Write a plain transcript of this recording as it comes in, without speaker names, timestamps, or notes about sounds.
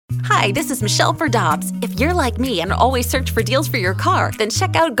Hi, this is Michelle for Dobbs. If you're like me and always search for deals for your car, then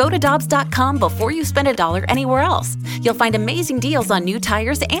check out GoToDobbs.com before you spend $1 anywhere else. You'll find amazing deals on new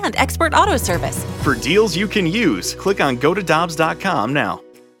tires and expert auto service. For deals you can use, click on GoToDobbs.com now.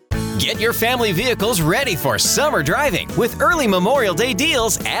 Get your family vehicles ready for summer driving with early Memorial Day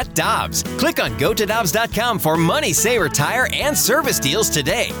deals at Dobbs. Click on GoToDobbs.com for money saver tire and service deals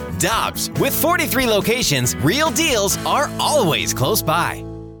today. Dobbs, with 43 locations, real deals are always close by.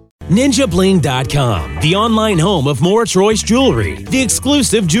 NinjaBling.com, the online home of Moritz Royce Jewelry, the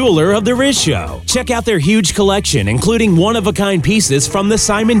exclusive jeweler of the Riz Show. Check out their huge collection, including one-of-a-kind pieces from the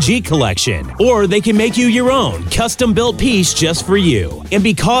Simon G collection. Or they can make you your own, custom-built piece just for you. And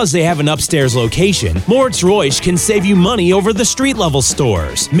because they have an upstairs location, Moritz Royce can save you money over the street-level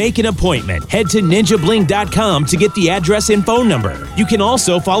stores. Make an appointment. Head to NinjaBling.com to get the address and phone number. You can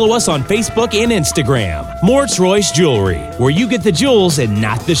also follow us on Facebook and Instagram. Moritz Royce Jewelry, where you get the jewels and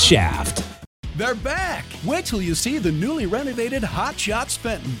not the shaft. They're back! Wait till you see the newly renovated Hot Shots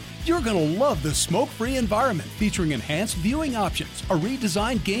Fenton. You're going to love the smoke-free environment featuring enhanced viewing options, a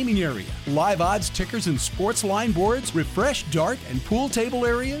redesigned gaming area, live odds tickers and sports line boards, refreshed dart and pool table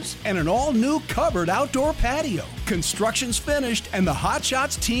areas, and an all-new covered outdoor patio. Construction's finished and the Hot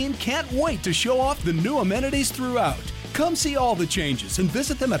Shots team can't wait to show off the new amenities throughout. Come see all the changes and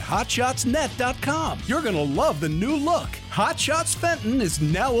visit them at hotshotsnet.com. You're going to love the new look. Hot Shots Fenton is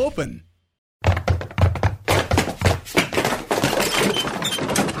now open.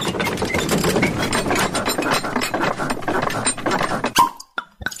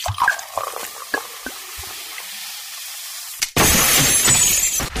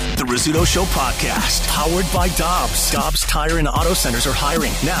 The Rizzuto Show podcast, powered by Dobbs. Dobbs Tire and Auto Centers are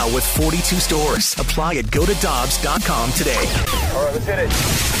hiring now with 42 stores. Apply at GoToDobbs.com today. All right, let's hit it.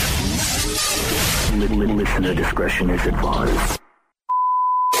 Listener discretion is advised.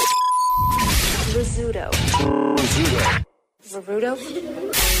 Rizzuto. Rizzuto.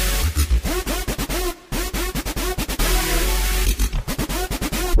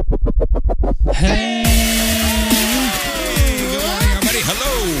 Hey, good morning, everybody.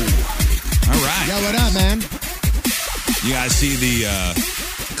 Hello. All right. Yeah, what up, man? You guys see the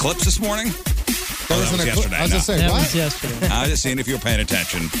eclipse this morning? That was yesterday. I was going to say, That what? was yesterday. I was just seeing if you were paying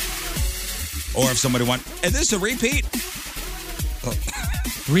attention. Or if somebody went, is this a repeat?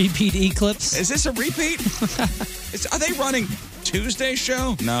 Repeat eclipse? Is this a repeat? Are they running Tuesday's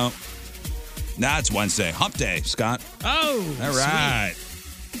show? No. Nah, it's Wednesday. Hump Day, Scott. Oh, All right.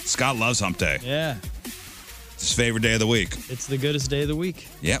 Scott loves Hump Day. Yeah. It's his favorite day of the week. It's the goodest day of the week.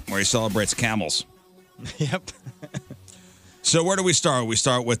 Yep, where he celebrates camels. Yep. So where do we start? We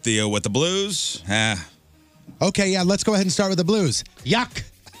start with the Blues. Okay, yeah, let's go ahead and start with the Blues. Yuck.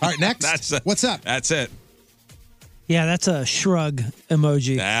 All right, next. What's up? That's it. Yeah, that's a shrug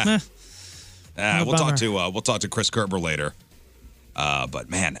emoji. We'll talk to Chris Kerber later. But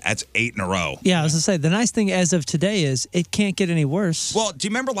man, that's 8 in a row. Yeah, I was gonna say the nice thing as of today is it can't get any worse. Well, do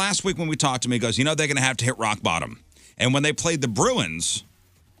you remember last week when we talked to me? He goes, they're going to have to hit rock bottom. And when they played the Bruins,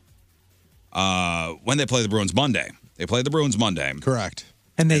 Monday, they played the Bruins Monday. Correct.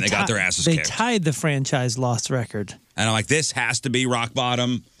 And they got their asses They kicked. tied the franchise loss record. And I'm like, this has to be rock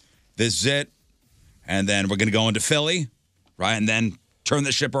bottom. This is it. And then we're going to go into Philly, right? And then turn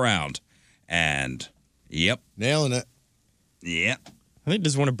the ship around. And, yep. Nailing it. Yep. I think they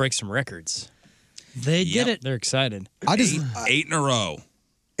just want to break some records. They did it. They're excited. Eight in a row.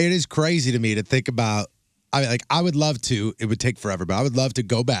 It is crazy to me to think about. I would love to. It would take forever, but I would love to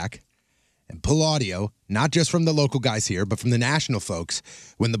go back and pull audio, not just from the local guys here, but from the national folks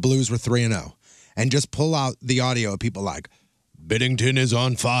when the Blues were 3-0, and just pull out the audio of people like Biddington is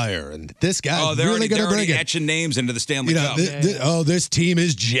on fire, and this guy's really going to bring it. Etching names into the Stanley Cup. This team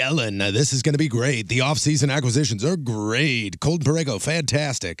is gelling. This is going to be great. The offseason acquisitions are great. Colton Parayko,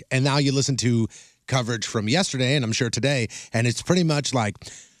 fantastic. And now you listen to coverage from yesterday, and I'm sure today, and it's pretty much like,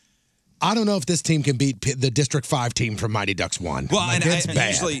 I don't know if this team can beat the District 5 team from Mighty Ducks 1. Well, it's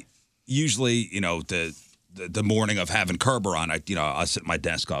bad. Usually, the morning of having Kerber on, I'll sit at my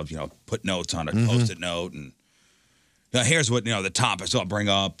desk, I'll, put notes on a Post-it note, and here's what, the topics I'll bring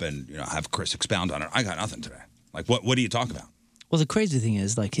up and, have Chris expound on it. I got nothing today. Like, what do you talk about? Well, the crazy thing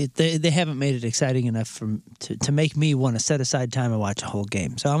is, like, they haven't made it exciting enough to make me want to set aside time and watch a whole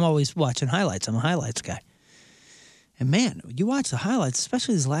game. So I'm always watching highlights. I'm a highlights guy. And, man, you watch the highlights,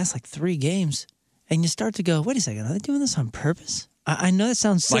 especially these last, 3 games, and you start to go, wait a second, are they doing this on purpose? I know that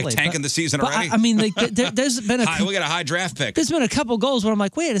sounds silly. Like tanking the season already? There's been we got a high draft pick. There's been a couple goals where I'm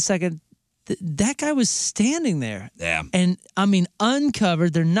like, wait a second. That guy was standing there. Yeah. And,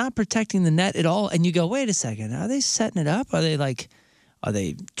 uncovered. They're not protecting the net at all. And you go, wait a second. Are they setting it up? Are they, Are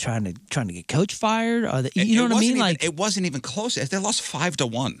they trying to get coach fired? Are they, you know what I mean? Like it wasn't even close. They lost 5-1.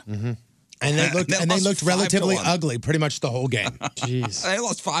 Mm-hmm. And they looked relatively ugly pretty much the whole game. Jeez. They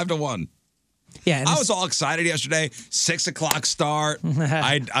lost 5-1. Yeah, I was all excited yesterday. 6:00 start.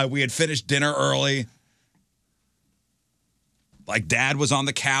 We had finished dinner early. Like Dad was on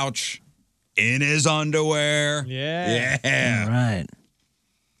the couch in his underwear. Yeah. All right.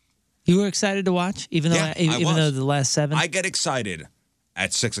 You were excited to watch, even though the last 7. I get excited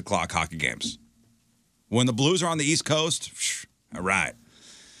at 6:00 hockey games. When the Blues are on the East Coast, all right.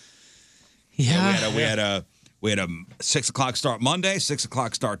 Yeah. We had a 6:00 start Monday,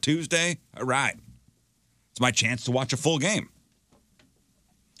 6:00 start Tuesday. All right. It's my chance to watch a full game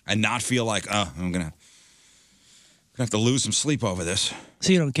and not feel like, I'm gonna have to lose some sleep over this.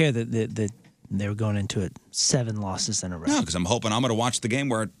 So you don't care that they were going into it 7 losses in a row? No, because I'm hoping I'm going to watch the game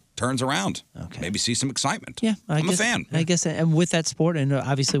where it turns around. Okay. Maybe see some excitement. Yeah, I'm a fan. I guess, and with that sport, and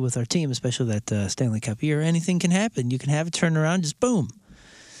obviously with our team, especially that Stanley Cup year, anything can happen. You can have it turn around, just boom.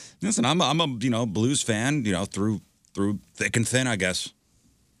 Listen, I'm a Blues fan, through thick and thin, I guess.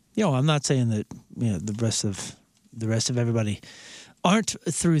 I'm not saying that the rest of everybody aren't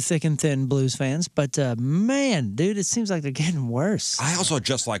through thick and thin Blues fans, but man, dude, it seems like they're getting worse. I also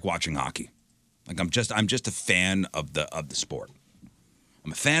just like watching hockey. Like I'm just a fan of the sport.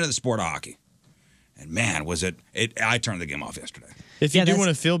 I'm a fan of the sport of hockey. And man, was it I turned the game off yesterday. If you do want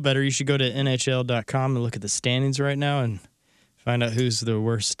to feel better, you should go to NHL.com and look at the standings right now and find out who's the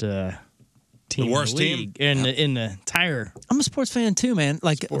worst team. The worst team in the entire. I'm a sports fan too, man.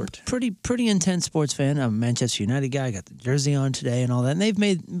 Like sport. pretty intense sports fan. I'm a Manchester United guy. I got the jersey on today and all that. And they've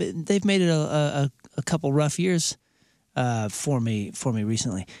made it a couple rough years for me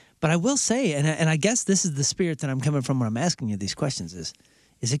recently. But I will say, and I guess this is the spirit that I'm coming from when I'm asking you these questions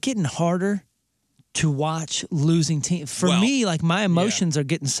is it getting harder to watch losing teams? For me, like my emotions are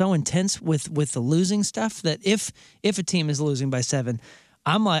getting so intense with the losing stuff that if a team is losing by 7,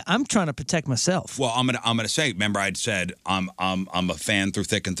 I'm trying to protect myself. Well, I'm gonna say. Remember, I'd said I'm a fan through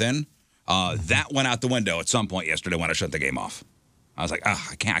thick and thin. That went out the window at some point yesterday when I shut the game off. I was like, I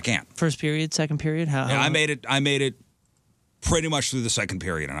can't. First period, second period. How I made it pretty much through the second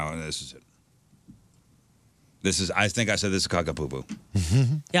period, and this is it. I think I said this is cockapoo-poo.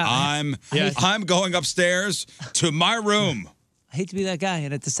 Yeah, I'm going upstairs to my room. I hate to be that guy,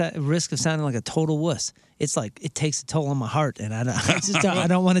 and at the risk of sounding like a total wuss, it's like it takes a toll on my heart, and I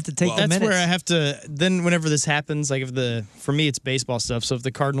don't want it to take the minutes. That's where I have to. Then whenever this happens, like for me it's baseball stuff. So if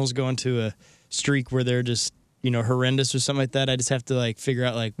the Cardinals go into a streak where they're just horrendous or something like that, I just have to figure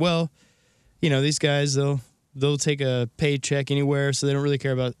out these guys they'll take a paycheck anywhere, so they don't really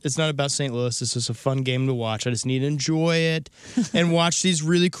care about. It's not about St. Louis. It's just a fun game to watch. I just need to enjoy it and watch these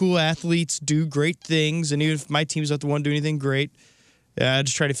really cool athletes do great things. And even if my team's not the one doing anything great, I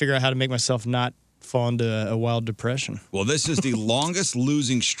just try to figure out how to make myself not fall into a wild depression. Well, this is the longest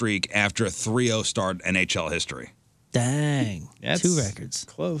losing streak after a 3-0 start in NHL history. Dang, That's 2 records.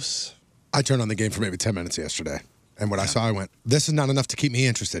 Close. I turned on the game for maybe 10 minutes yesterday. And what I saw, I went, this is not enough to keep me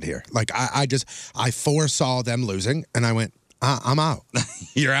interested here. Like, I foresaw them losing, and I went, I'm out.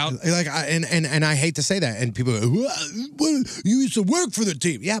 You're out? And I hate to say that. And people go, well, you used to work for the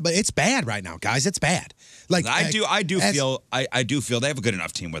team. Yeah, but it's bad right now, guys. It's bad. I do feel they have a good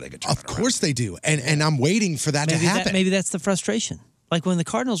enough team where they could turn it around. Of course they do. And I'm waiting for that to happen. Maybe that's the frustration. Like when the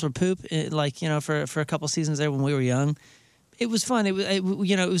Cardinals were poop, for a couple seasons there when we were young, it was fun. It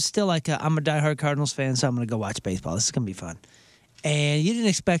was still like I'm a diehard Cardinals fan, so I'm going to go watch baseball. This is going to be fun. And you didn't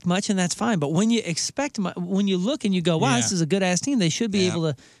expect much, and that's fine. But when you when you look and you go, wow, this is a good-ass team, they should be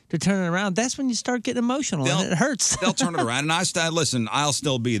able to turn it around, that's when you start getting emotional, and it hurts. They'll turn it around. And I'll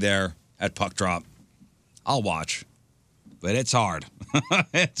still be there at puck drop. I'll watch. But it's hard.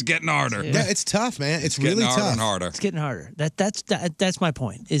 It's getting harder. Yeah, it's tough, man. It's really harder tough. and harder. It's getting harder. That's my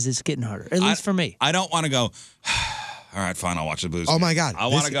point, is it's getting harder, at least for me. I don't want to go, all right, fine, I'll watch the Blues game. My God. I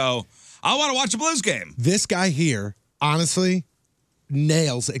want to watch the Blues game. This guy here, honestly,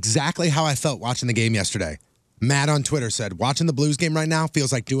 nails exactly how I felt watching the game yesterday. Matt on Twitter said, watching the Blues game right now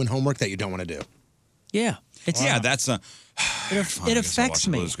feels like doing homework that you don't want to do. Yeah. That's a... It affects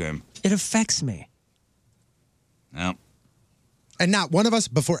me. Blues game. It affects me. Yeah. And not one of us,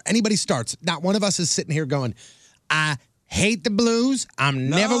 before anybody starts, not one of us is sitting here going, I hate the Blues. I'm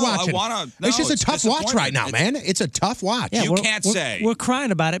never watching. It's just a tough watch right now, man. It's a tough watch. Yeah, you can't say. We're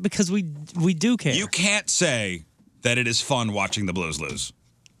crying about it because we do care. You can't say that it is fun watching the Blues lose.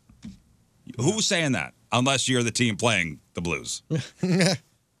 Who's saying that? Unless you're the team playing the Blues.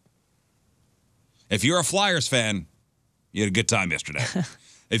 If you're a Flyers fan, you had a good time yesterday.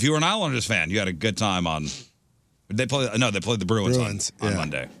 If you were an Islanders fan, you had a good time on They play. No, they played the Bruins, on yeah.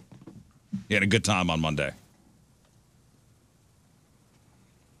 Monday. He had a good time on Monday.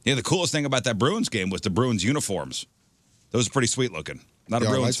 Yeah, the coolest thing about that Bruins game was the Bruins uniforms. Those are pretty sweet looking. Not a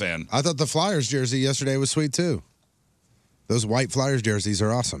Bruins fan. I thought the Flyers jersey yesterday was sweet too. Those white Flyers jerseys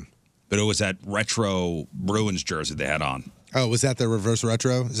are awesome. But it was that retro Bruins jersey they had on. Oh, was that the reverse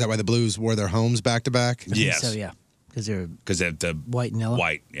retro? Is that why the Blues wore their homes back to back? Yes. So yeah, because they're the white and yellow.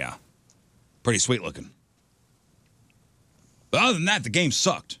 White, yeah. Pretty sweet looking. But other than that, the game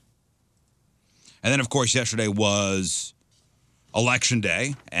sucked. And then, of course, yesterday was Election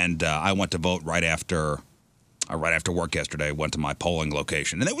Day, and I went to vote right after work yesterday. Went to my polling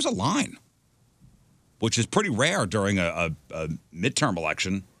location, and there was a line, which is pretty rare during a midterm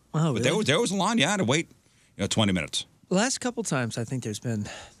election. Oh, but really? there was a line. You had to wait, 20 minutes. The last couple times, I think there's been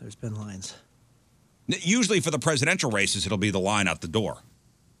lines. Usually for the presidential races, it'll be the line out the door.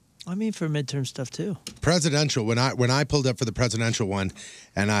 I mean, for midterm stuff too. Presidential. When I pulled up for the presidential one,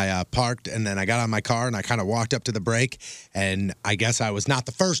 and I parked, and then I got on my car, and I kind of walked up to the break, and I guess I was not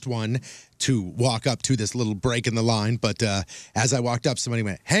the first one to walk up to this little break in the line, but as I walked up, somebody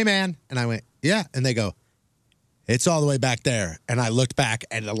went, "Hey, man," and I went, "Yeah," and they go, "It's all the way back there," and I looked back,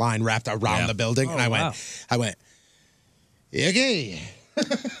 and the line wrapped around the building, and I went, "Okay."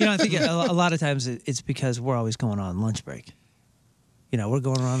 I think a lot of times it's because we're always going on lunch break. We're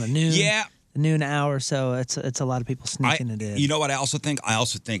going around the noon hour, so it's a lot of people sneaking it in. You know what I also think? I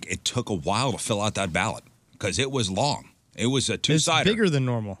also think it took a while to fill out that ballot because it was long. It was a two-sider. It's bigger than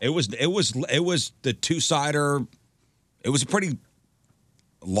normal. It was the two-sider. It was a pretty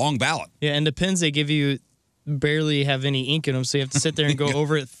long ballot. Yeah, and the pens they give you barely have any ink in them, so you have to sit there and go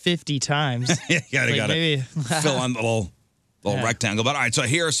over it 50 times. You gotta maybe fill in the little rectangle. But all right, so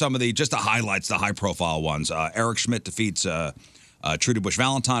here are some of the highlights, the high-profile ones. Eric Schmidt defeats Trudy Bush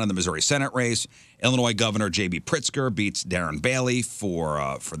Valentine in the Missouri Senate race. Illinois Governor J.B. Pritzker beats Darren Bailey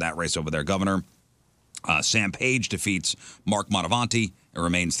for that race over there, Governor. Sam Page defeats Mark Monavanti and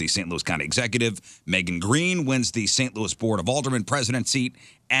remains the St. Louis County Executive. Megan Green wins the St. Louis Board of Aldermen president seat,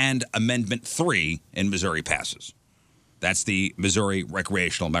 and Amendment 3 in Missouri passes. That's the Missouri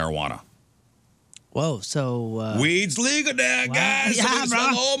recreational marijuana. Whoa, so... Weed's legal now, guys. Yeah, So we can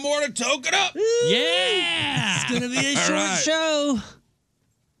spend the whole morning toking up. Yeah! It's going to be a short show.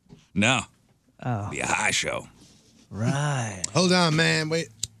 No. Oh. Be a high show. Right. Hold on, man. Wait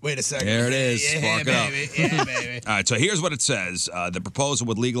a second. There it is. Yeah, Spark baby. it up. Yeah, baby. All right, so here's what it says. The proposal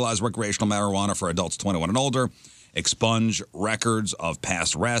would legalize recreational marijuana for adults 21 and older, expunge records of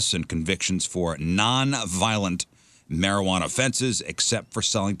past arrests and convictions for non-violent marijuana offenses, except for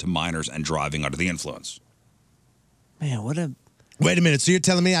selling to minors and driving under the influence. Man, what a... Wait a minute. So you're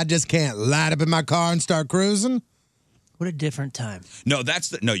telling me I just can't light up in my car and start cruising? What a different time. No,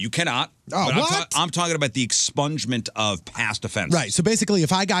 no, you cannot. Oh, But what? I'm talking about the expungement of past offenses. Right. So basically,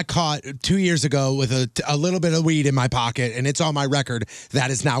 if I got caught 2 years ago with a little bit of weed in my pocket and it's on my record, that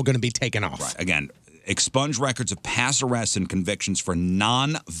is now going to be taken off. Right. Again, expunge records of past arrests and convictions for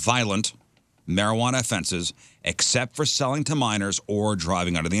non-violent marijuana offenses, except for selling to minors or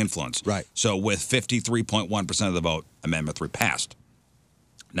driving under the influence. Right. So with 53.1% of the vote, Amendment 3 passed.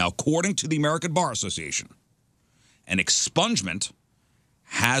 Now, according to the American Bar Association, an expungement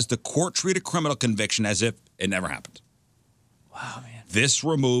has the court treat a criminal conviction as if it never happened. Wow, man. This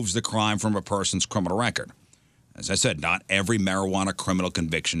removes the crime from a person's criminal record. As I said, not every marijuana criminal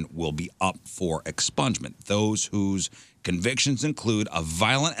conviction will be up for expungement. Those whose convictions include a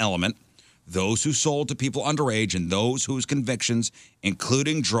violent element, those who sold to people underage, and those whose convictions,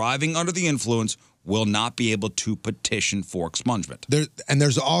 including driving under the influence, will not be able to petition for expungement.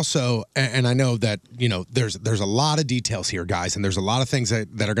 There's also, and I know that, there's a lot of details here, guys, and there's a lot of things that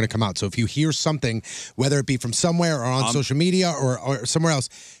are going to come out. So if you hear something, whether it be from somewhere or on social media or somewhere else,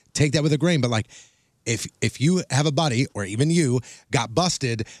 take that with a grain. But like, if you have a buddy, or even you, got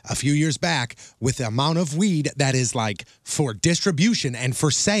busted a few years back with the amount of weed that is like for distribution and for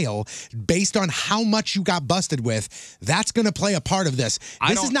sale, based on how much you got busted with, that's going to play a part of this.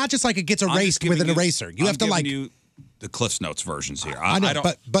 This is not just like it gets erased with an eraser. You have to like... You the Cliff Notes versions here. I know,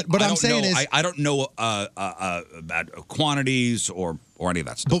 but what I'm saying is... I don't know about quantities or any of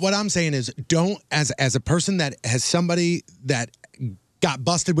that stuff. But what I'm saying is, don't, as a person that has somebody that got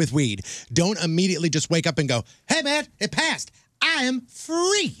busted with weed, don't immediately just wake up and go, "Hey, man, it passed. I am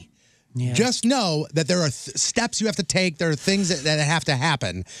free." Yeah. Just know that there are steps you have to take. There are things that have to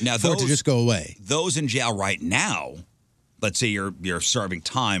happen for it to just go away. Those in jail right now, let's say you're serving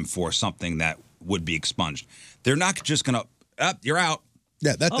time for something that would be expunged. They're not just going to, you're out.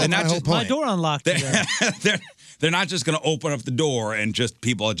 Yeah, that's my whole point. My door unlocked. They're not just going to open up the door and just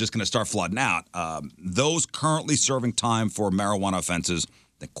people are just going to start flooding out. Those currently serving time for marijuana offenses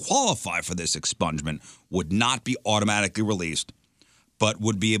that qualify for this expungement would not be automatically released, but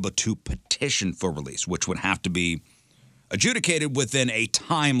would be able to petition for release, which would have to be adjudicated within a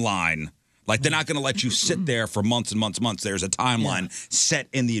timeline. Like, they're not going to let you sit there for months and months and months. There's a timeline set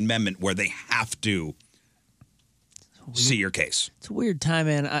in the amendment where they have to see your case. It's a weird time,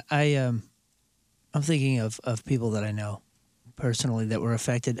 man. I'm thinking of people that I know personally that were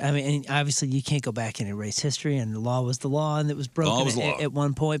affected. I mean, and obviously you can't go back and erase history, and the law was the law, and it was broken at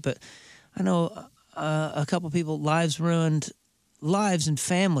one point. But I know a couple people, lives ruined, lives and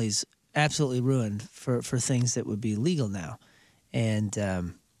families absolutely ruined for things that would be legal now. And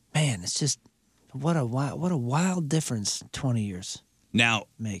man, it's just what a wild difference 20 years now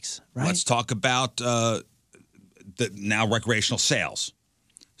makes. Right? Let's talk about the now recreational sales.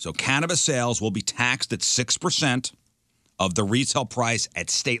 So cannabis sales will be taxed at 6% of the retail price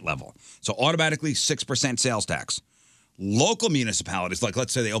at state level. So automatically 6% sales tax. Local municipalities, like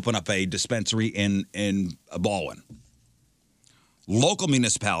let's say they open up a dispensary in Baldwin. Local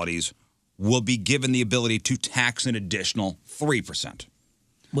municipalities will be given the ability to tax an additional 3%.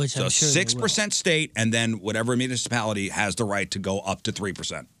 Which so I'm sure 6% state, and then whatever municipality has the right to go up to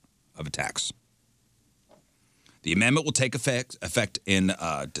 3% of a tax. The amendment will take effect in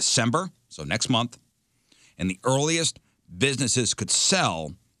December, so next month, and the earliest businesses could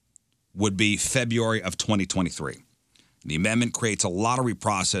sell would be February of 2023. The amendment creates a lottery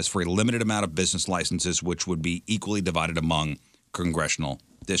process for a limited amount of business licenses, which would be equally divided among congressional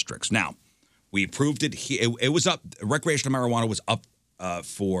districts. Now, we approved it. It was up. Recreational marijuana was up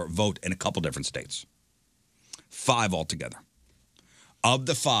for vote in a couple different states. 5 altogether. Of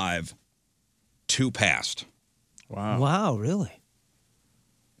the 5, 2 passed. Wow, really?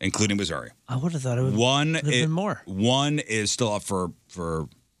 Including Missouri. I would have thought it would have been more. 1 is still up for.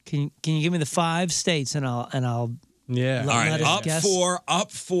 Can you give me the 5 states and I'll yeah. All right, let us guess?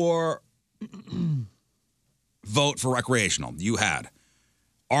 up for vote for recreational. You had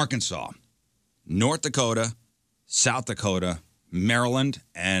Arkansas, North Dakota, South Dakota, Maryland,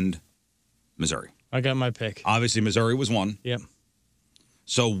 and Missouri. I got my pick. Obviously, Missouri was 1. Yep.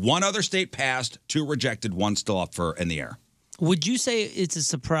 So 1 other state passed, 2 rejected, 1 still up for in the air. Would you say it's a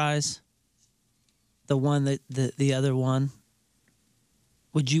surprise? The one that the other one.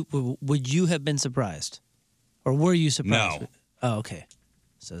 Would you have been surprised, or were you surprised? No. Oh, okay.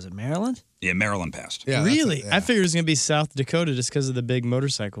 So is it Maryland? Yeah, Maryland passed. Yeah, really? I figured it was going to be South Dakota just because of the big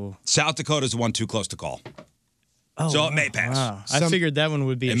motorcycle. South Dakota's the one too close to call. Oh, So it may pass. Wow. I figured that one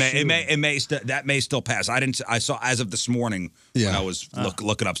would be. That may still pass. I saw as of this morning when I was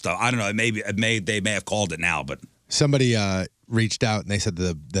looking up stuff. I don't know. They may have called it now, but Somebody reached out and they said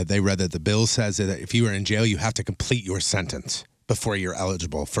that they read that the bill says that if you are in jail, you have to complete your sentence before you're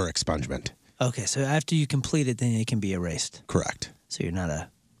eligible for expungement. Okay, so after you complete it, then it can be erased. Correct. So you're not a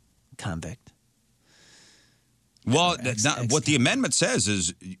convict. well, what the amendment says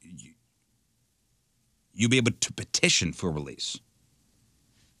is you'll be able to petition for release.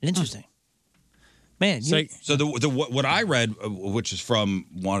 Interesting. Man, So what I read, which is from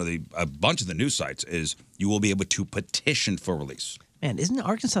a bunch of the news sites, is you will be able to petition for release. man, isn't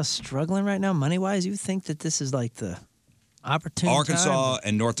Arkansas struggling right now money-wise? You think that this is like the opportunity? Arkansas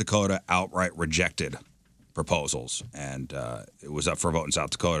and North Dakota outright rejected proposals, and it was up for a vote in South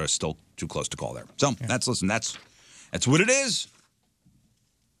Dakota. Still too close to call there. So that's what it is.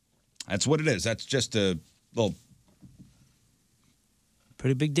 That's what it is. That's just a little.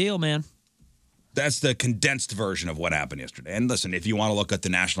 Pretty big deal, man. That's the condensed version of what happened yesterday. And listen, if you want to look at the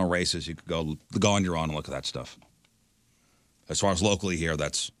national races, you could go on your own and look at that stuff. As far as locally here,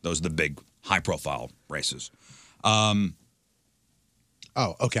 those are the big high-profile races. Oh,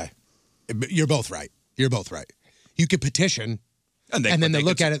 okay. You're both right. You could petition, and then they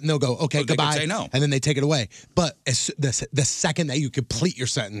look at it and they'll go, okay, goodbye. They could say no. And then they take it away. But the second that you complete your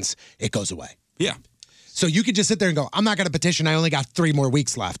sentence, it goes away. Yeah. So you could just sit there and go, I'm not going to petition. I only got 3 more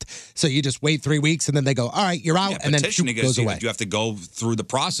weeks left. So you just wait 3 weeks, and then they go, all right, you're out, and then it goes away. You have to go through the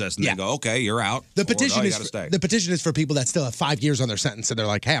process, and they go, okay, you're out. The petition the petition is for people that still have 5 years on their sentence, and they're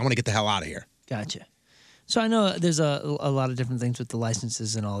like, hey, I want to get the hell out of here. Gotcha. So I know there's a lot of different things with the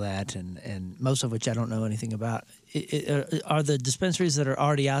licenses and all that, and most of which I don't know anything about. Are the dispensaries that are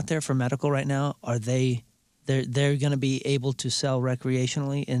already out there for medical right now, are they're going to be able to sell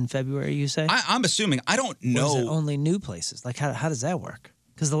recreationally in February, you say? I'm assuming. I don't know. Or is it only new places? Like, how does that work?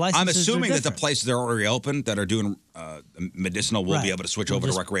 Because the licenses I'm assuming are that the places that are already open that are doing medicinal will be able to switch over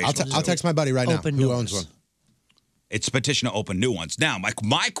to recreational. I'll text my buddy right now. Who owns one? It's petition to open new ones. Now,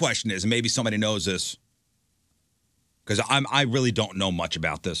 my question is, and maybe somebody knows this because I really don't know much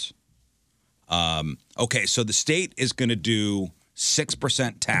about this. Okay, so the state is going to do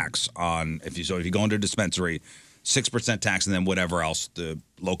 6% tax on if you go into a dispensary, 6% tax, and then whatever else the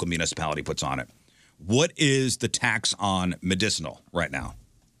local municipality puts on it. What is the tax on medicinal right now?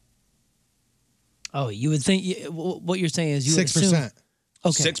 Oh, you would think what you're saying is you would 6%. assume.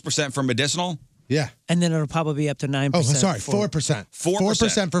 Okay. 6% for medicinal? Yeah. And then it'll probably be up to 9%. Oh, sorry, for- 4%.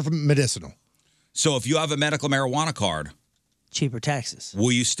 4% for medicinal. So if you have a medical marijuana card, cheaper taxes.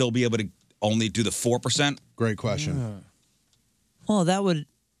 will you still be able to only do the 4%? Great question. Well, that would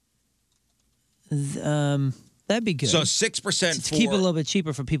that'd be good. So 6% to keep it a little bit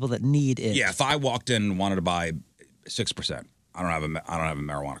cheaper for people that need it. Yeah, if I walked in and wanted to buy 6%, I don't have a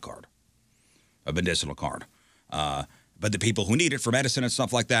marijuana card, a medicinal card. But the people who need it for medicine and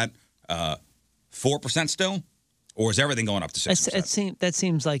stuff like that, 4% still, or is everything going up to 6%? That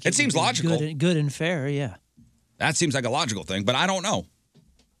seems like It seems would be logical. good and fair. Yeah. That seems like a logical thing, but I don't know.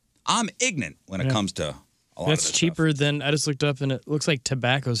 I'm ignorant when it comes to a lot That's of this cheaper than I just looked up, and it looks like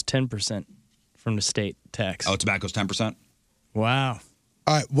tobacco's 10% from the state tax. Oh, tobacco's 10%. Wow.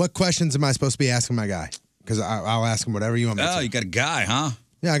 All right, what questions am I supposed to be asking my guy? Because I'll ask him whatever you want me to. Oh, you got a guy, huh?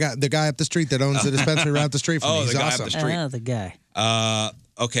 Yeah, I got the guy up the street that owns the dispensary right up the street from me. Oh, He's the guy awesome. up the street. The guy.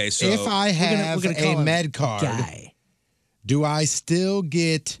 Okay, so if I have we're gonna call a him med card, Guy. do I still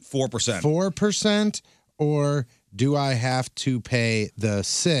get 4%. 4%, or do I have to pay the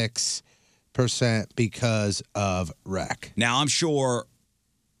 6% because of rec? Now, I'm sure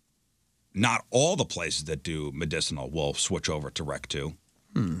not all the places that do medicinal will switch over to Rec 2.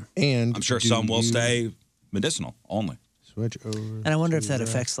 And I'm sure do some will you stay medicinal only. switch over. And I wonder if that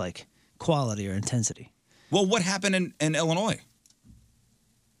affects like quality or intensity. Well, what happened in Illinois?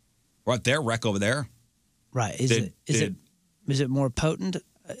 Right there, Rec over there. Right. Is it more potent,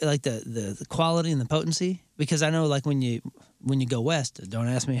 like the quality and the potency? Because I know, like when you go west, don't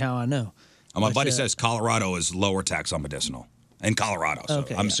ask me how I know. My buddy says Colorado is lower tax on medicinal. In Colorado, so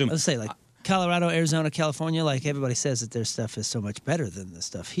Okay, I'm yeah. assuming. Let's say like Colorado, Arizona, California. Like everybody says that their stuff is so much better than the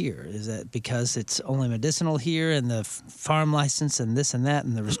stuff here. Is that because it's only medicinal here and the farm license and this and that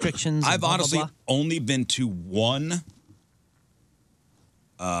and the restrictions? and I've blah, blah, honestly blah? only been to one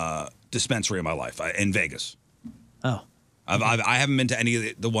dispensary in my life in Vegas. Oh. I haven't been to any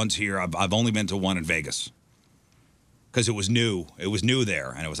of the ones here. I've only been to one in Vegas because it was new. It was new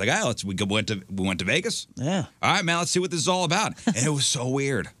there, and it was like, we went to Vegas. Yeah. All right, man, let's see what this is all about. And it was so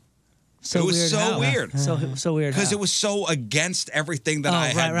weird. So it was weird so how? weird. So weird Because how? it was so against everything that Oh, I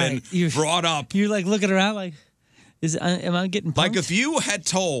had right. been brought up. You're like looking around like, am I getting punked? Like if you had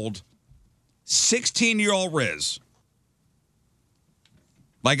told 16-year-old Riz,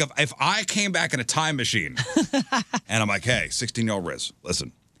 like if I came back in a time machine and I'm like, hey, 16-year-old Riz,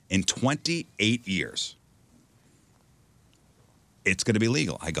 listen, in 28 years, it's going to be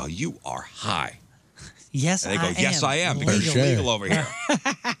legal. I go, you are high. Yes, And they go, I yes, am. I am, because Legal. you're legal over here.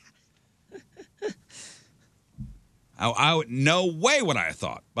 No way would I have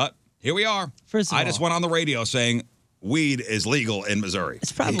thought, but here we are. First of I just all- went on the radio saying weed is legal in Missouri.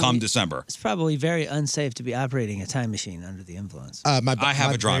 Come December. It's probably very unsafe to be operating a time machine under the influence. I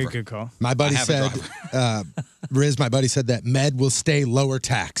have a driver. Very good call. My buddy I have a said, Riz, my buddy said that med will stay lower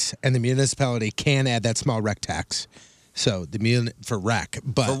tax, and the municipality can add that small rec tax. So for rec,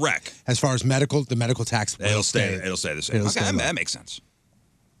 but For rec. as far as medical, the medical tax will It'll stay the same. It'll Okay, stay low. that makes sense.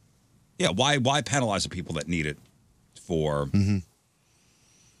 Yeah, why penalize the people that need it for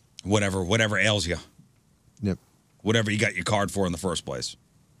whatever ails you? Yep. Whatever you got your card for in the first place.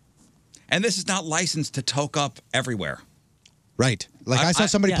 And this is not licensed to toke up everywhere. Right. Like I saw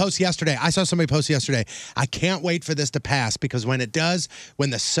somebody post yesterday. I can't wait for this to pass because when it does,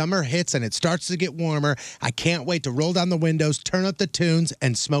 when the summer hits and it starts to get warmer, I can't wait to roll down the windows, turn up the tunes,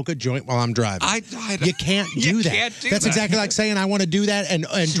 and smoke a joint while I'm driving. You can't do You that. can't do That's that. exactly like saying I want to do that and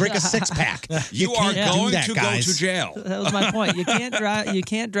drink a six pack. You are can't do going that, to guys. go to jail. That was my point. You can't drive. You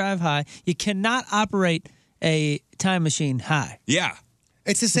can't drive high. You cannot operate a time machine high. Yeah.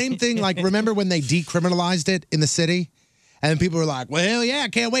 It's the same thing. Like, remember when they decriminalized it in the city? And then people were like, well, yeah, I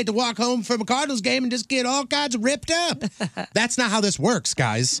can't wait to walk home from a Cardinals game and just get all kinds of ripped up. That's not how this works,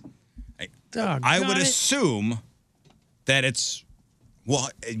 guys. I would assume that it's, well,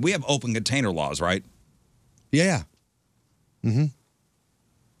 we have open container laws, right? Yeah. Mm-hmm.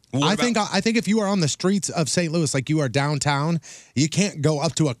 I think if you are on the streets of St. Louis, like you are downtown, you can't go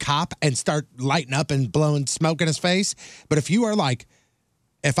up to a cop and start lighting up and blowing smoke in his face. But if you are like,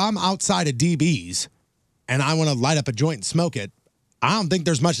 if I'm outside of DB's and I want to light up a joint and smoke it, I don't think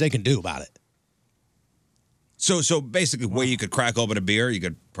there's much they can do about it. So basically, where you could crack open a beer, you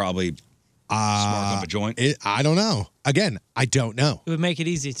could probably. Spark up a joint. I don't know. Again, I don't know. It would make it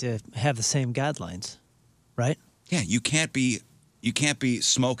easy to have the same guidelines, right? Yeah, you can't be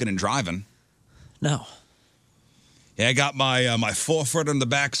smoking and driving. No. Yeah, I got my my 4-foot in the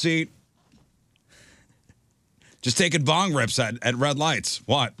back seat. Just taking bong rips at red lights.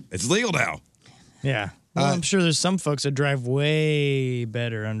 What? It's legal now. Yeah. Well, I'm sure there's some folks that drive way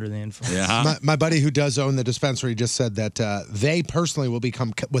better under the influence. Yeah. My buddy who does own the dispensary just said that they personally will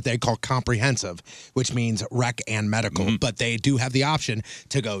become what they call comprehensive, which means rec and medical, but they do have the option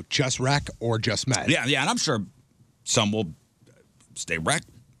to go just rec or just med. Yeah, and I'm sure some will stay rec,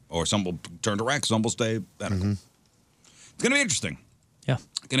 or some will turn to rec, some will stay medical. It's going to be interesting. Yeah.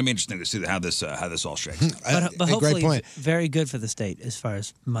 It's going to be interesting to see how this all shakes out. But a great hopefully, point. very good for the state as far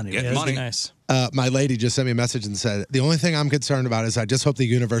as money. Get goes. money. Nice. My lady just sent me a message and said, the only thing I'm concerned about is I just hope the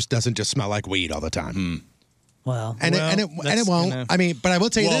universe doesn't just smell like weed all the time. Well, And it won't. gonna- I mean, but I will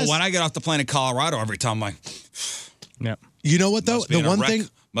tell you Well, this. when I get off the plane in Colorado, every time I'm like, Yeah. You know what, though? must be The in a one rec- thing...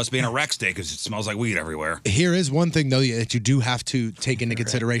 must be in a rec state because it smells like weed everywhere. Here is one thing, though, that you do have to take into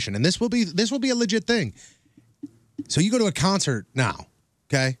consideration, and this will be a legit thing. So you go to a concert now,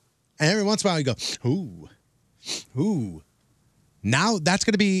 okay? And every once in a while you go, ooh. Now that's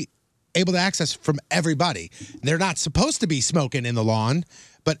going to be able to access from everybody. They're not supposed to be smoking in the lawn,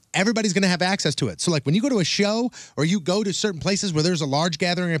 but everybody's going to have access to it. So like when you go to a show or you go to certain places where there's a large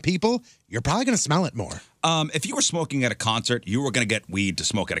gathering of people, you're probably going to smell it more. If you were smoking at a concert, you were going to get weed to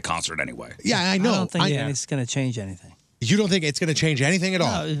smoke at a concert anyway. Yeah, I know. I don't think it's going to change anything. You don't think it's going to change anything at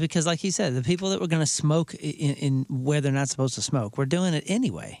all? No, because like he said, the people that were going to smoke in where they're not supposed to smoke, we're doing it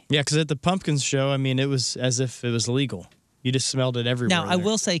anyway. Yeah, because at the Pumpkins show, I mean, it was as if it was legal. You just smelled it everywhere. Now, I there.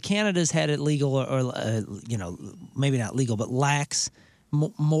 will say Canada's had it legal or maybe not legal, but lax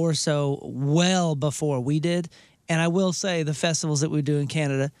more so well before we did. And I will say the festivals that we do in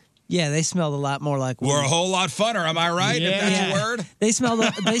Canada, yeah, they smelled a lot more like weed. We're a whole lot funner, am I right? If that's a word. They smelled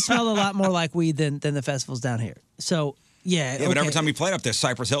a lot more like weed than the festivals down here. So, yeah. Yeah, but every time we played up there,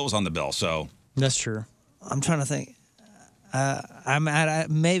 Cypress Hill was on the bill, so. That's true. I'm trying to think.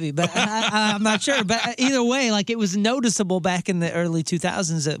 Maybe, but I'm not sure. But either way, like it was noticeable back in the early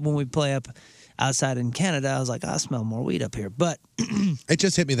 2000s that when we play up outside in Canada, I was like, I smell more weed up here. But it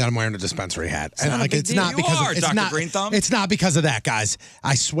just hit me that I'm wearing a dispensary hat, and like it's not You because are, it's Dr. not Green Thumb. It's not because of that, guys.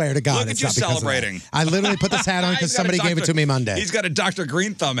 I swear to God, Look it's at not you because celebrating. of that. I literally put this hat on because He's got a somebody gave it Dr. to me Monday. He's got a Dr.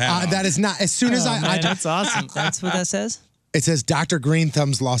 Green Thumb hat on. That is not as soon as I That's awesome. that's what that says. It says Dr. Green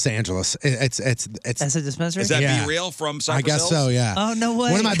Thumb's Los Angeles. It's That's a dispensary. Is that Yeah. Be Real from Cypress I guess Hills? so, yeah. Oh, no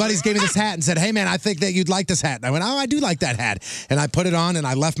way. One of my buddies gave me this hat and said, "Hey, man, I think that you'd like this hat." And I went, "Oh, I do like that hat." And I put it on, and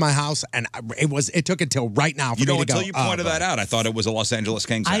I left my house, and it took until right now for You me know, to go. until you pointed that out, I thought it was a Los Angeles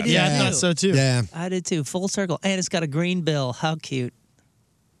Kings hat. I did. Yeah, Yeah. I thought so too. Yeah. I did too. Full circle, and it's got a green bill. How cute.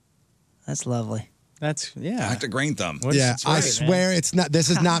 That's lovely. That's Dr. Green Thumb. Yeah, It's I right, swear it's not.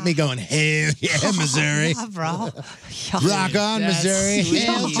 This is not me going, "Hell yeah, Missouri, Yeah, bro. rock on, That's Missouri, sweet,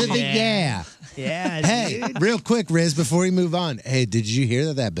 hell to the man. yeah." Yeah. Hey, real quick, Riz, before we move on, hey, did you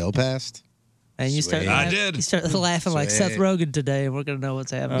hear that bill passed? And you start. Sweet. I did. You start laughing like Seth Sweet. Rogen today, and we're gonna know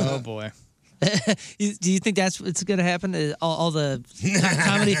what's happening. Oh boy. Do you think it's going to happen? All the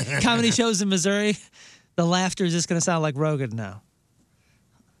comedy shows in Missouri, the laughter is just going to sound like Rogan now.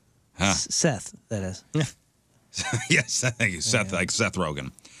 Huh. Seth, that is. Yes, thank you, Seth. Like Seth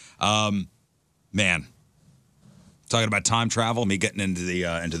Rogen. Man, talking about time travel, me getting into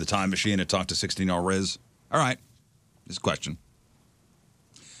the time machine to talk to 16-year-old Riz. All right, this question: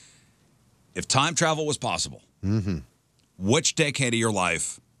 if time travel was possible, which decade of your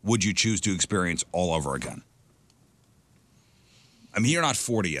life would you choose to experience all over again? I mean, you're not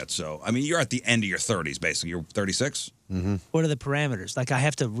 40 yet, so I mean, you're at the end of your 30s, basically. You're 36. What are the parameters? Like, I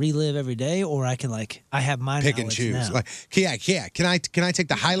have to relive every day, or I can I have my Pick and knowledge choose. now? Like, yeah. Can I take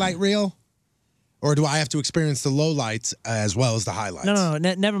the highlight reel, or do I have to experience the lowlights as well as the highlights? No.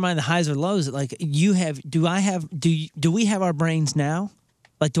 Never mind the highs or lows. Like, do we have our brains now?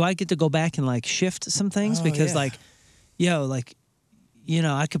 Like, do I get to go back and like shift some things? Because I could.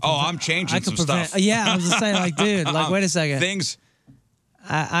 I'm changing some stuff. Yeah, I was just saying, like, dude, like, wait a second. Things.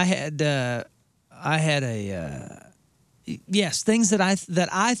 I had things that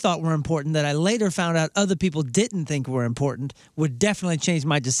I thought were important that I later found out other people didn't think were important would definitely change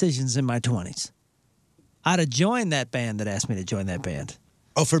my decisions in my 20s. I'd have joined that band that asked me to join that band.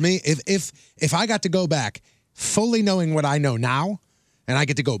 Oh, for me, if I got to go back fully knowing what I know now, and I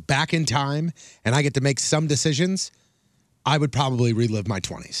get to go back in time, and I get to make some decisions, I would probably relive my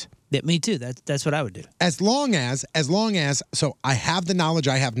 20s. Yeah, me too. That's what I would do. As long as, so I have the knowledge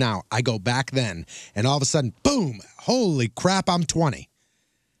I have now, I go back then, and all of a sudden, boom, holy crap, I'm 20.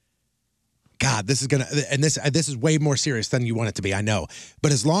 God, this is way more serious than you want it to be, I know.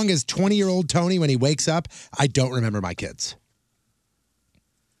 But as long as 20-year-old Tony, when he wakes up, I don't remember my kids.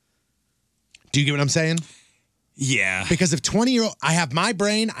 Do you get what I'm saying? Yeah. Because if 20-year-old, I have my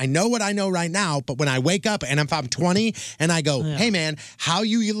brain, I know what I know right now, but when I wake up and if I'm 20 and I go, hey man, how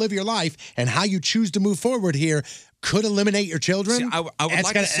you live your life and how you choose to move forward here could eliminate your children. See, I would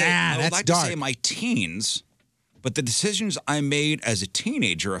like to say my teens, but the decisions I made as a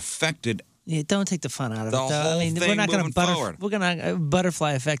teenager affected. Yeah, don't take the fun out of the it. whole I mean, thing we're not going to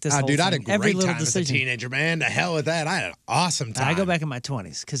butterfly effect this whole dude, thing. I had a great Every little time as a decision. teenager, man. The hell with that. I had an awesome time. I go back in my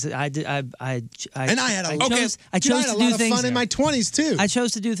 20s because I and I had a chose I to had a do lot of things fun in my 20s too. I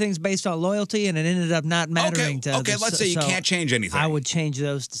chose to do things based on loyalty, and it ended up not mattering to. Okay, let's say you can't change anything. I would change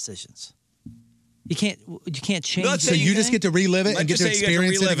those decisions. You can't change. So you just get to relive it and get to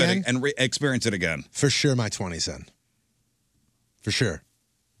experience it again and experience it again. For sure, my 20s then. For sure,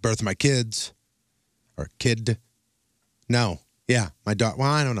 birth of my kids. Or kid. No. Yeah. My daughter.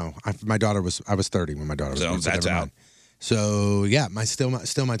 Well, I don't know. I was 30 when my daughter was born. So that's out. So yeah, still my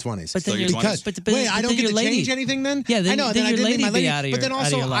 20s. But then you're because wait, I don't get to change anything then. Yeah, then, I know. Then I your didn't lady meet my lady. be out of but then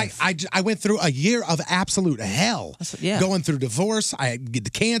also, I went through a year of absolute hell. Going through divorce, I get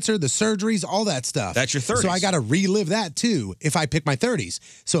the cancer, the surgeries, all that stuff. That's your 30s. So I got to relive that too if I pick my 30s.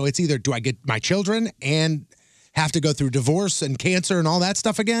 So it's either do I get my children and have to go through divorce and cancer and all that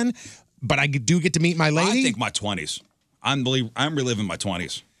stuff again, but I do get to meet my lady. I think my 20s. I'm reliving my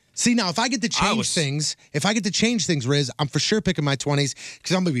 20s. See, now, if I get to change things, Riz, I'm for sure picking my 20s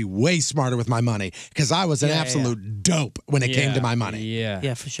because I'm going to be way smarter with my money because I was an absolute dope when it came to my money.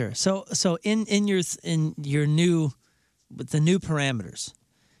 Yeah, for sure. So in your new, with the new parameters,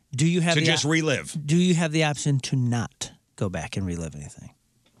 do you have just relive? Do you have the option to not go back and relive anything?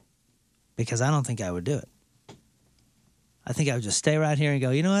 Because I don't think I would do it. I think I would just stay right here and go,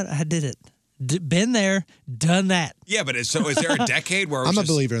 you know what? I did it. Been there, done that. Yeah, but is there a decade where I'm a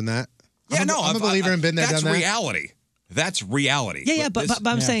believer in that? Yeah, I'm a believer in been there, done that. That's reality. That's reality. Yeah, but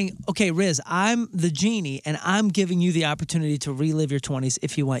I'm saying, okay, Riz, I'm the genie, and I'm giving you the opportunity to relive your 20s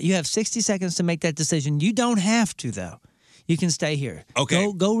if you want. You have 60 seconds to make that decision. You don't have to, though. You can stay here.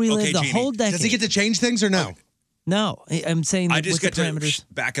 Okay. Go relive the Genie. whole decade. Does he get to change things or no? No, I'm saying that I just with get the parameters. to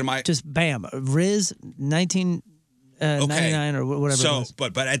back in my Just bam, Riz, 1999 or whatever. So, it is.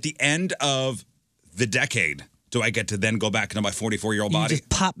 but at the end of the decade, do I get to then go back into my 44-year-old You body? just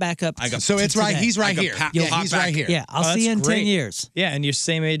pop back up. So it's right. today. He's right here. He's right here. Yeah, I'll see you in 10 years. Yeah, and you're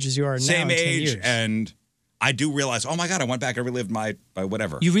same age as you are now. Same in 10 age, years. and I do realize, oh my God, I went back and relived my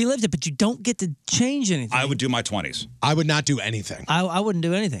whatever. You relived it, but you don't get to change anything. I would do my 20s. I would not do anything. I wouldn't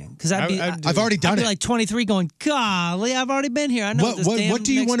do anything because I've already done I'd be it. like 23 going, golly, I've already been here. I know What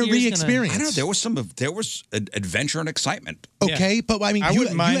do you want to re-experience? I don't know. There was adventure and excitement. Okay, but I mean, you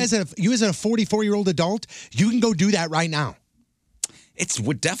as a 44-year-old adult, you can go do that right now. It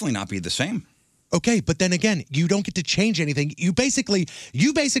would definitely not be the same. Okay, but then again, you don't get to change anything. You basically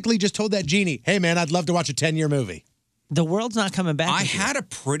just told that genie, hey man, I'd love to watch a 10-year movie. The world's not coming back. I had a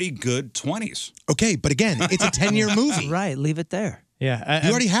pretty good 20s. Okay, but again, it's a 10-year movie. Right, leave it there. Yeah.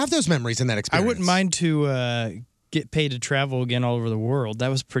 You already have those memories in that experience. I wouldn't mind to get paid to travel again all over the world. That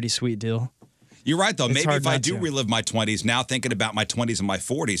was a pretty sweet deal. You're right, though. It's Maybe hard if I not do to. relive my 20s, now thinking about my 20s and my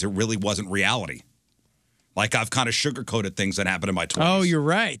 40s, it really wasn't reality. Like I've kind of sugarcoated things that happened in my 20s. Oh, you're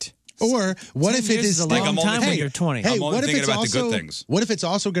right. Or what if it is a long time when you're 20? Hey, I'm only what if thinking it's about also, the good things. What if it's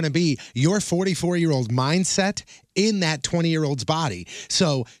also going to be your 44-year-old mindset in that 20-year-old's body?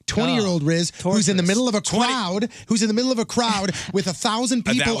 So 20-year-old Riz, who's in the middle of a crowd, with 1,000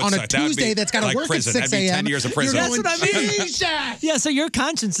 people on a Tuesday that's got to like work prison. at 6 That'd be 10 a.m. years of prison. That's what I mean. Jesus! Yeah, so your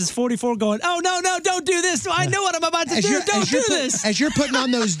conscience is 44 going, oh, no, don't do this. I know what I'm about to do. Don't do this. As you're putting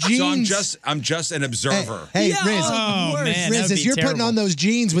on those jeans. So I'm just an observer. Hey, Yeah, Riz. oh, man, Riz, that'd as be you're putting terrible. on those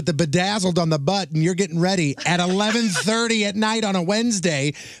jeans with the bedazzled on the butt and you're getting ready at 11:30 at night on a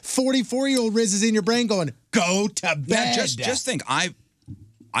Wednesday, 44-year-old Riz is in your brain going, go to bed. Yeah, just think, I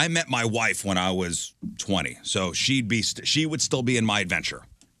met my wife when I was 20, so she would still be in my adventure.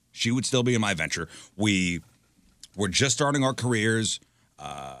 She would still be in my adventure. We were just starting our careers.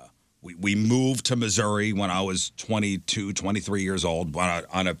 We moved to Missouri when I was 22, 23 years old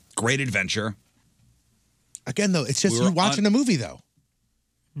on a great adventure. Again, though, it's just We were you watching a movie, though,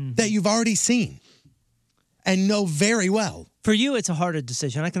 that you've already seen and know very well. For you, it's a harder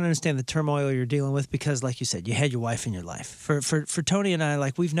decision. I can understand the turmoil you're dealing with because, like you said, you had your wife in your life. For Tony and I,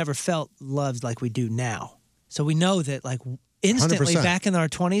 like, we've never felt loved like we do now. So we know that, like, instantly 100%. back in our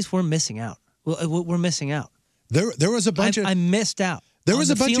 20s, we're missing out. We're missing out. There was a bunch I missed out. There on was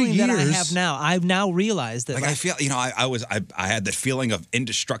the a bunch of feeling that I years- have now. I've now realized that. Like I feel, I had that feeling of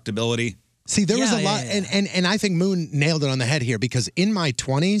indestructibility See, there was a Yeah, lot, yeah, and I think Moon nailed it on the head here because in my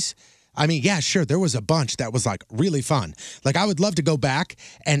 20s, I mean, yeah, sure, there was a bunch that was like really fun. Like, I would love to go back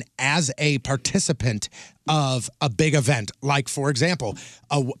and as a participant of a big event, like, for example,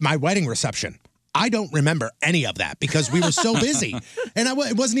 my wedding reception. I don't remember any of that because we were so busy. And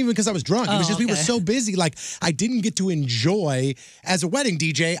it wasn't even because I was drunk. It was just we were so busy. Like, I didn't get to enjoy, as a wedding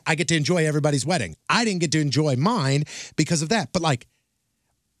DJ, I get to enjoy everybody's wedding. I didn't get to enjoy mine because of that. But, like,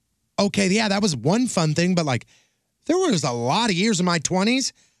 okay, yeah, that was one fun thing. But, like, there was a lot of years in my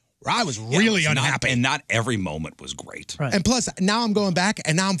 20s where I was really unhappy. And not every moment was great. Right. And plus, now I'm going back,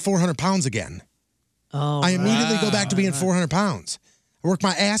 and now I'm 400 pounds again. Oh, I immediately go back to being 400 pounds. I worked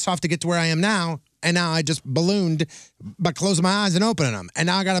my ass off to get to where I am now, and now I just ballooned by closing my eyes and opening them. And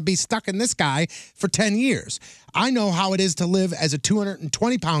now I got to be stuck in this guy for 10 years. I know how it is to live as a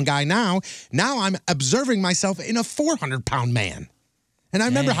 220-pound guy now. Now I'm observing myself in a 400-pound man. And I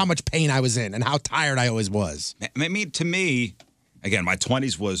remember how much pain I was in and how tired I always was. I mean, to me, again, my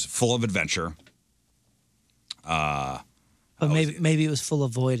 20s was full of adventure. But maybe it was full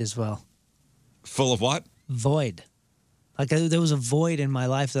of void as well. Full of what? Void. Like there was a void in my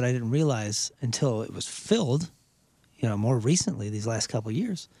life that I didn't realize until it was filled, more recently, these last couple of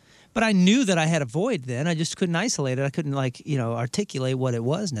years. But I knew that I had a void then. I just couldn't isolate it. I couldn't articulate what it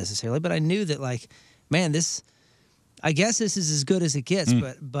was necessarily. But I knew that man, I guess this is as good as it gets.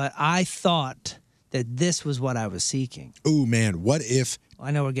 But I thought that this was what I was seeking. Ooh, man, what if... I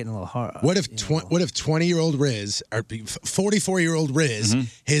know we're getting a little hard. What if 20-year-old Riz, or 44-year-old Riz,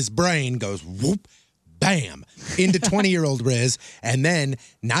 his brain goes whoop, bam, into 20-year-old Riz, and then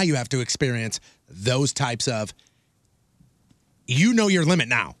now you have to experience those types of, your limit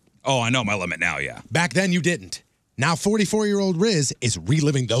now. Oh, I know my limit now, yeah. Back then you didn't. Now 44-year-old Riz is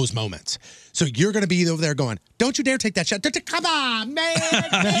reliving those moments. So you're going to be over there going, don't you dare take that shot. Come on, man.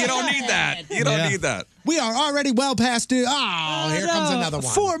 You don't need that. You don't need that. We are already well past due. Oh, here comes another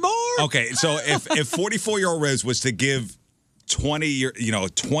one. 4 more? Okay, so if 44-year-old Riz was to give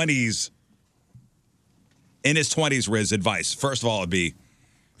 20s, in his 20s Riz advice, first of all, it'd be,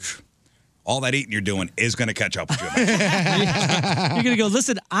 all that eating you're doing is going to catch up with you. You're going to go,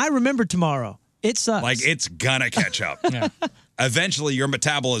 listen, I remember tomorrow. It sucks. Like, it's going to catch up. Yeah. Eventually, your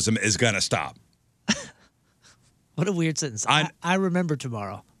metabolism is going to stop. What a weird sentence. I remember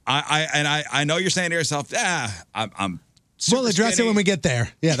tomorrow. I know you're saying to yourself, I'm super We'll address skinny. it when we get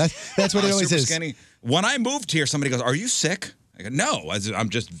there. Yeah, that's what it always super is. Skinny. When I moved here, somebody goes, are you sick? I go, no, I'm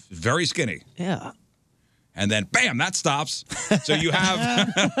just very skinny. Yeah. And then, bam, that stops. So you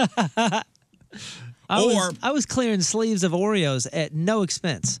have... I was clearing sleeves of Oreos at no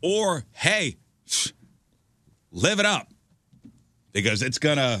expense. Or, hey, live it up. Because that's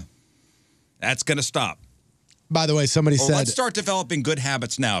gonna stop. By the way, somebody said, let's start developing good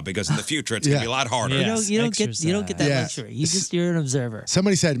habits now, because in the future it's gonna be a lot harder. You don't get that luxury. You're an observer.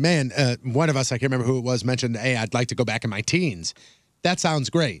 Somebody said, man, one of us, I can't remember who it was, mentioned, hey, I'd like to go back in my teens. That sounds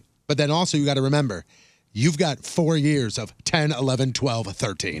great. But then also you got to remember, you've got 4 years of 10, 11, 12,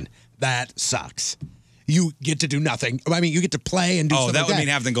 13. That sucks. You get to do nothing. I mean, you get to play and do stuff like that. Oh, that would mean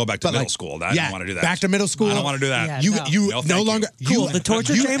having to go back to middle school. I don't want to do that. Back to middle school. I don't want to do that. You no longer. Cool. The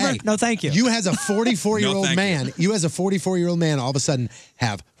torture chamber? No, thank you. You as a 44-year-old No, man, you as a 44-year-old man, all of a sudden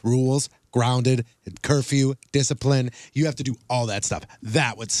have rules, grounded, curfew, discipline. You have to do all that stuff.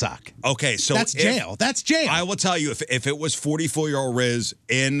 That would suck. Okay, so that's jail. That's jail. I will tell you, if it was 44-year-old Riz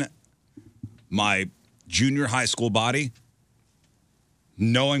in my junior high school body,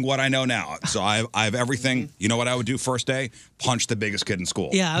 knowing what I know now, so I have everything. You know what I would do first day? Punch the biggest kid in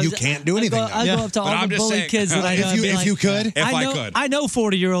school. Yeah, you can't do anything. I go up to But all I'm the just bullied saying, kids that I know. If you could, if I could, I know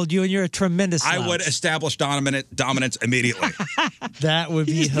 40-year-old you, and you're a tremendous. I slouch. would establish dominance immediately. That would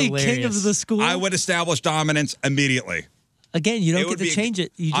be You just be hilarious. king of the school. I would establish dominance immediately. Again, you don't It get would to be- change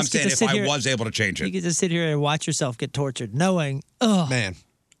it. You I'm just get saying to if sit I here. was able to change You it. get to sit here and watch yourself get tortured, knowing, man,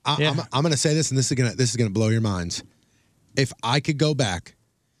 I'm going to say this, and this is gonna blow your minds. If I could go back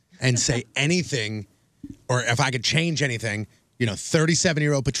and say anything, or if I could change anything,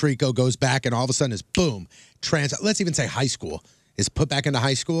 37-year-old Patrico goes back and all of a sudden is boom, let's even say high school, is put back into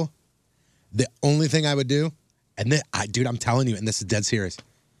high school. The only thing I would do, and dude, I'm telling you, and this is dead serious,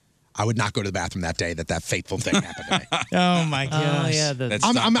 I would not go to the bathroom that day that fateful thing happened to me. Oh my gosh. yeah,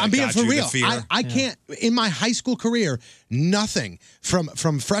 I'm being for real. Fear. I can't. In my high school career, nothing from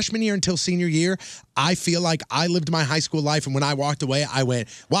freshman year until senior year, I feel like I lived my high school life, and when I walked away, I went,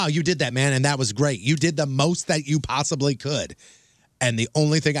 "Wow, you did that, man, and that was great. You did the most that you possibly could." And the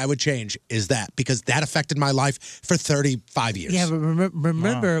only thing I would change is that, because that affected my life for 35 years. Yeah, but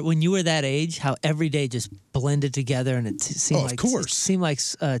remember when you were that age, how every day just blended together, and it seemed of course. it seemed like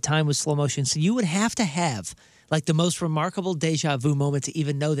time was slow motion. So you would have to have like the most remarkable deja vu moment to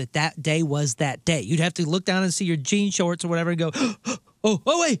even know that that day was that day. You'd have to look down and see your jean shorts or whatever and go, oh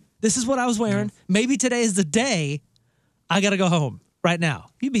wait, this is what I was wearing. Maybe today is the day I got to go home right now.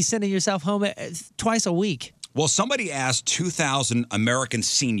 You'd be sending yourself home twice a week. Well, somebody asked 2,000 American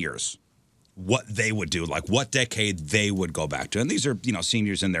seniors what they would do, like what decade they would go back to. And these are,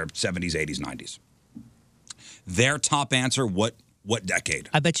 seniors in their 70s, 80s, 90s. Their top answer, what decade?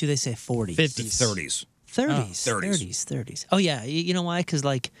 I bet you they say 40s. 50s. 30s. 30s. Oh, yeah. You know why? Because,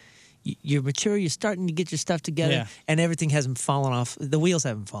 like, you're mature, you're starting to get your stuff together, and everything hasn't fallen off. The wheels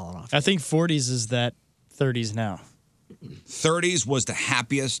haven't fallen off. I think 40s is that 30s now. 30s was the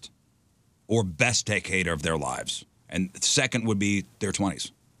happiest or best decade of their lives. And second would be their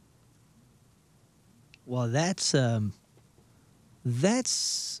 20s. Well, that's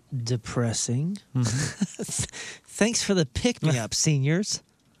depressing. Thanks for the pick-me-up, seniors.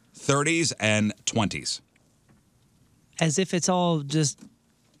 30s and 20s. As if it's all just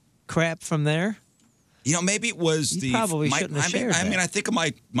crap from there. Maybe it was You probably shouldn't have shared that. I think of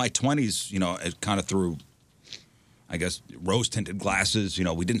my 20s, kind of through, I guess, rose-tinted glasses.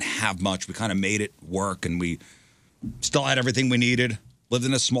 We didn't have much. We kind of made it work, and we still had everything we needed. Lived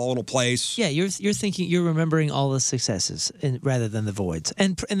in a small little place. Yeah, you're thinking, you're remembering all the successes rather than the voids.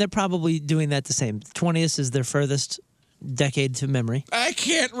 And they're probably doing that the same. 20th is their furthest decade to memory. I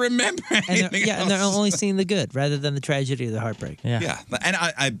can't remember anything else. And they're only seeing the good rather than the tragedy or the heartbreak. Yeah. And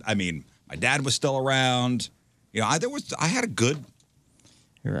I mean, my dad was still around. I had a good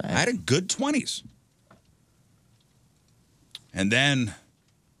 20s. And then,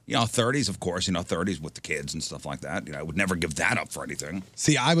 30s, of course, 30s with the kids and stuff like that. I would never give that up for anything.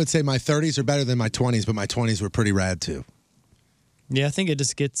 See, I would say my 30s are better than my 20s, but my 20s were pretty rad too. Yeah, I think it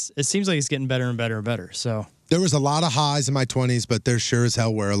seems like it's getting better and better and better. So there was a lot of highs in my 20s, but there sure as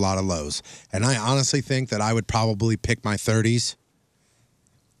hell were a lot of lows. And I honestly think that I would probably pick my 30s.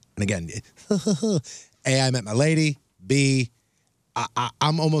 And again, A, I met my lady. B,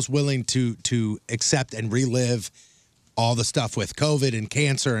 I'm almost willing to accept and relive all the stuff with COVID and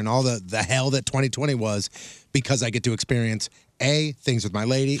cancer and all the hell that 2020 was, because I get to experience A, things with my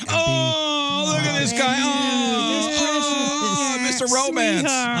lady, and B, look at this guy. Mr. Romance.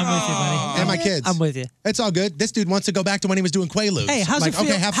 I'm with you, buddy. And my kids. I'm with you. It's all good. This dude wants to go back to when he was doing Quaaludes. Hey, how's it feel?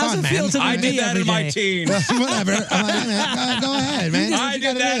 Okay, have how's fun, it feel man. to be I did me that every in my day? teens. Whatever. I'm like, man, go ahead, man. I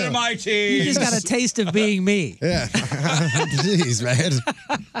did that in my teens. You just got a taste of being me. Yeah. Jeez, man.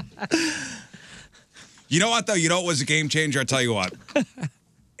 You know what, though? You know what was a game changer? I tell you what.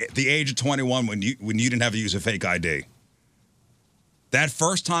 At the age of 21, when you didn't have to use a fake ID. That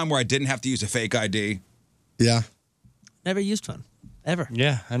first time where I didn't have to use a fake ID. Yeah. Never used one. Ever.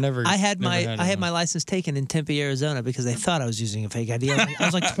 Yeah, I never. I had never my my license taken in Tempe, Arizona, because they thought I was using a fake ID. I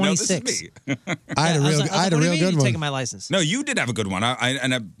was like No, this is 26. me. I had a real, I was like, what do you good mean you're one. taking my license? No, you did have a good one.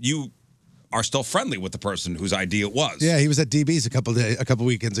 You are still friendly with the person whose ID it was. Yeah, he was at DB's a couple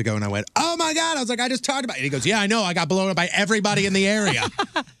weekends ago, and I went, "Oh my god!" I was like, "I just talked about it." And he goes, "Yeah, I know. I got blown up by everybody in the area."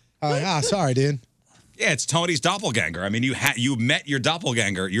 Sorry, dude. Yeah, it's Tony's doppelganger. I mean, you met your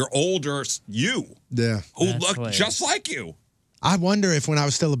doppelganger, your older you, Yeah. who looked just like you. I wonder if when I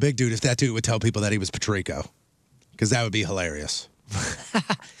was still a big dude, if that dude would tell people that he was Patrico, because that would be hilarious.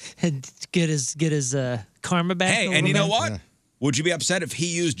 And get his karma back. Hey, a and little you know bit? what? Would you be upset if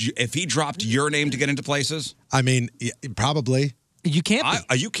he dropped your name to get into places? I mean, probably. You can't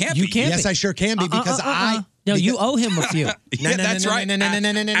be. You can't You be. can't Yes, be. I sure can be, because No, you owe him a few. Yeah, that's right. You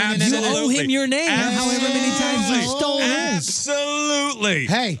Absolutely. owe him your name. However many times you stole his. Absolutely.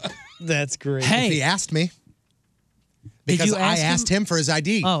 Hey, That's great. Hey. if he asked me. Did Because you I ask asked him for his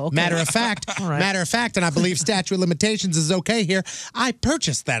ID. Oh, okay. Matter of fact, All right. and I believe statute of limitations is okay here. I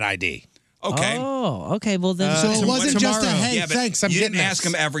purchased that ID. Okay. Oh, okay. Well, then. So it wasn't just a, tomorrow. hey, Yeah, but thanks, I'm you getting didn't this. ask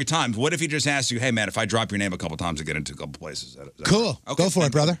him every time. What if he just asked you, hey, man, if I drop your name a couple times to get into a couple places? Is that Cool. Okay. Go for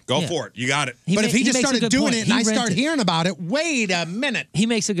it, brother. Go Yeah. for it. You got it. But if he just makes a started good doing point. it and He I start rented- hearing about it, wait a minute. He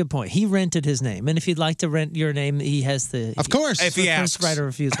makes a good point. He rented his name, and if you'd like to rent your name, he has the. Of course. If he first asks. right of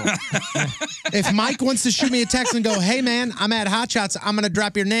refusal. If Mike wants to shoot me a text and go, hey, man, I'm at Hot Shots. I'm going to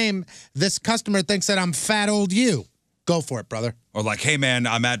drop your name. This customer thinks that I'm fat old you. Go for it, brother. Or like, hey, man,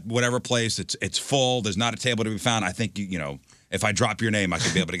 I'm at whatever place. It's full. There's not a table to be found. I think, if I drop your name, I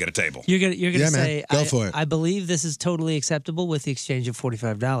could be able to get a table. You're gonna Yeah, man. say, Go for it. I believe this is totally acceptable with the exchange of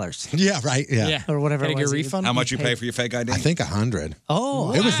 $45. Yeah, right. Yeah. Or whatever. Gotta it get was a that refund? How much you paid. pay for your fake ID? I think 100.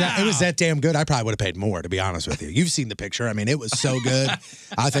 Oh, It was that damn good. I probably would have paid more, to be honest with you. You've seen the picture. I mean, it was so good.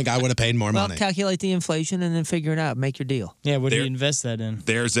 I think I would have paid more well, money. calculate the inflation and then figure it out. Make your deal. Yeah, what do There- you invest that in?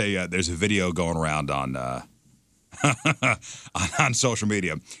 There's a video going around on on social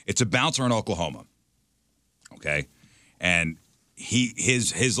media. It's a bouncer in Oklahoma. Okay, and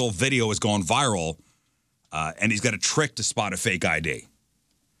his little video is going viral, and he's got a trick to spot a fake ID.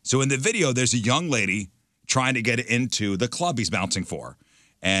 So in the video, there's a young lady trying to get into the club he's bouncing for,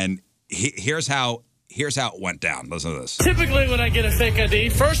 and here's how it went down. Listen to this. Typically, when I get a fake ID,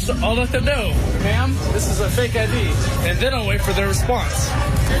 first I'll let them know, ma'am, this is a fake ID, and then I'll wait for their response.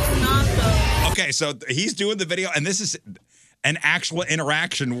 It's not though. Okay, so he's doing the video, and this is an actual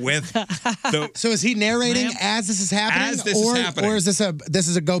interaction with the. So is he narrating as this is happening? As this is happening. Or is this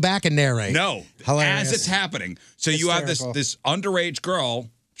a go back and narrate? No, Hilarious. as it's happening. So you have Hysterical. this underage girl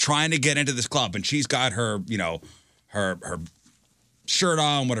trying to get into this club, and she's got her, her shirt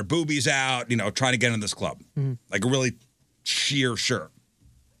on with her boobies out, trying to get into this club, like a really sheer shirt.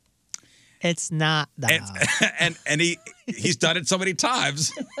 It's not that. And he's done it so many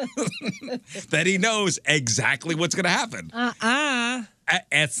times that he knows exactly what's going to happen.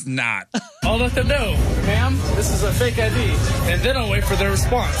 It's not. I'll let them know, ma'am, this is a fake ID, and then I'll wait for their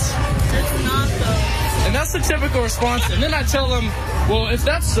response. It's not though. And that's the typical response. And then I tell them, well, if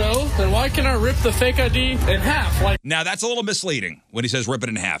that's so, then why can't I rip the fake ID in half? Like, Now that's a little misleading when he says rip it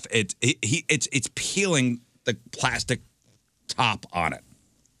in half. It's peeling the plastic top on it.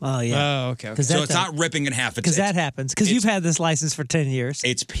 Oh, yeah. Oh, okay. So it's not ripping in half. Because that happens. Because you've had this license for 10 years.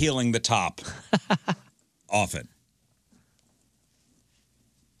 It's peeling the top off it.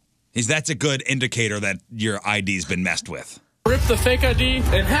 That's a good indicator that your ID's been messed with. rip the fake ID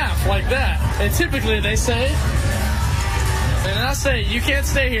in half like that. And typically they say, and I say, you can't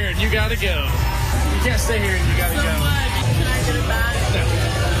stay here and you gotta go. You can't stay here and you gotta So go. what? Can I get it back? No.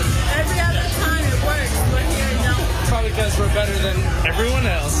 Every other time it works, but here it don't. Probably because we're better than everyone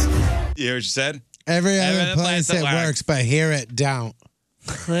else. You hear what you said? Every other other place place it it works, but here it don't.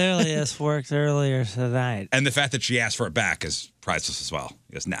 Clearly, this worked earlier tonight. And the fact that she asked for it back is priceless as well.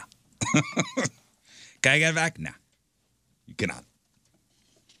 He goes, nah. Can I get it back? Nah. You cannot.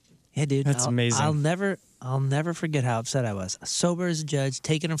 Yeah, dude. That's amazing. I'll never forget how upset I was. Sober as a judge,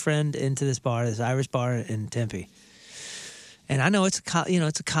 taking a friend into this bar, this Irish bar in Tempe. And I know it's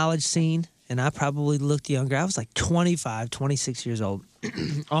a college scene, and I probably looked younger. I was like 25, 26 years old,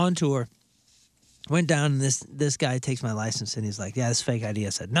 on tour. Went down, and this guy takes my license, and he's like, yeah, this fake ID. I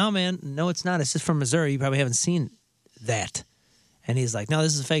said, no, man, no, it's not. It's just from Missouri. You probably haven't seen that. And he's like, no,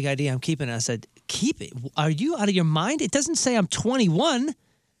 this is a fake ID. I'm keeping it. I said, keep it? Are you out of your mind? It doesn't say I'm 21.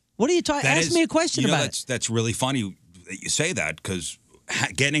 What are you talking? Ask me a question about it. That's really funny that you say that, because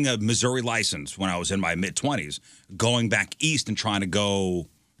getting a Missouri license when I was in my mid-20s, going back east and trying to go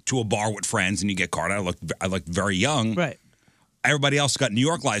to a bar with friends and you get carded, I looked very young. Right. Everybody else got New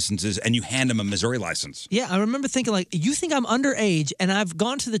York licenses, and you hand them a Missouri license. Yeah, I remember thinking, like, you think I'm underage, and I've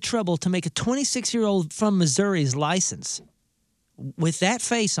gone to the trouble to make a 26-year-old from Missouri's license with that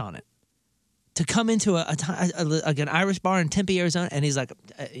face on it to come into an Irish bar in Tempe, Arizona, and he's like,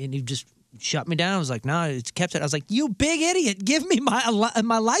 and you just shut me down. I was like, no, it's kept it. I was like, you big idiot, give me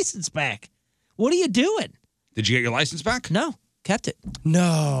my license back. What are you doing? Did you get your license back? No, kept it.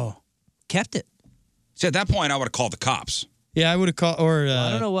 No. Kept it. See, at that point, I would have called the cops. Yeah, I would have called, or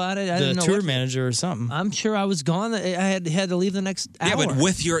I don't know what. I the didn't know tour what- manager or something. I'm sure I was gone. I had to leave the next hour. Yeah, but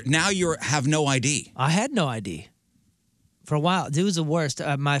with now you have no ID. I had no ID. For a while, it was the worst.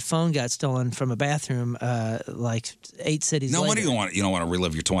 My phone got stolen from a bathroom, like 8 cities No later. wonder you don't want to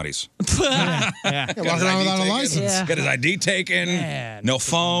relive your 20s. Yeah. Got walking his around ID without a taken. license. Yeah. Got his ID taken. Yeah, no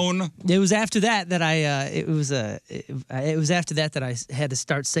phone. It was after that it was after that I had to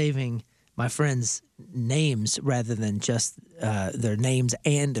start saving my friends' names rather than just their names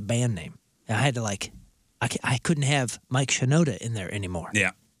and a band name. I had to I couldn't have Mike Shinoda in there anymore.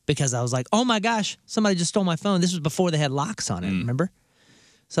 Yeah. Because I was like, oh my gosh, somebody just stole my phone. This was before they had locks on it, remember?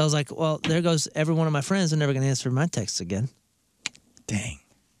 So I was like, well, there goes every one of my friends. They're never going to answer my texts again. Dang.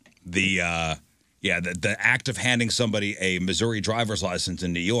 The act of handing somebody a Missouri driver's license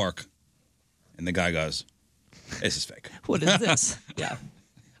in New York, and the guy goes, "This is fake." What is this? Yeah.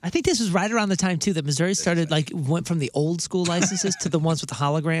 I think this was right around the time, too, that Missouri started, went from the old school licenses to the ones with the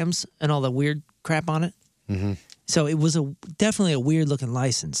holograms and all the weird crap on it. Mm-hmm. So it was definitely a weird-looking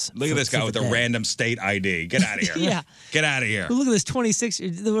license. Look at this guy with a random state ID. Get out of here. Yeah. Get out of here. Look at this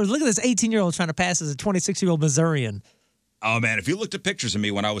 18-year-old trying to pass as a 26-year-old Missourian. Oh, man, if you looked at pictures of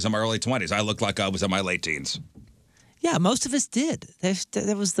me when I was in my early 20s, I looked like I was in my late teens. Yeah, most of us did.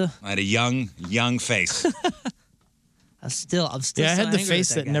 That was the. I had a young face. I'm still. Yeah, I so had the angry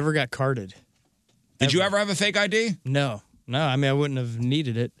face at that guy. never got carded. Did you ever have a fake ID? No. I mean, I wouldn't have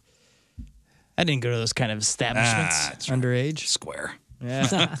needed it. I didn't go to those kind of establishments underage. Square.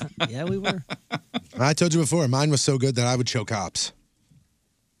 Yeah. Yeah, we were. I told you before, mine was so good that I would show cops.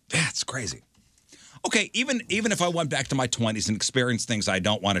 Yeah, it's crazy. Okay, even if I went back to my 20s and experienced things I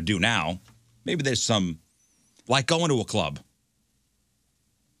don't want to do now, maybe there's some, like going to a club.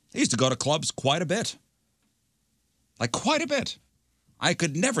 I used to go to clubs quite a bit. Like quite a bit. I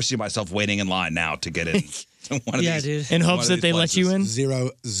could never see myself waiting in line now to get in to one of these. dude. In hopes that they let you in? Zero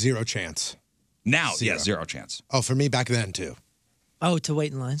chance. Now, Zero. yeah, zero chance. Oh, for me back then too. Oh, to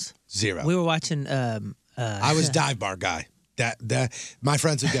wait in lines. Zero. We were watching. I was dive bar guy. That my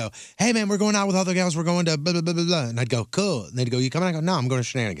friends would go, "Hey man, we're going out with other gals. We're going to blah blah blah blah blah," and I'd go, "Cool." And they'd go, "You coming?" I go, "No, I'm going to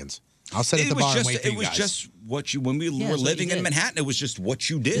Shenanigans. I'll sit at the bar and wait for you guys." It was just what you when we Yeah, were it's what living you in did. Manhattan. It was just what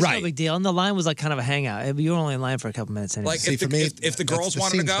you did. It's no big deal. And the line was like kind of a hangout. You were only in line for a couple minutes anyway. Like if the girls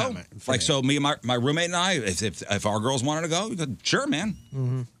wanted to go, like so me and my roommate and I, if our girls wanted to go, we go, sure, man.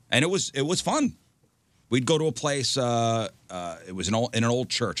 Mm-hmm. And it was fun. We'd go to a place. It was in an old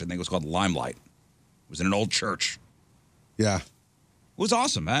church. I think it was called Limelight. It was in an old church. Yeah, it was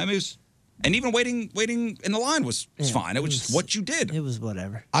awesome. I mean, and even waiting in the line was fine. It was just what you did. It was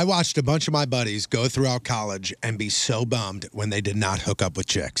whatever. I watched a bunch of my buddies go throughout college and be so bummed when they did not hook up with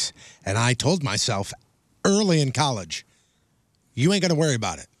chicks. And I told myself early in college, you ain't going to worry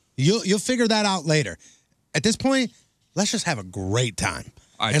about it. You'll figure that out later. At this point, let's just have a great time.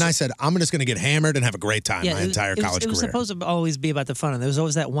 And I said, I'm just going to get hammered and have a great time my entire college It was career. supposed to always be about the fun. And there was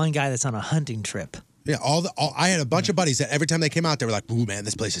always that one guy that's on a hunting trip. Yeah, I had a bunch of buddies that every time they came out, they were like, "Ooh, man,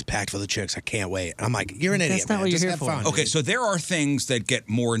 this place is packed full of chicks. I can't wait." And I'm like, "You're an idiot, That's not man. what you're Just here have for. fun." Okay, so there are things that get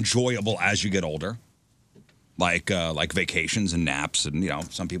more enjoyable as you get older, like vacations and naps, and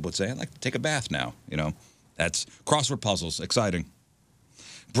some people would say, "I'd like to take a bath now." That's crossword puzzles, exciting.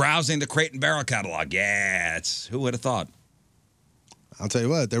 Browsing the Crate and Barrel catalog, yeah, who would have thought? I'll tell you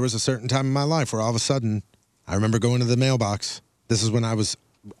what, there was a certain time in my life where all of a sudden, I remember going to the mailbox. This is when I was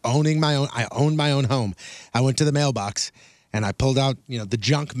I owned my own home. I went to the mailbox and I pulled out, the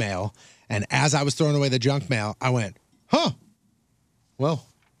junk mail. And as I was throwing away the junk mail, I went, well,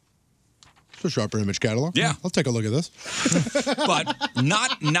 it's a Sharper Image catalog. Yeah. I'll take a look at this. But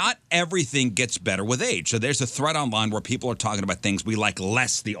not everything gets better with age. So there's a thread online where people are talking about things we like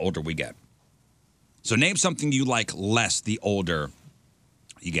less the older we get. So name something you like less the older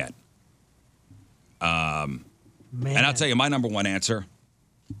you get. And I'll tell you my number one answer.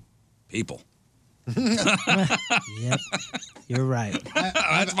 People. Yep. You're right.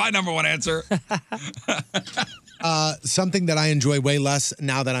 That's my number one answer. Something that I enjoy way less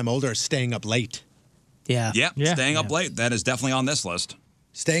now that I'm older is staying up late. Yeah. Yep. Staying up late. That is definitely on this list.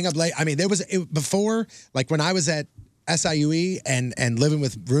 Staying up late. I mean, before, like when I was at SIUE and living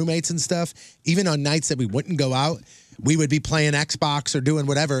with roommates and stuff, even on nights that we wouldn't go out, we would be playing Xbox or doing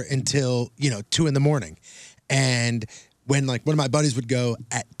whatever until, 2 a.m. And when like one of my buddies would go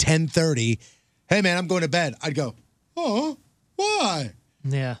at 10:30, hey man, I'm going to bed. I'd go, oh, why?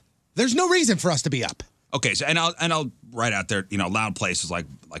 Yeah. There's no reason for us to be up. Okay, so and I'll write out there, loud places like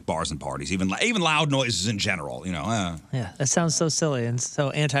bars and parties, even loud noises in general, Yeah, that sounds so silly and so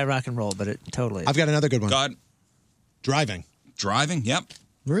anti-rock and roll, but it totally is. I've got another good one. God. Driving. Driving, yep.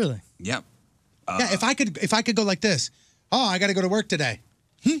 Really? Yep. Yeah, if I could go like this, I got to go to work today.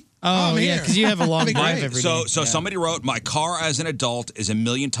 Oh, I'm yeah, here. because you have a long That'd be drive great. every day. So somebody wrote, my car as an adult is a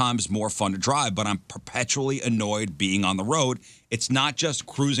million times more fun to drive, but I'm perpetually annoyed being on the road. It's not just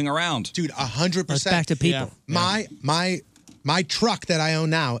cruising around. Dude, 100%. It's back to people. Yeah. My truck that I own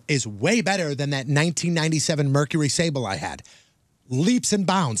now is way better than that 1997 Mercury Sable I had. Leaps and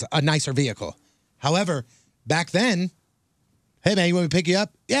bounds a nicer vehicle. However, back then, hey man, you want me to pick you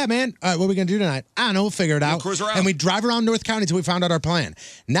up? Yeah, man. All right, what are we gonna do tonight? I don't know. We'll figure it out. Cruise around. And we drive around North County until we found out our plan.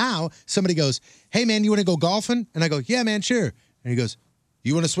 Now somebody goes, hey man, you want to go golfing? And I go, yeah, man, sure. And he goes,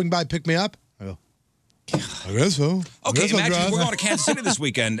 you want to swing by and pick me up? I go, I guess so. Okay, Guess I'll imagine drive. we're going to Kansas City this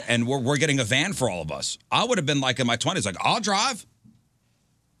weekend and we're getting a van for all of us. I would have been like in my 20s, like, I'll drive.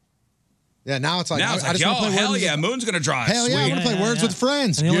 Yeah, now it's like, Now it's I like, just yo, wanna play hell words yeah, with- Moon's going to drive. Hell yeah, I Sweet. want to play words with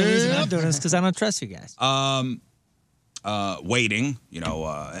friends. And the only reason Yeah. I'm doing this is because I don't trust you guys. Waiting,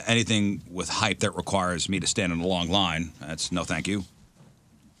 anything with hype that requires me to stand in a long line, that's no thank you.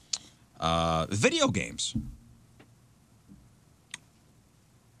 Video games.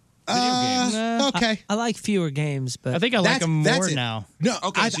 Okay. I like fewer games, but I think I like them That's more it. now. No,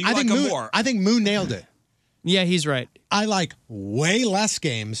 Okay, so you I like think them Moon, more. I think Moon nailed it. Yeah, he's right. I like way less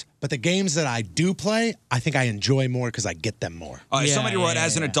games, but the games that I do play, I think I enjoy more because I get them more. Somebody wrote,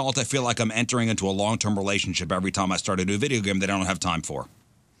 as an adult, I feel like I'm entering into a long-term relationship every time I start a new video game that I don't have time for.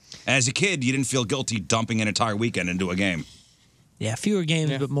 As a kid, you didn't feel guilty dumping an entire weekend into a game. Yeah, fewer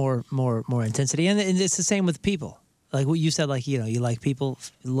games, but more intensity, and it's the same with people. Like what you said, like you like people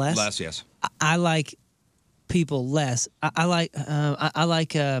less. Less, yes. I like people less. I like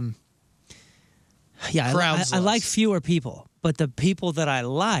Crowds I less. like fewer people, but the people that I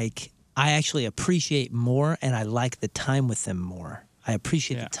like, I actually appreciate more, and I like the time with them more. I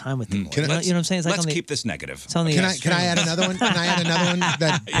appreciate the time with them more. You know what I'm saying? It's like Let's on the, keep this negative. It's on the Can I add another one? Can I add another one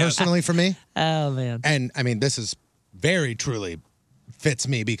that personally for me? Oh man. And I mean, this is very truly fits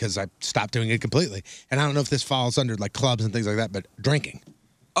me because I stopped doing it completely. And I don't know if this falls under like clubs and things like that, but drinking.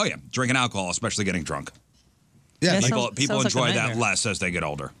 Oh, yeah. Drinking alcohol, especially getting drunk. Yeah, people sounds enjoy like a that nightmare. less as they get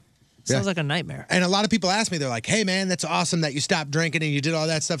older. Sounds like a nightmare. And a lot of people ask me, they're like, hey, man, that's awesome that you stopped drinking and you did all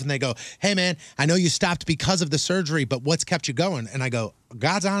that stuff. And they go, hey, man, I know you stopped because of the surgery, but what's kept you going? And I go,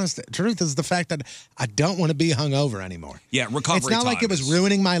 God's honest truth is the fact that I don't want to be hungover anymore. Yeah, recovery It's not like time it was is-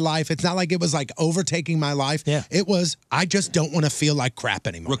 ruining my life. It's not like it was like overtaking my life. Yeah. It was, I just don't want to feel like crap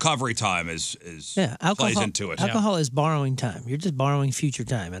anymore. Recovery time is Yeah, plays into it. Alcohol is borrowing time. You're just borrowing future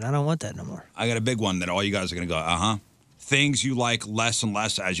time, and I don't want that no more. I got a big one that all you guys are going to go, uh-huh. Things you like less and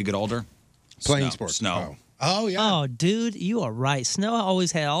less as you get older? Playing Snow. sports. Snow. Oh, yeah. Oh, dude, you are right. Snow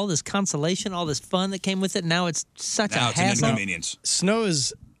always had all this consolation, all this fun that came with it. Now it's such Now a it's an hassle. inconvenience. Snow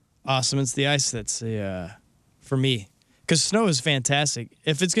is awesome. It's the ice that's for me. Because snow is fantastic.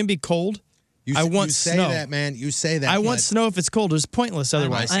 If it's going to be cold, I want you say snow. that, man. You say that. I want but snow if it's cold. It's pointless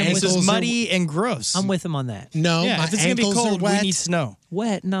otherwise. I'm It's with just you. muddy and gross. I'm with him on that. No, yeah, my if it's going to be ankles are cold, we wet. need snow.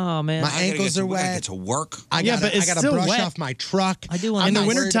 Wet? No, man. My I gotta ankles get are to- I gotta wet. get to work. I Yeah, gotta, but it's I gotta still brush wet. off my truck. I do want In to the not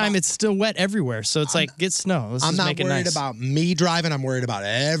worried wintertime, about- it's still wet everywhere. So it's like, get snow. Let's I'm just not make it worried nice. about me driving. I'm worried about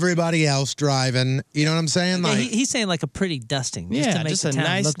everybody else driving. You know what I'm saying? Yeah, Like, he's saying like a pretty dusting. Just Yeah, to make just the a town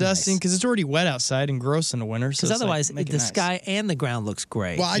nice look dusting nice. because it's already wet outside and gross in the winter. So Because it's like, otherwise, make it the nice. sky and the ground looks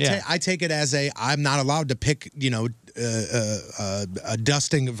great. well, Yeah. I take it as I'm not allowed to pick, a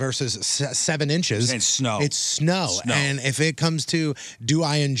dusting versus 7 inches. It's snow. It's snow. Snow. And if it comes to, do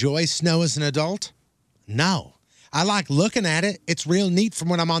I enjoy snow as an adult? No. I like looking at it. It's real neat from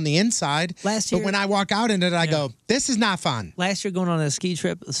when I'm on the inside. Last But year- when I walk out in it, I go, this is not fun. Last year, going on a ski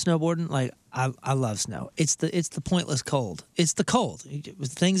trip, snowboarding, like I love snow. It's the pointless cold. It's the cold. It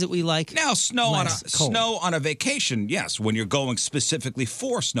was things that we like. Now, snow less cold. snow on a vacation, yes. When you're going specifically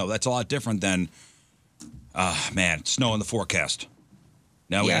for snow, that's a lot different than, snow in the forecast.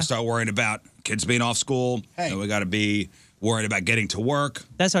 Now we got Yeah. to start worrying about kids being off school. Hey. Now we got to be worried about getting to work.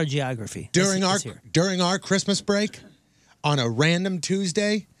 That's our geography. During That's here. our Christmas break on a random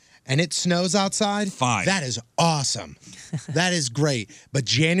Tuesday and it snows outside, Fine. that is awesome. That is great. But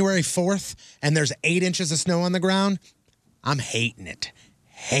January 4th and there's 8 inches of snow on the ground, I'm hating it.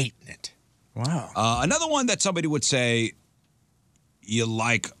 Hating it. Wow. Another one that somebody would say you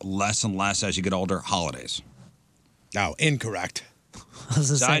like less and less as you get older, holidays. Oh, incorrect. I was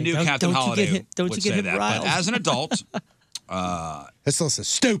gonna So I say, knew don't- Captain don't you Holiday get him- don't would you get say him that. riled. But as an adult, This list is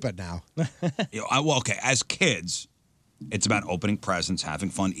stupid now. okay, as kids, it's about opening presents, having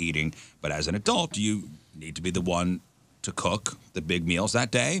fun eating. But as an adult, you need to be the one to cook the big meals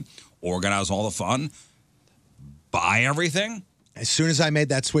that day, organize all the fun, buy everything. As soon as I made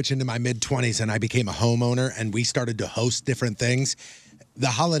that switch into my mid-20s and I became a homeowner and we started to host different things, the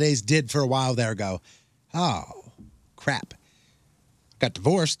holidays did for a while there go, oh, crap. Got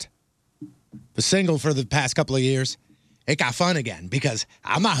divorced, was single for the past couple of years. It got fun again because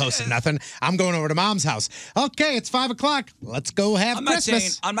I'm not hosting nothing. I'm going over to mom's house. Okay, it's 5 o'clock. Let's go have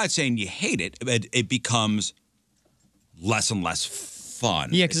Christmas. I'm not saying you hate it, but it becomes less and less fun.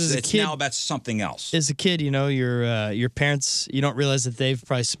 Yeah, 'cause as a it's kid- now about something else. As a kid, your parents, you don't realize that they've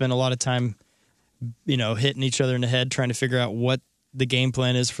probably spent a lot of time, hitting each other in the head trying to figure out what the game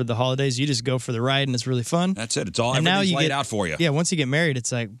plan is for the holidays. You just go for the ride and it's really fun. That's it. It's all And now everything's you laid get- out for you. Yeah, once you get married,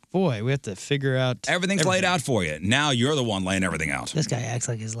 it's like, boy, we have to figure out Everything's laid out for you. Now you're the one laying everything out. This guy acts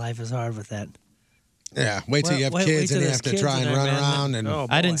like his life is hard with that. Yeah, wait till you have Wait kids till and you there's have to kids try in and there, run man. around. And Oh,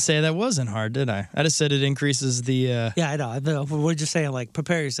 I boy. didn't say that wasn't hard, did I? I just said it increases the. Yeah, I know. We're just saying, like,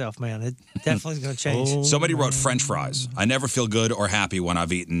 prepare yourself, man. It definitely is going to change. Somebody wrote French fries. I never feel good or happy when I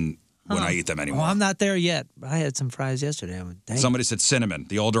eat them anymore. Well, I'm not there yet. I had some fries yesterday. Dang. Somebody said cinnamon.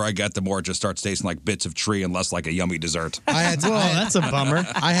 The older I get, the more it just starts tasting like bits of tree and less like a yummy dessert. That's a bummer.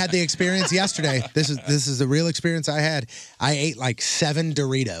 I had the experience yesterday. This is the real experience I had. I ate like 7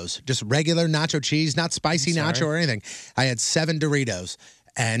 Doritos, just regular nacho cheese, not spicy nacho or anything. I had 7 Doritos,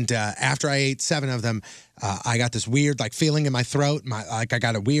 And after I ate 7 of them, I got this weird like feeling in my throat. I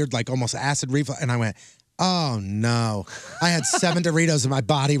got a weird like almost acid reflux, and I went, "Oh no!" I had 7 Doritos, and my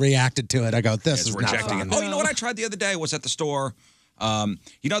body reacted to it. I go, "This is not rejecting fun." it. Oh, you know what I tried the other day? Was at the store.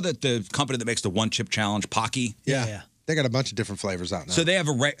 You know that the company that makes the one chip challenge, Pocky? Yeah. They got a bunch of different flavors out now. So they have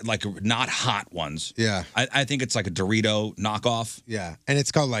not hot ones. Yeah. I think it's like a Dorito knockoff. Yeah, and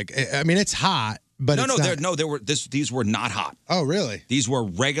it's called like it's hot, but these were not hot. Oh, really? These were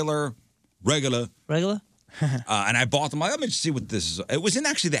regular. Regular? And I bought them. Let me just see what this is. It was in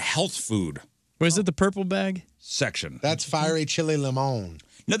actually the health food. Was it the purple bag section? That's fiery chili limon.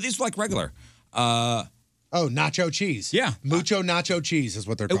 No, these were like regular. Nacho cheese. Yeah. Mucho nacho cheese is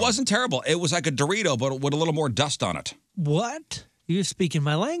what they're It called. wasn't terrible. It was like a Dorito, but with a little more dust on it. What? You're speaking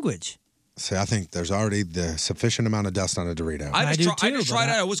my language. See, I think there's already the sufficient amount of dust on a Dorito. I just tried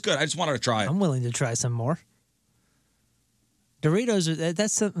it. It was good. I just wanted to try it. I'm willing to try some more. Doritos,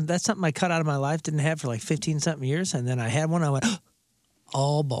 that's something I cut out of my life, didn't have for like 15-something years, and then I had one, I went,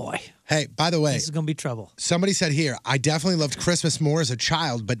 oh boy. Hey, by the way, this is going to be trouble. Somebody said here, I definitely loved Christmas more as a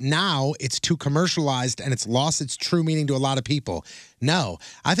child, but now it's too commercialized and it's lost its true meaning to a lot of people. No,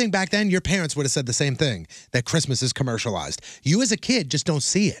 I think back then your parents would have said the same thing, that Christmas is commercialized. You as a kid just don't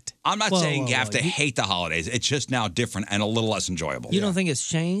see it. I'm not saying you have to hate the holidays. It's just now different and a little less enjoyable. You don't think it's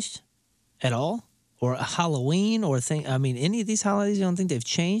changed at all? Or a Halloween or any of these holidays, you don't think they've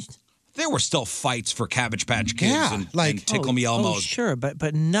changed? There were still fights for Cabbage Patch Kids and Tickle Me Elmos. Oh, sure,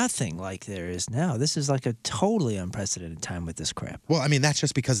 but nothing like there is now. This is like a totally unprecedented time with this crap. Well, that's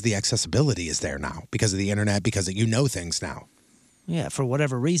just because the accessibility is there now, because of the internet, because you know things now. Yeah, for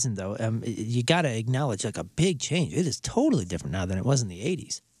whatever reason, though, you got to acknowledge like a big change. It is totally different now than it was in the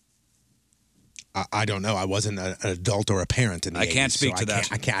 80s. I don't know. I wasn't an adult or a parent in the 80s. I can't speak to that.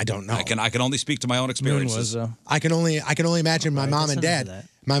 I don't know. I can only speak to my own experiences. I can only imagine my mom and dad.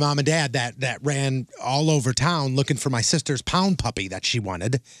 My mom and dad that ran all over town looking for my sister's pound puppy that she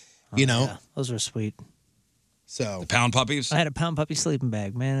wanted. You know, yeah, those were sweet. So the pound puppies. I had a pound puppy sleeping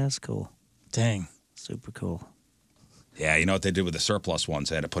bag. Man, that's cool. Dang, super cool. Yeah, you know what they did with the surplus ones?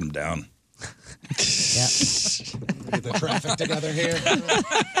 They had to put them down. Yeah. Get the traffic together here.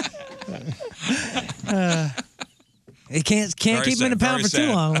 You can't keep them in a pound for too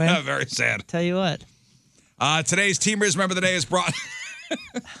long, man. Very sad. Tell you what. Today's Team Riz Remember the Day is brought.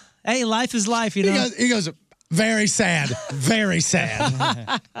 Hey, life is life, you know. He goes very sad, very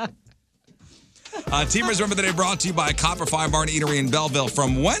sad. Team Riz Remember the Day brought to you by Copper Fire Barn Eatery in Belleville.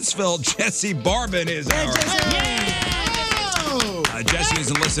 From Wentzville, Jesse Barbin is our. Jesse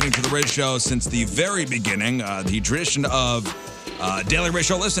has been listening to the Riz Show since the very beginning. The tradition of daily Riz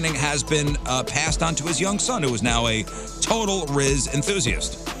Show listening has been passed on to his young son, who is now a total Riz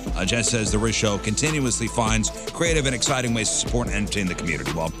enthusiast. Jess says the Riz Show continuously finds creative and exciting ways to support and entertain the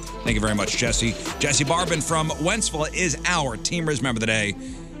community. Well, thank you very much, Jesse. Jesse Barbin from Wentzville is our Team Riz Remember the Day.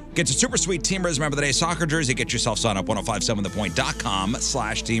 Get a super sweet Team Riz Remember the Day soccer jersey. Get yourself signed up,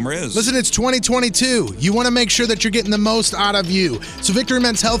 1057thepoint.com/Team Riz. Listen, it's 2022. You want to make sure that you're getting the most out of you. So Victory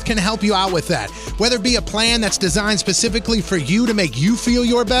Men's Health can help you out with that. Whether it be a plan that's designed specifically for you to make you feel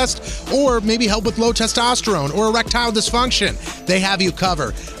your best, or maybe help with low testosterone or erectile dysfunction, they have you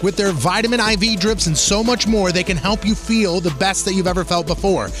covered. With their vitamin IV drips and so much more, they can help you feel the best that you've ever felt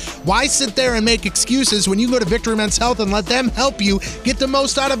before. Why sit there and make excuses when you go to Victory Men's Health and let them help you get the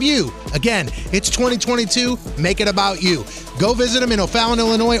most out of you? Again, it's 2022. Make it about you. Go visit them in O'Fallon,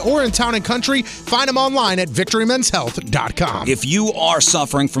 Illinois, or in Town and Country. Find them online at victorymenshealth.com. If you are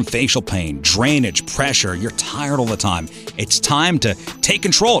suffering from facial pain, drainage, pressure, you're tired all the time, it's time to take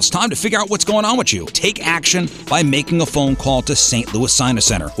control. It's time to figure out what's going on with you. Take action by making a phone call to St. Louis Sinus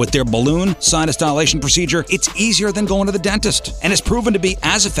Center. With their balloon sinus dilation procedure, it's easier than going to the dentist, and it's proven to be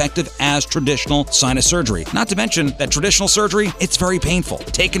as effective as traditional sinus surgery. Not to mention that traditional surgery, it's very painful.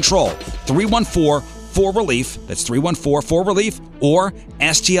 Take control. 314-4RELIEF. That's 314-4RELIEF or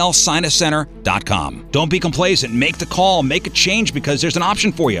stlsinuscenter.com. Don't be complacent. Make the call. Make a change because there's an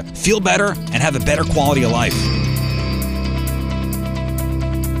option for you. Feel better and have a better quality of life.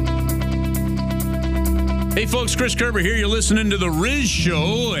 Hey folks, Chris Kerber here. You're listening to The Riz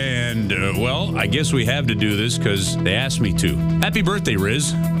Show, and, I guess we have to do this because they asked me to. Happy birthday,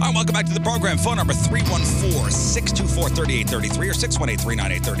 Riz. All right, welcome back to the program. Phone number 314-624-3833 or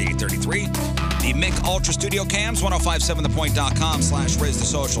 618-398-3833. The Mick Ultra Studio Cams, 1057thepoint.com/Riz. The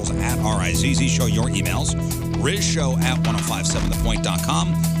socials at RIZZ. Show your emails.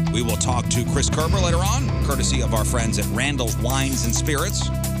 RizShow@1057thepoint.com. We will talk to Chris Kerber later on, courtesy of our friends at Randall's Wines and Spirits.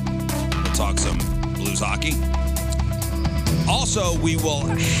 We'll talk some Blues hockey. Also, we will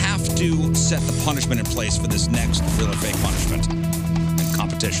have to set the punishment in place for this next real or fake punishment and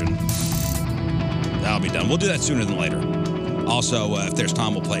petition. That'll be done. We'll do that sooner than later. Also, if there's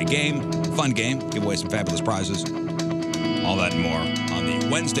time, we'll play a game, fun game, give away some fabulous prizes. All that and more on the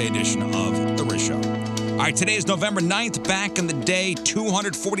Wednesday edition of The Riz Show. All right, today is November 9th. Back in the day,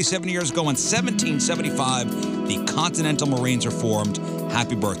 247 years ago in 1775, the Continental Marines are formed.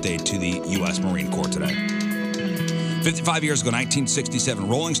 Happy birthday to the U.S. Marine Corps today. 55 years ago, 1967,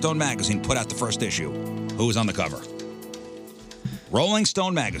 Rolling Stone magazine put out the first issue. Who was on the cover? Rolling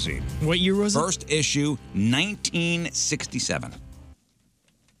Stone magazine. What year was it? First issue, 1967.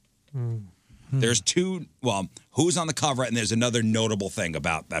 There's two, well, who's on the cover, and there's another notable thing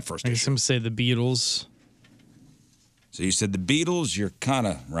about that first I guess issue. I'm say the Beatles. So you said the Beatles, you're kind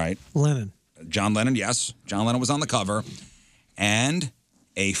of right. Lennon. John Lennon, yes. John Lennon was on the cover. And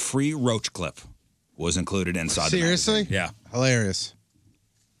a free roach clip was included inside Seriously? the magazine. Yeah. Hilarious.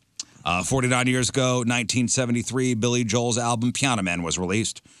 49 years ago, 1973, Billy Joel's album Piano Man was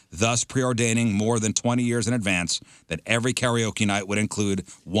released, thus preordaining more than 20 years in advance that every karaoke night would include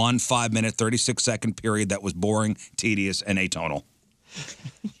one 5-minute, 36-second period that was boring, tedious, and atonal.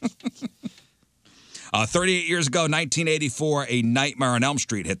 38 years ago, 1984, A Nightmare on Elm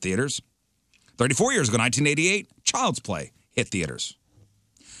Street hit theaters. 34 years ago, 1988, Child's Play hit theaters.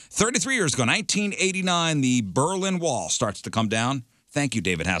 33 years ago, 1989, the Berlin Wall starts to come down. Thank you,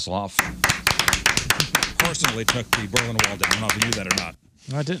 David Hasselhoff. Personally took the Berlin Wall down. I don't know if you knew that or not.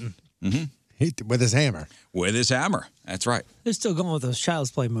 I didn't. Mm-hmm. With his hammer. With his hammer. That's right. They're still going with those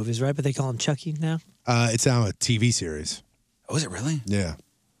Child's Play movies, right? But they call him Chucky now? It's now a TV series. Oh, is it really? Yeah.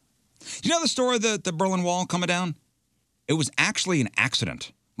 You know the story of the Berlin Wall coming down? It was actually an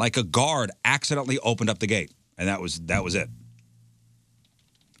accident. Like a guard accidentally opened up the gate, and that was it.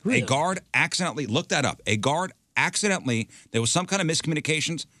 Really? A guard accidentally, look that up. A guard accidentally, there was some kind of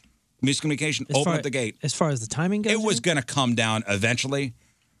miscommunication, opened up the gate. As far as the timing goes? It was going to come down eventually.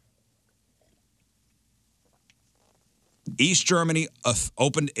 East Germany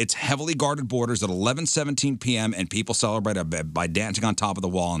opened its heavily guarded borders at 11:17 p.m. and people celebrated by dancing on top of the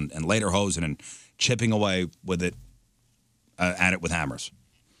wall and later hosing and chipping away with it at it with hammers.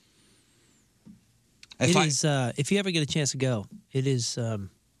 If you ever get a chance to go, it is,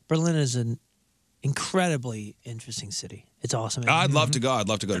 Berlin is an incredibly interesting city. It's awesome. I'd love to go. I'd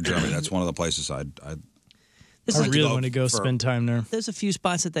love to go to Germany. That's one of the places I really want to go spend time there. There's a few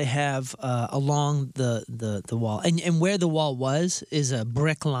spots that they have along the wall, and where the wall was is a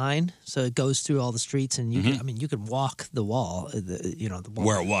brick line, so it goes through all the streets, and you can walk the wall. The wall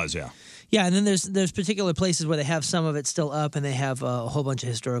where it was, yeah. Yeah, and then there's particular places where they have some of it still up, and they have a whole bunch of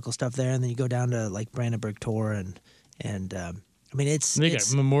historical stuff there, and then you go down to like Brandenburg Tor and they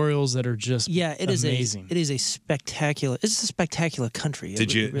got memorials that are just amazing. It is a spectacular. It's a spectacular country.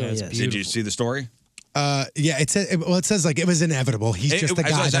 Did you see the story? Yeah, it says like it was inevitable. He's just the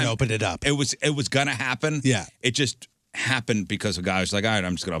guy that opened it up. It was gonna happen. Yeah. It just happened because a guy was like, all right,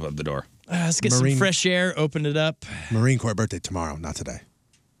 I'm just gonna open up the door. Let's get some fresh air, open it up. Marine Corps birthday tomorrow, not today.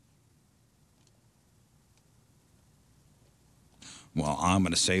 Well, I'm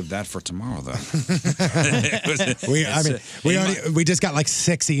going to save that for tomorrow, then. We just got like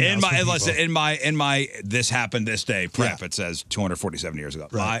 6 emails. In my this happened this day prep, it says 247 years ago.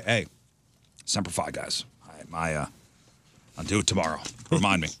 Right. Hey, Semper Fi, guys. I'll do it tomorrow.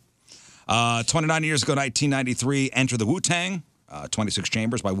 Remind me. 29 years ago, 1993, Enter the Wu-Tang. 26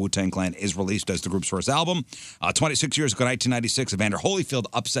 Chambers by Wu-Tang Clan is released as the group's first album. 26 years ago, 1996, Evander Holyfield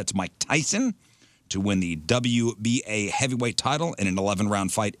upsets Mike Tyson to win the WBA heavyweight title in an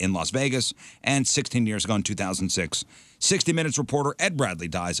 11-round fight in Las Vegas. And 16 years ago in 2006, 60 Minutes reporter Ed Bradley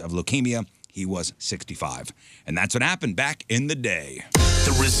dies of leukemia. He was 65. And that's what happened back in the day.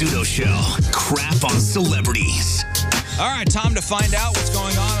 The Rizzuto Show. Crap on celebrities. All right, time to find out what's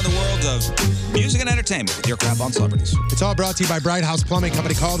going on in the world of music and entertainment with your Crap on Celebrities. It's all brought to you by Bright House Plumbing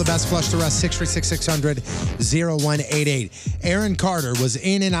Company. Call the best flush to rest, 636-600-0188. Aaron Carter was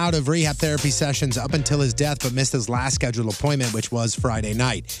in and out of rehab therapy sessions up until his death, but missed his last scheduled appointment, which was Friday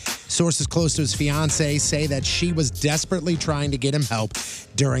night. Sources close to his fiancée say that she was desperately trying to get him help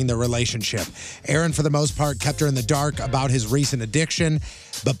during the relationship. Aaron, for the most part, kept her in the dark about his recent addiction.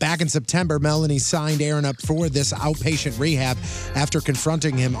 But back in September, Melanie signed Aaron up for this outpatient rehab after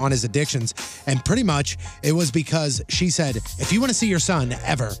confronting him on his addictions. And pretty much it was because she said, if you want to see your son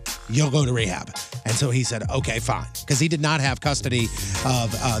ever, you'll go to rehab. And so he said, okay, fine. Because he did not have custody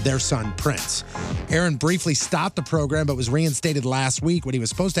of their son, Prince. Aaron briefly stopped the program, but was reinstated last week when he was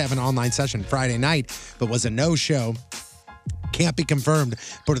supposed to have an online session Friday night, but was a no-show. can't be confirmed,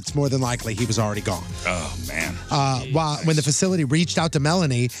 but it's more than likely he was already gone. Oh, man. When the facility reached out to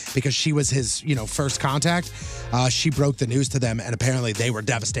Melanie because she was his, first contact, she broke the news to them, and apparently they were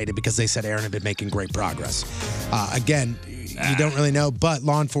devastated because they said Aaron had been making great progress. Again, you don't really know, but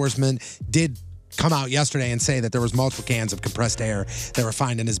law enforcement did come out yesterday and say that there was multiple cans of compressed air that were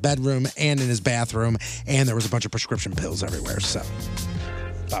found in his bedroom and in his bathroom, and there was a bunch of prescription pills everywhere. So,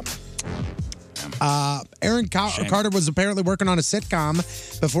 Aaron Carter was apparently working on a sitcom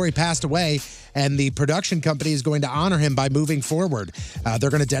before he passed away, and the production company is going to honor him by moving forward. They're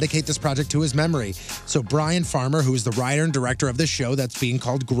going to dedicate this project to his memory. So Brian Farmer, who is the writer and director of this show that's being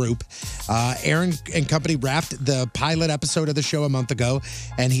called Group, Aaron and company wrapped the pilot episode of the show a month ago,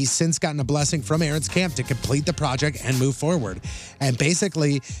 and he's since gotten a blessing from Aaron's camp to complete the project and move forward. And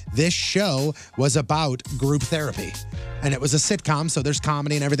basically, this show was about group therapy. And it was a sitcom, so there's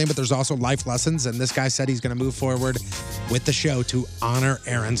comedy and everything, but there's also life lessons. And this guy said he's going to move forward with the show to honor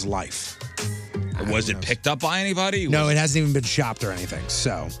Aaron's life. Was it picked up by anybody? No, it hasn't even been shopped or anything.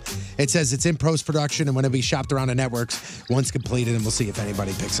 So it says it's in post-production, and when it'll be shopped around the networks once completed, and we'll see if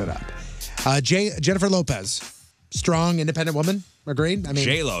anybody picks it up. Jennifer Lopez, strong, independent woman. Agreed?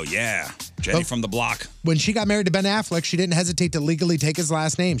 J-Lo, yeah. Jenny from the block. When she got married to Ben Affleck, she didn't hesitate to legally take his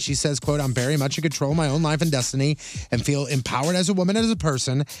last name. She says, quote, "I'm very much in control of my own life and destiny and feel empowered as a woman and as a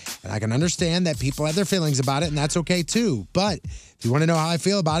person. And I can understand that people have their feelings about it, and that's okay too. But if you want to know how I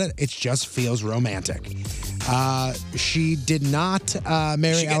feel about it, it just feels romantic." She did not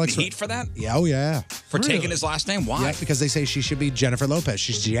marry She Alex. getting heat for that? Yeah, oh yeah. For taking his last name? Why? Yeah, because they say she should be Jennifer Lopez.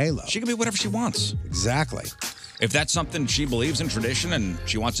 She's J-Lo. She can be whatever she wants. Exactly. If that's something she believes in tradition and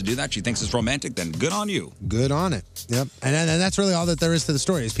she wants to do that, she thinks it's romantic, then good on you. Good on it. Yep. And that's really all that there is to the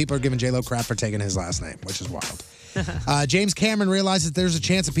story is people are giving J-Lo crap for taking his last name, which is wild. James Cameron realizes there's a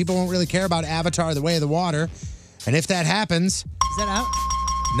chance that people won't really care about Avatar: The Way of the Water. And if that happens... Is that out?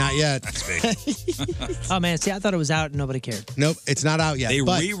 Not yet. That's big. Oh, man. See, I thought it was out and nobody cared. Nope, it's not out yet. They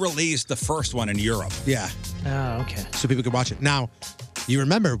but, re-released the first one in Europe. Yeah. Oh, okay. So people could watch it. Now, you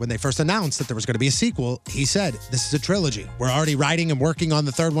remember when they first announced that there was going to be a sequel, he said, this is a trilogy. We're already writing and working on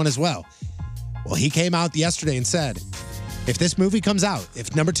the third one as well. Well, he came out yesterday and said, if this movie comes out,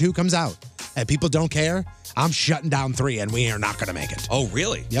 if number 2 comes out, and people don't care, I'm shutting down 3 and we are not going to make it. Oh,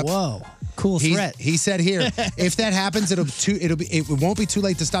 really? Yep. Whoa. Cool threat. He said here, if that happens, it won't be too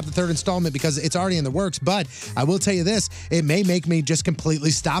late to stop the third installment because it's already in the works. But I will tell you this, it may make me just completely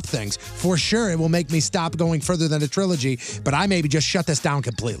stop things. For sure, it will make me stop going further than a trilogy, but I maybe just shut this down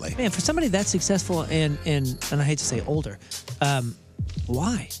completely. Man, for somebody that's successful and I hate to say older,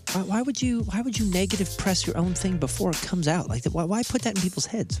 why? Why would you negative press your own thing before it comes out? Like, why put that in people's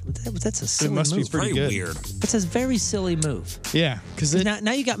heads? That's a silly move. It must be pretty good. Weird. It's a very silly move. Yeah, because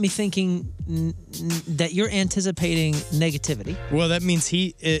now you got me thinking that you're anticipating negativity. Well, that means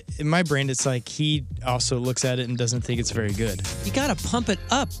in my brain, it's like he also looks at it and doesn't think it's very good. You got to pump it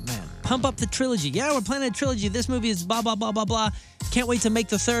up, man. Pump up the trilogy. Yeah, we're planning a trilogy. This movie is blah, blah, blah, blah, blah. Can't wait to make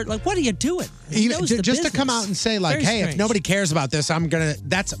the third. Like, what are you doing? Even, just to come out and say, like, hey, if nobody cares about this,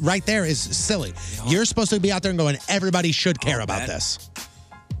 that's right there is silly. You're supposed to be out there and going, everybody should care about this.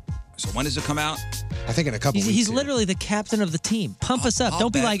 So when does it come out? I think in a couple weeks. He's literally the captain of the team. Pump us up.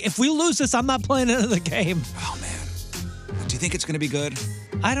 Don't be like, if we lose this, I'm not playing another game. Oh, man. Do you think it's going to be good?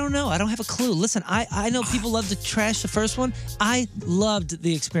 I don't know. I don't have a clue. Listen, I know people love to trash the first one. I loved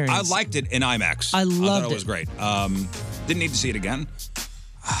the experience. I liked it in IMAX. I loved thought it was great. Didn't need to see it again.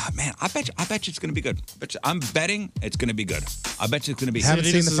 Man, I bet you it's going to be good. I'm betting it's going to be good. I bet you it's going to be. Haven't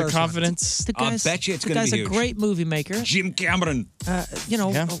seen the first confidence. I bet you it's going to be The huge. guy's a great movie maker. Jim Cameron.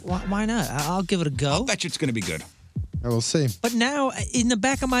 Why not? I'll give it a go. I bet you it's going to be good. We'll see. But now, in the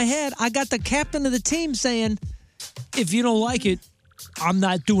back of my head, I got the captain of the team saying, if you don't like it, I'm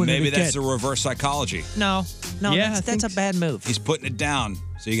not doing it again. Maybe that's a reverse psychology. No, Yeah, that's a bad move. He's putting it down.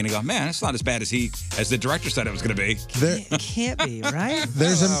 So you're going to go, man, it's not as bad as the director said it was going to be. It can't be, right?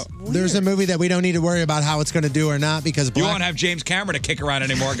 There's a movie that we don't need to worry about how it's going to do or not because You won't have James Cameron to kick around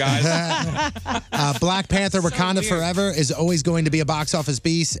anymore, guys. Black Panther Wakanda Forever is always going to be a box office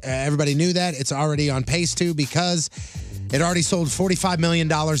beast. Everybody knew that. It's already on pace to because it already sold $45 million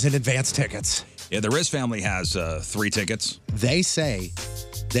in advance tickets. Yeah, the Riz family has 3 tickets. They say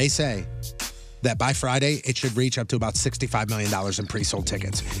that by Friday, it should reach up to about $65 million in pre-sold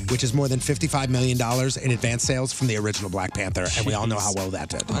tickets, which is more than $55 million in advance sales from the original Black Panther, and we all know how well that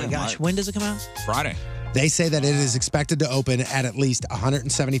did. Oh, my gosh. When does it come out? Friday. They say that it is expected to open at least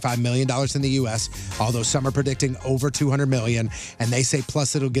 $175 million in the U.S., although some are predicting over $200 million, and they say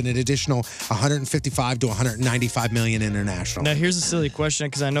plus it'll get an additional $155 to $195 million international. Now, here's a silly question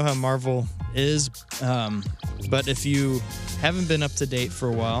because I know how Marvel is. But if you haven't been up to date for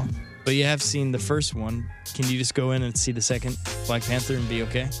a while, but you have seen the first one, can you just go in and see the second Black Panther and be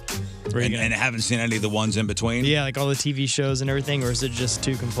okay? And haven't seen any of the ones in between? Yeah, like all the TV shows and everything, or is it just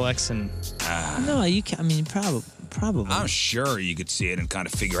too complex? And No, you can. I mean, probably. I'm sure you could see it and kind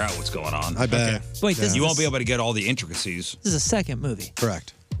of figure out what's going on. I bet. Wait, this you is- won't be able to get all the intricacies. This is a second movie.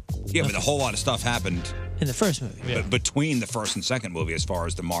 Correct. Yeah, but a whole lot of stuff happened in the first movie. Between the first and second movie as far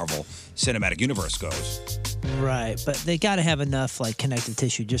as the Marvel Cinematic Universe goes. Right, but they got to have enough like connective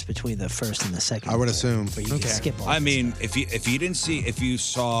tissue just between the first and the second. I would assume. Where you can skip all. I mean, if you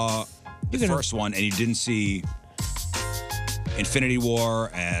saw the first one and you didn't see Infinity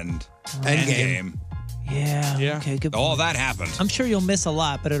War and Endgame. Yeah. Okay. Good. All that happened. I'm sure you'll miss a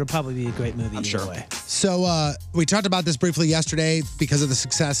lot, but it'll probably be a great movie. I'm sure. Way. So we talked about this briefly yesterday because of the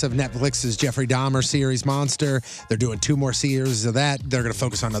success of Netflix's Jeffrey Dahmer series Monster. They're doing 2 more series of that. They're going to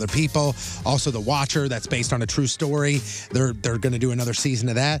focus on other people. Also, The Watcher, that's based on a true story. They're going to do another season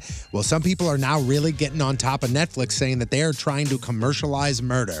of that. Well, some people are now really getting on top of Netflix saying that they are trying to commercialize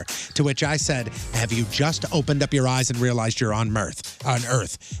murder. To which I said, have you just opened up your eyes and realized you're on Earth?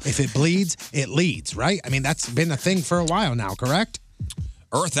 If it bleeds, it leads, right? I mean, that's been a thing for a while now, correct?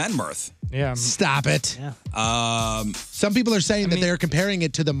 Earth and Mirth. Yeah. Stop it. Yeah. Some people are saying that they're comparing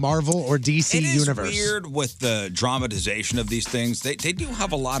it to the Marvel or DC universe. It is weird with the dramatization of these things. They do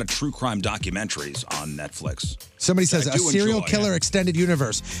have a lot of true crime documentaries on Netflix. Somebody says I a do serial enjoy, killer extended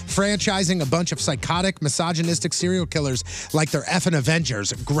universe, franchising a bunch of psychotic, misogynistic serial killers like they're effing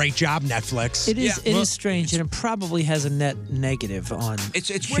Avengers. Great job, Netflix. It is. It is strange, and it probably has a net negative on. It's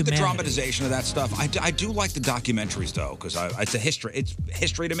weird the humanity. dramatization of that stuff. I do like the documentaries though because it's a history. It's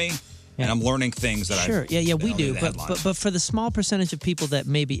history to me. And I'm learning things that Sure. Yeah, we do. But But for the small percentage of people that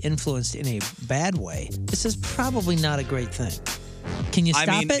may be influenced in a bad way, this is probably not a great thing. Can you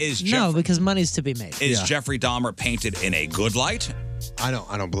stop it? No, because money's to be made. Is Jeffrey Dahmer painted in a good light? I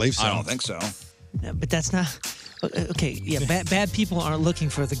don't believe so. I don't think so. No, but that's not. Okay, yeah, bad people aren't looking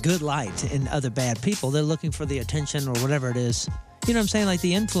for the good light in other bad people. They're looking for the attention or whatever it is. You know what I'm saying? Like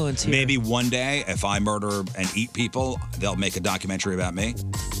the influence here. Maybe one day, if I murder and eat people, they'll make a documentary about me.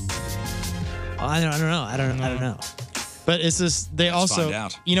 I don't know. I don't know. But it's just they Let's also, find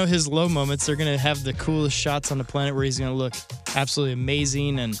out. you know, his low moments. They're gonna have the coolest shots on the planet where he's gonna look absolutely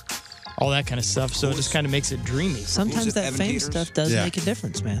amazing and all that kind of stuff. So it just kind of makes it dreamy. Sometimes that fame stuff does make a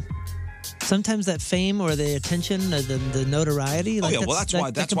difference, man. Sometimes that fame or the attention or the notoriety. Oh like yeah, well that's can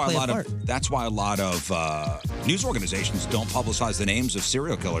why play a lot of news organizations don't publicize the names of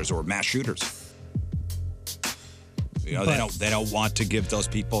serial killers or mass shooters. You know, they don't want to give those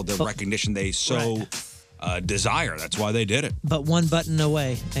people the recognition they desire. That's why they did it. But one button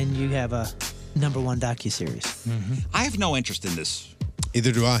away, and you have a #1 docuseries. I have no interest in this.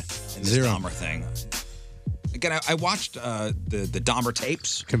 Either do I. In this Zero. Dahmer thing. Again, I watched the Dahmer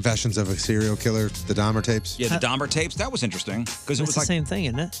tapes. Confessions of a Serial Killer, the Dahmer tapes. Yeah, the Dahmer tapes. That was interesting because it was the like same thing,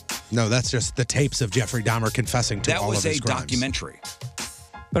 isn't it? No, that's just the tapes of Jeffrey Dahmer confessing to that all was of his a crimes. documentary.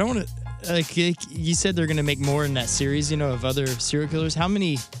 But I want to, like you said, they're gonna make more in that series. You know, of other serial killers. How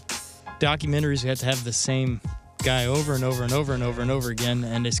many documentaries you have to have the same guy over and over and over and over and over again,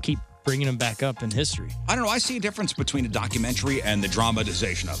 and just keep bringing him back up in history? I don't know. I see a difference between a documentary and the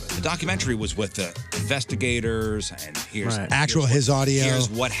dramatization of it. The documentary was with the investigators, and here's his audio. Here's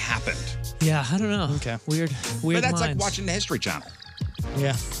what happened. Yeah, I don't know. Okay, weird. But that's like minds. watching the History Channel.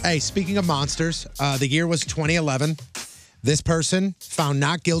 Yeah. Hey, speaking of monsters, the year was 2011. This person found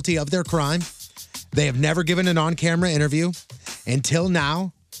not guilty of their crime. They have never given an on-camera interview until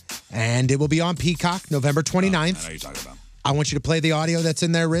now, and it will be on Peacock November 29th. I know what you're talking about. I want you to play the audio that's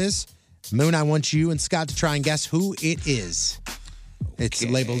in there, Riz. Moon, I want you and Scott to try and guess who it is. It's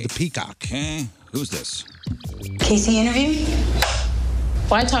labeled the Peacock. Okay, who's this? Casey interview?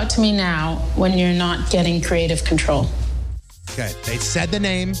 Why talk to me now when you're not getting creative control? Okay, they said the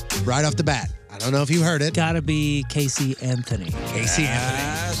name right off the bat. I don't know if you heard it. Gotta be Casey Anthony. Casey Anthony.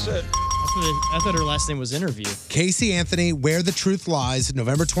 That's it. I thought her last name was Interview. Casey Anthony, Where the Truth Lies,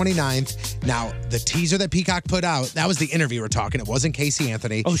 November 29th. Now, the teaser that Peacock put out, that was the interview we're talking. It wasn't Casey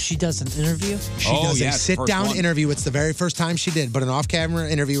Anthony. Oh, she does an interview? She does a sit-down interview. It's the very first time she did, but an off-camera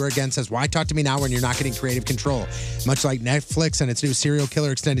interviewer again says, why talk to me now when you're not getting creative control? Much like Netflix and its new Serial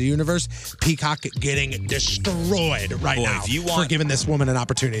Killer Extended Universe, Peacock getting destroyed right Boy, now if you want- for giving this woman an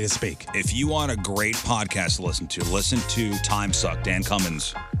opportunity to speak. If you want a great podcast to listen to Time Suck, Dan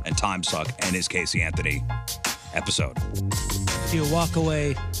Cummins and Time Suck and his Casey Anthony episode. Do you walk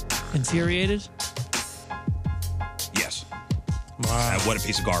away infuriated? Yes. Wow. And what a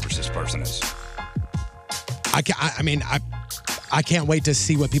piece of garbage this person is. I I can't wait to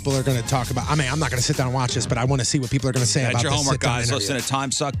see what people are going to talk about. I mean, I'm not going to sit down and watch this, but I want to see what people are going to say That's about your this homework, sit-down guys. interview. Listen to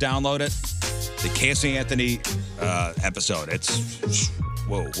Time Suck. Download it. The Casey Anthony episode. It's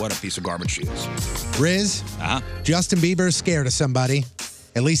whoa, what a piece of garbage she is. Riz, Justin Bieber is scared of somebody.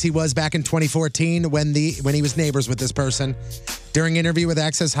 At least he was back in 2014 when he was neighbors with this person. During an interview with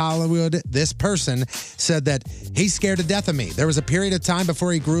Access Hollywood, this person said that he's scared to death of me. There was a period of time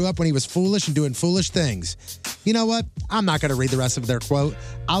before he grew up when he was foolish and doing foolish things. You know what? I'm not going to read the rest of their quote.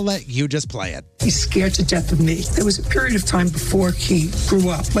 I'll let you just play it. He's scared to death of me. There was a period of time before he grew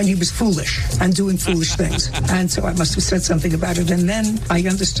up when he was foolish and doing foolish things. And so I must have said something about it. And then I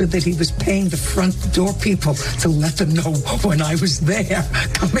understood that he was paying the front door people to let them know when I was there,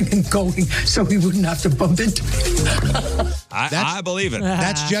 coming and going, so he wouldn't have to bump into me. I believe it.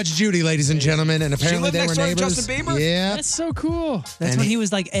 That's Judge Judy, ladies and gentlemen, and apparently they were neighbors. Justin Bieber? Yeah. That's so cool. That's when he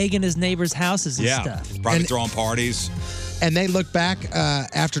was like egging his neighbors' houses and stuff. Probably throwing parties. And they look back,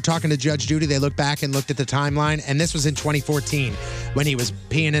 after talking to Judge Judy, they looked back and looked at the timeline. And this was in 2014 when he was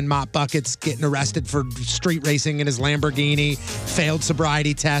peeing in mop buckets, getting arrested for street racing in his Lamborghini, failed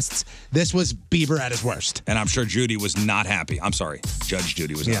sobriety tests. This was Bieber at his worst. And I'm sure Judy was not happy. I'm sorry. Judge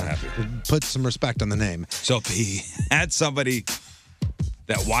Judy was not happy. Put some respect on the name. So if he had somebody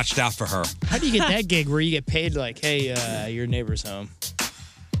that watched out for her. How do you get that gig where you get paid like, hey, your neighbor's home?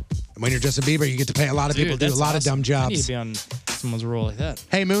 When you're Justin Bieber, you get to pay a lot of people to do a lot of dumb I need jobs. to be on someone's role like that.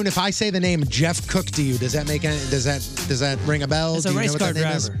 Hey Moon, if I say the name Jeff Cook to you, does that make any, does that ring a bell? It's Do a you know race what car that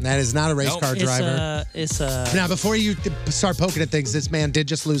name is? driver. That is not a race car driver. It's Now, before you start poking at things, this man did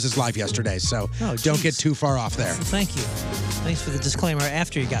just lose his life yesterday, so don't get too far off there. Thank you. Thanks for the disclaimer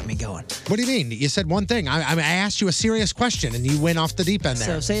after you got me going. What do you mean? You said one thing. I asked you a serious question, and you went off the deep end there.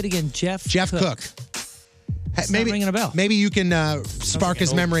 So say it again, Jeff Cook. Hey, It's not ringing a bell. Maybe you can spark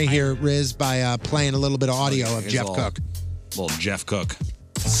his memory here, Riz, by playing a little bit of audio of Here's Jeff a little- Cook. Little Jeff Cook.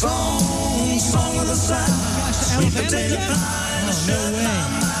 Song of the South.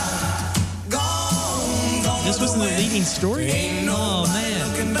 This was the leading story? Oh, man.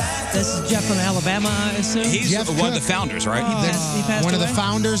 This is Jeff from Alabama, I assume? He's one of the founders, right? He passed One of the away?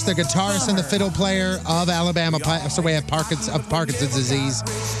 founders, the guitarist and the fiddle player of Alabama, passed away of Parkinson's disease.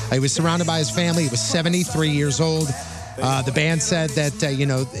 He was surrounded by his family. He was 73 years old. The band said that,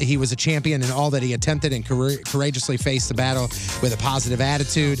 he was a champion in all that he attempted and courageously faced the battle with a positive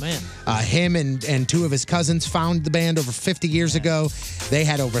attitude. Him and two of his cousins founded the band over 50 years ago. They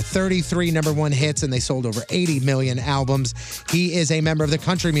had over 33 number one hits and they sold over 80 million albums. He is a member of the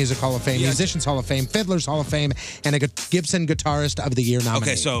Country Music Hall of Fame, Musicians Hall of Fame, Fiddlers Hall of Fame, and a Gibson Guitarist of the Year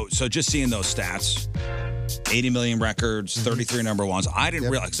nominee. Okay, so just seeing those stats, 80 million records, 33 number ones. I didn't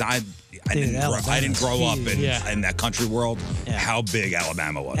realize I didn't grow up in that country world. How big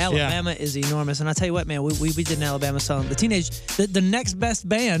Alabama was. Alabama is enormous, and I tell you what, man, we did an Alabama song. The next best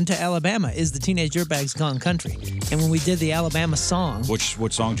band to Alabama is the Teenage Dirtbags Gone Country, and when we did the Alabama song, Which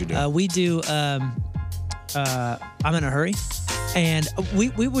song did you do? we do I'm in a Hurry, and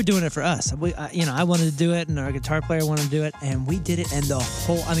we were doing it for us. I wanted to do it, and our guitar player wanted to do it, and we did it. And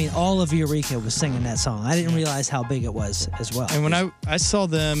all of Eureka was singing that song. I didn't realize how big it was as well. And when I saw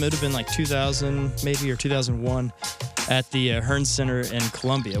them, it would have been like 2000 maybe or 2001 at the Hearn Center in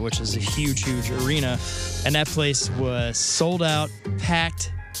Columbia, which is a huge, huge arena. And that place was sold out,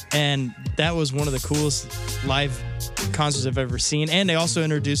 packed, and that was one of the coolest live concerts I've ever seen. And they also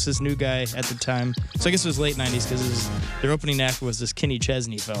introduced this new guy at the time. So I guess it was late 90s because their opening act was this Kenny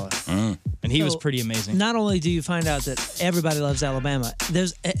Chesney fella. And he was pretty amazing. Not only do you find out that everybody loves Alabama,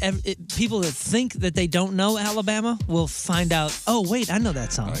 there's people that think that they don't know Alabama will find out, oh, wait, I know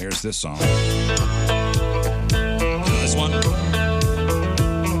that song. Oh, here's this song. This one.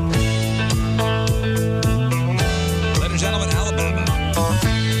 Ladies and gentlemen, Alabama.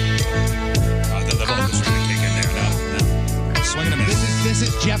 The vocals are going to kick in there. No. Swing and a miss. This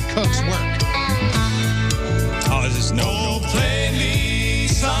is Jeff Cook's work. Oh, this is no. Play me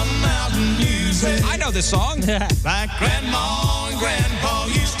some mountain music. I know this song. Like Grandma and Grandpa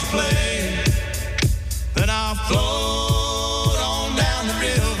used to play. Then I'll float on down the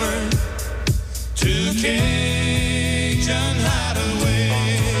river to Cajun Hideaway.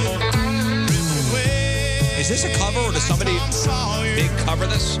 Is this a cover or does somebody big cover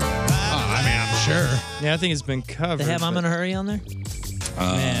this? I'm sure. Yeah, I think it's been covered. They have I'm in a Hurry on there?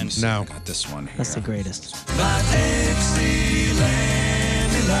 Man, no. I got this one here. That's the greatest. My Dixieland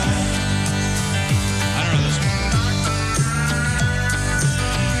line. I don't know this one.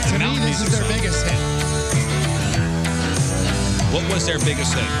 To me, this is their biggest hit. What was their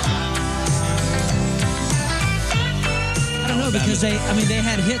biggest hit? I don't know, because they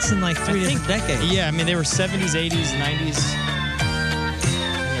had hits in like three different decades. Yeah, I mean, they were 70s, 80s, 90s.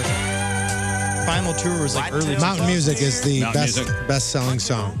 final tour was like early. Mountain Music is the Mountain best-selling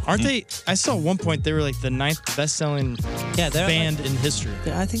song. Aren't they? I saw at one point they were like the 9th best-selling band in history.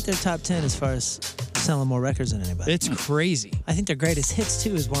 I think they're top 10 as far as selling more records than anybody. It's crazy. I think their greatest hits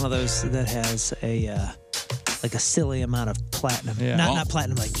too is one of those that has a like a silly amount of platinum. Yeah. Not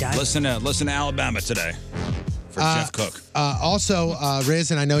platinum, like diamond. Listen to Alabama today for Jeff Cook. Also,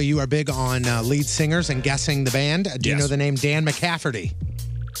 Riz, and I know you are big on lead singers and guessing the band. Do you Yes. know the name Dan McCafferty?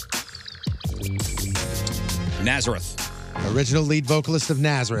 Nazareth. Original lead vocalist of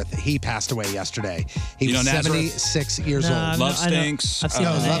Nazareth. He passed away yesterday. He You was know Nazareth? 76 years old. Love Stinks.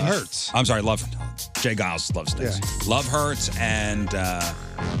 Love Hurts. I'm sorry, Love. Jay Giles, Love Stinks. Love Hurts, and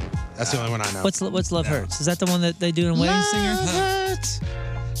that's the only one I know. What's Love Hurts? Is that the one that they do in Wedding Singer? Hurts,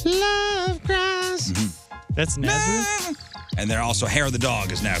 love cries. That's Nazareth. And they're also Hair of the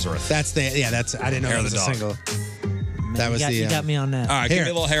Dog is Nazareth. That's I didn't know Hair it of was the a Dog. single. Man, That was you got me on that. All right, give me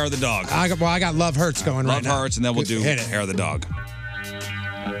a little Hair of the Dog. I got Love Hurts going right Love now. Hurts, and then we'll do Hit it. Hair of the Dog.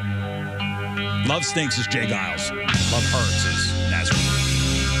 Love Stinks is Jay Giles. Love Hurts is Nazareth.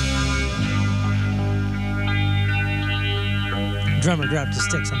 Drummer dropped the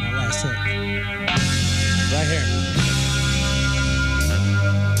sticks on that last hit. Right here.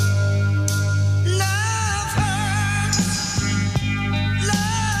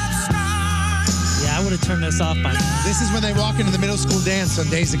 Yeah, I would have turned this off by now. This is when they walk into the middle school dance on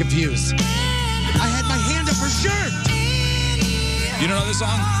Days of Confused. I had my hand up her shirt. You don't know this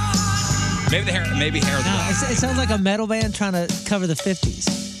song? Maybe Hair of the No, Dog. it sounds like a metal band trying to cover the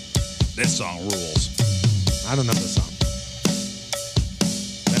 50s. This song rules. I don't know this song.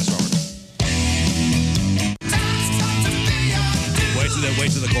 That's hard. Wait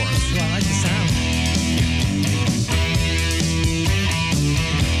to the chorus. Well, I like the sound.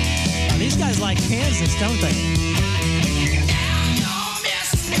 Oh, these guys like Kansas, don't they?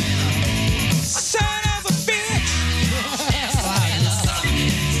 Son of a bitch!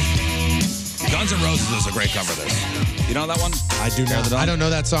 Guns N' Roses is a great cover of this. You know that one? I do Hair of the not. Dog? I don't know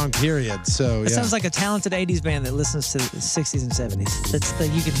that song, period. So, It yeah. sounds like a talented 80s band that listens to the 60s and 70s. That's the,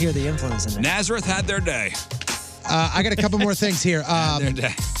 you can hear the influence in there. Nazareth had their day. I got a couple more things here. Their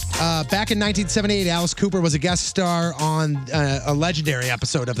day. Back in 1978, Alice Cooper was a guest star on a legendary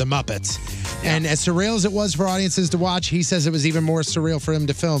episode of The Muppets. And as surreal as it was for audiences to watch, he says it was even more surreal for him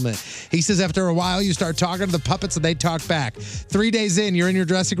to film it. He says after a while, you start talking to the puppets and they talk back. 3 days in, you're in your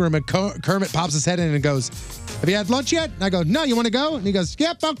dressing room and Kermit pops his head in and goes, "Have you had lunch yet?" And I go, "No, you want to go?" And he goes,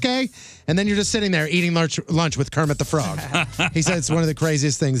 "Yep, okay." And then you're just sitting there eating lunch with Kermit the Frog. He said it's one of the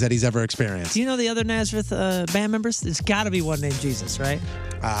craziest things that he's ever experienced. Do you know the other Nazareth band members? There's got to be one named Jesus, right?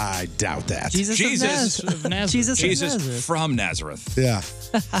 I doubt that. Jesus of Nazareth. Jesus of Nazareth. from Nazareth. Yeah.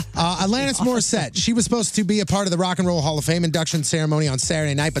 Alanis Morissette. She was supposed to be a part of the Rock and Roll Hall of Fame induction ceremony on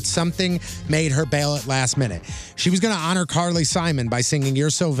Saturday night, but something made her bail at last minute. She was going to honor Carly Simon by singing You're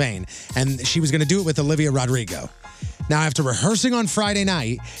So Vain, and she was going to do it with Olivia Rodrigo. Now, after rehearsing on Friday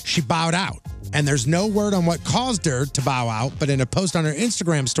night, she bowed out. And there's no word on what caused her to bow out, but in a post on her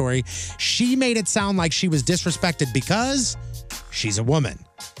Instagram story, she made it sound like she was disrespected because she's a woman.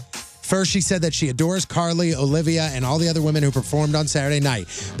 First, she said that she adores Carly, Olivia, and all the other women who performed on Saturday night.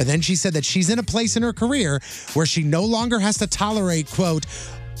 But then she said that she's in a place in her career where she no longer has to tolerate, quote,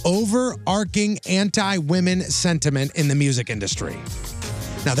 overarching anti-women sentiment in the music industry.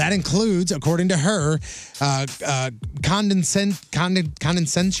 Now, that includes, according to her,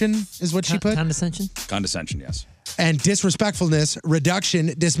 condescension is what she put. Condescension? Condescension, yes. And disrespectfulness, reduction,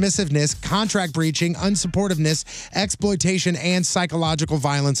 dismissiveness, contract breaching, unsupportiveness, exploitation, and psychological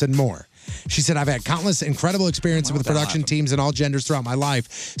violence, and more. She said, I've had countless incredible experiences with production teams and all genders throughout my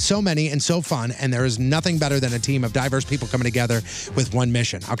life. So many and so fun, and there is nothing better than a team of diverse people coming together with one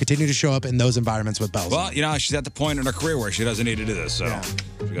mission. I'll continue to show up in those environments with bells. Well, you know, she's at the point in her career where she doesn't need to do this. So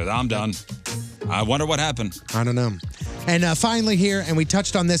she goes, I'm done. I wonder what happened. I don't know. And finally here, and we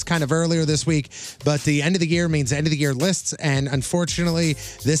touched on this kind of earlier this week, but the end of the year means end of the year lists. And unfortunately,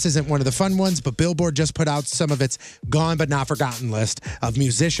 this isn't one of the fun ones, but Billboard just put out some of its gone but not forgotten list of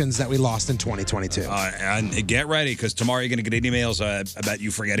musicians that we lost in 2022. And get ready, because tomorrow you're going to get emails about you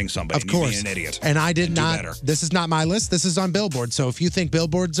forgetting somebody. Of and you course. being an idiot. And I did do not. better. This is not my list. This is on Billboard. So if you think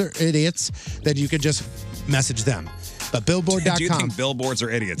Billboards are idiots, then you could just message them. But Billboard.com. Do you think billboards are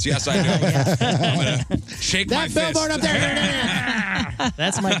idiots? Yes, I do. I'm going to shake my That fist. billboard up there.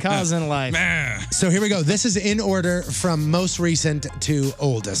 That's my cause in life. So here we go. This is in order from most recent to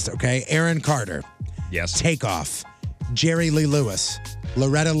oldest, okay? Aaron Carter. Yes. Takeoff. Jerry Lee Lewis.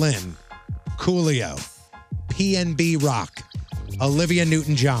 Loretta Lynn. Coolio. PNB Rock. Olivia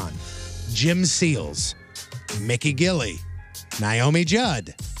Newton-John. Jim Seals. Mickey Gilley. Naomi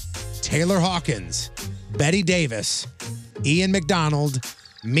Judd. Taylor Hawkins, Betty Davis, Ian McDonald,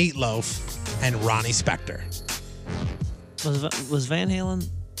 Meatloaf, and Ronnie Spector. Was Van Halen?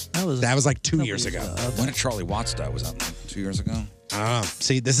 That was like 2 years ago. When did Charlie Watts die? Was that 2 years ago?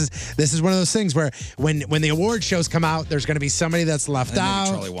 See, this is one of those things where when the award shows come out, there's going to be somebody that's left out.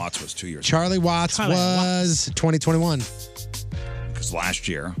 Charlie Watts was 2 years Charlie Watts was 2021. Because last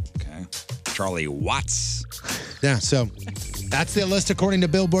year, okay, Charlie Watts. Yeah, so that's the list according to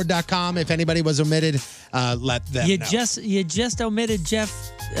Billboard.com. If anybody was omitted, let them know. You just omitted Jeff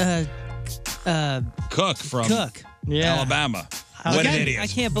Cook from Yeah. Alabama. What an idiot. I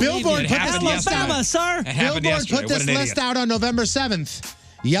can't believe Billboard it. put this list Alabama, out. sir. It happened Billboard yesterday. put this What an list idiot. out on November 7th.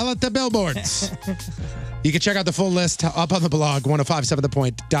 Yell at the billboards. You can check out the full list up on the blog,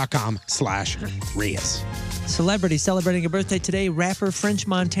 1057thepoint.com/Rios. Celebrity celebrating a birthday today. Rapper French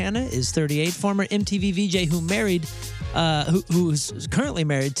Montana is 38. Former MTV VJ who's currently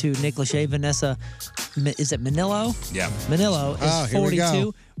married to Nick Lachey, Vanessa. Is it Manillo? Yeah. Manillo is here we go.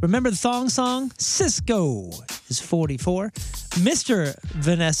 42. Remember the thong song? Cisco is 44. Mr.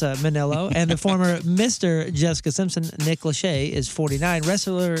 Vanessa Manillo and the former Mr. Jessica Simpson, Nick Lachey, is 49.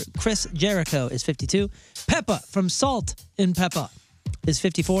 Wrestler Chris Jericho is 52. Peppa from Salt in Peppa is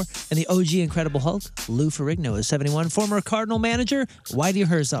 54. And the OG Incredible Hulk, Lou Ferrigno, is 71. Former Cardinal manager Whitey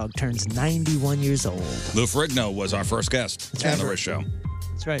Herzog turns 91 years old. Lou Ferrigno was our first guest on the Riz Show.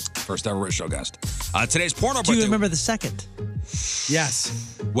 That's right. First ever Riz Show guest. Today's porno Do birthday. you remember the second? Yes.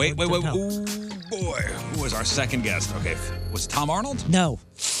 Wait. Ooh, boy. Who was our second guest? Okay. Was it Tom Arnold? No.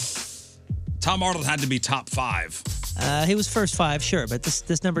 Tom Arnold had to be top 5. He was first 5, sure, but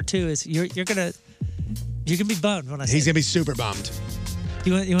this number 2 is you're gonna be bummed when I say He's going to be super bummed.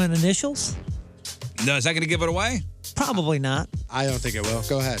 You want initials? No, is that going to give it away? Probably not. I don't think it will.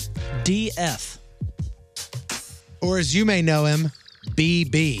 Go ahead. DF. Or as you may know him,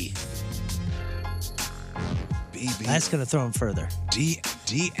 BB. BB. That's going to throw him further.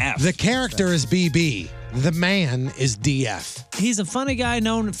 DF. The character is BB. The man is DF. He's a funny guy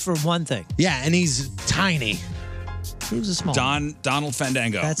known for one thing. Yeah, and he's tiny. He was a small. Donald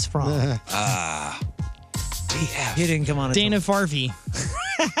Fandango. That's wrong. DF. He didn't come on. Dana Farvey.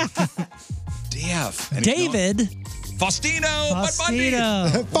 DF. And David. Faustino. Bud Bundy.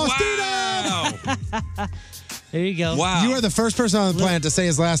 Faustino. Wow. There you go. Wow. You are the first person on the planet to say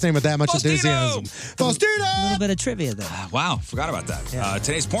his last name with that much enthusiasm. A Faustino. little bit of trivia there. Wow, forgot about that. Yeah.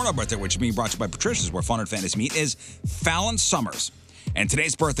 Today's porno birthday, which is being brought to you by Patricia's, where fun and fantasy meet, is Fallon Summers. And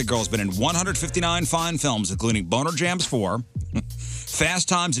today's birthday girl has been in 159 fine films, including Boner Jams 4, Fast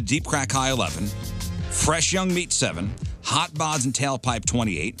Times at Deep Crack High 11, Fresh Young Meat 7, Hot Bods and Tailpipe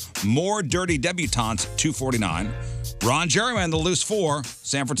 28, More Dirty Debutantes 249, Ron Jerryman and the Loose 4,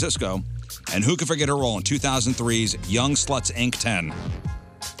 San Francisco, and who can forget her role in 2003's Young Sluts Inc. 10.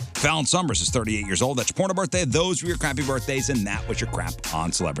 Fallon Summers is 38 years old. That's your porno birthday. Those were your crappy birthdays, and that was your crap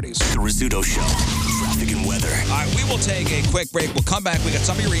on celebrities. The Rizzuto Show. Traffic and weather. All right, we will take a quick break. We'll come back. We got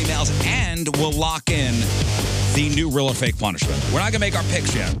some of your emails, and we'll lock in the new real or fake punishment. We're not going to make our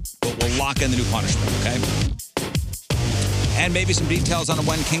picks yet, but we'll lock in the new punishment, okay? And maybe some details on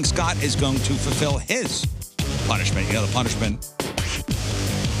when King Scott is going to fulfill his punishment. You know, the punishment.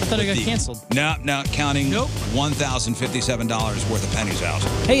 I thought it got canceled. No, counting $1,057 worth of pennies out.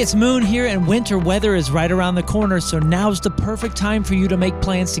 Hey, it's Moon here, and winter weather is right around the corner, so now's the perfect time for you to make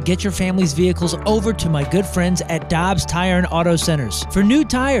plans to get your family's vehicles over to my good friends at Dobbs Tire and Auto Centers for new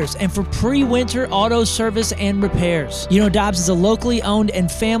tires and for pre-winter auto service and repairs. You know, Dobbs is a locally owned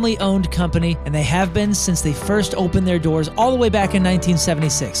and family-owned company, and they have been since they first opened their doors all the way back in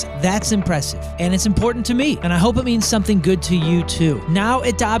 1976. That's impressive, and it's important to me, and I hope it means something good to you, too. Now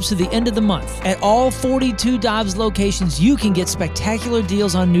at Dobbs, to the end of the month, at all 42 Dobbs locations, you can get spectacular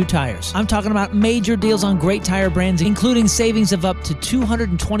deals on new tires. I'm talking about major deals on great tire brands, including savings of up to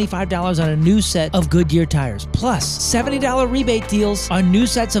 $225 on a new set of Goodyear tires, plus $70 rebate deals on new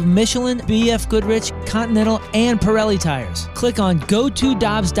sets of Michelin, BF Goodrich, Continental, and Pirelli tires. Click on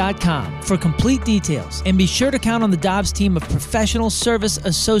GoToDobbs.com for complete details, and be sure to count on the Dobbs team of professional service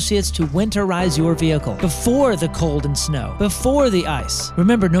associates to winterize your vehicle before the cold and snow, before the ice.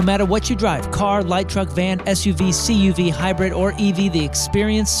 Remember, no matter what you drive, car, light truck, van, SUV, CUV, hybrid, or EV, the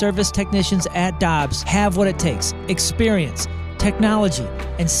experienced service technicians at Dobbs have what it takes: experience, technology,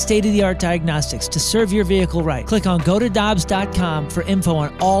 and state-of-the-art diagnostics to serve your vehicle right. Click on GoToDobbs.com for info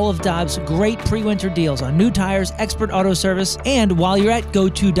on all of Dobbs' great pre-winter deals on new tires, expert auto service, and while you're at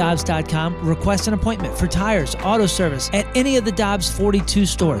GoToDobbs.com, request an appointment for tires, auto service at any of the Dobbs 42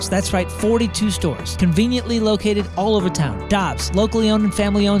 stores. That's right, 42 stores. Conveniently located all over town. Dobbs, locally owned and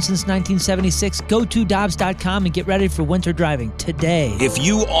family owned since 1976. Go to Dobbs.com and get ready for winter driving today. If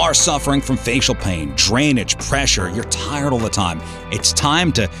you are suffering from facial pain, drainage, pressure, you're tired all the time, it's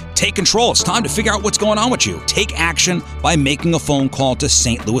time to take control. It's time to figure out what's going on with you. Take action by making a phone call to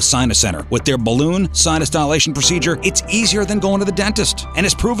St. Louis Sinus Center. With their balloon sinus dilation procedure, it's easier than going to the dentist, and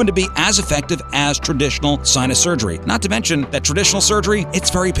it's proven to be as effective as traditional sinus surgery. Not to mention that traditional surgery, it's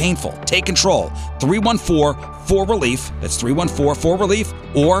very painful. Take control. 314-4RELIEF. That's 314-4RELIEF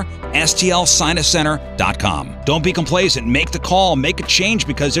or stlsinuscenter.com. Don't be complacent. Make the call. Make a change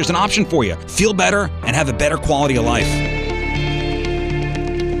because there's an option for you. Feel better and have a better quality of life.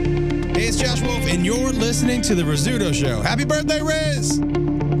 Hey, it's Josh Wolf, and you're listening to The Rizzuto Show. Happy birthday, Riz!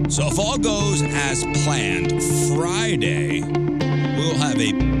 So if all goes as planned, Friday, we'll have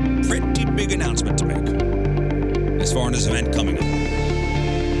a pretty big announcement to make as far as this event coming up.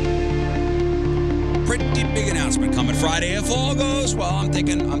 Pretty big announcement coming Friday. If all goes well, I'm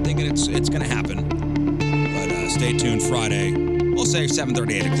thinking it's going to happen. But stay tuned Friday. We'll say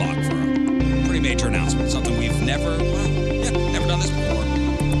 7:30, 8 o'clock for a pretty major announcement. Something we've never done this before.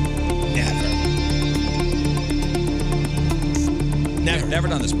 Never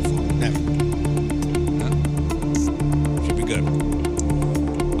done this before. Never. Should be good.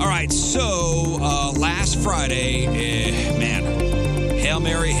 All right, so last Friday, man, Hail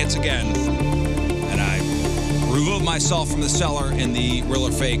Mary hits again. And I removed myself from the cellar in the Real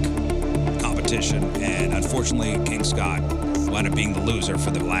or Fake competition. And unfortunately, King Scott wound up being the loser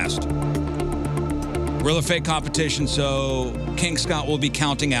for the last Real or Fake competition. So King Scott will be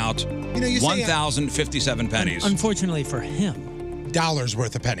counting out 1,057 pennies. Unfortunately for him. Dollars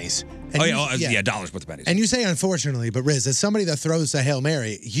worth of pennies. And dollars worth of pennies. And you say unfortunately, but Riz, as somebody that throws the Hail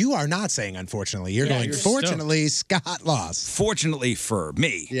Mary, you are not saying unfortunately. You're going, fortunately, Scott lost. Fortunately for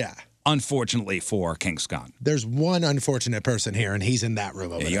me. Yeah. Unfortunately for King Scott. There's one unfortunate person here, and he's in that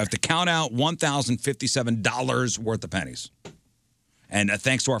room over there. You have to count out $1,057 worth of pennies. And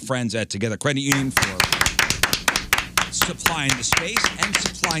thanks to our friends at Together Credit Union for supplying the space and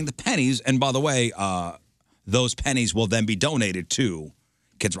supplying the pennies. And by the way, those pennies will then be donated to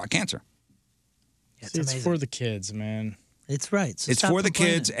Kids Rock Cancer. It's for the kids, man. It's right. So it's for the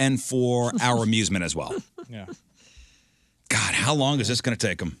kids and for our amusement as well. Yeah. God, how long is this going to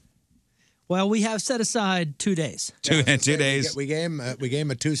take them? Well, we have set aside 2 days. 2 days. We gave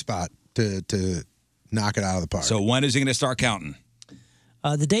him a 2 spot to knock it out of the park. So when is he going to start counting?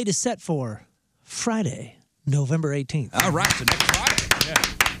 The date is set for Friday, November 18th. All right, so next Friday. Yeah.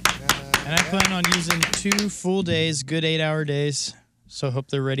 And I plan on using 2 full days, good 8-hour days. So I hope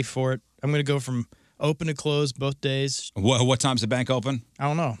they're ready for it. I'm going to go from open to close both days. What time's the bank open? I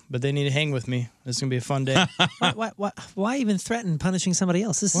don't know, but they need to hang with me. This is going to be a fun day. Why even threaten punishing somebody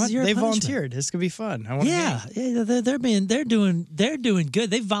else? This is your They punishment. volunteered. This could be fun. I want they're doing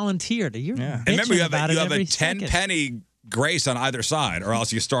good. They volunteered. You're And remember, you have a every 10 penny grace on either side, or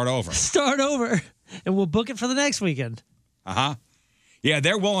else you start over. Start over, and we'll book it for the next weekend. Yeah,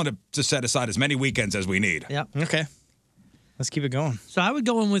 they're willing to set aside as many weekends as we need. Yep. Okay. Let's keep it going. So I would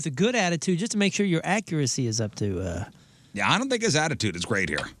go in with a good attitude just to make sure your accuracy is up to. Yeah, I don't think his attitude is great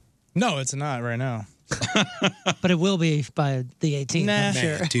here. No, it's not right now. But it will be by the 18th. I'm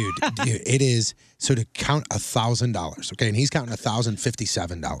sure. Dude, it is. So to count $1,000, okay, and he's counting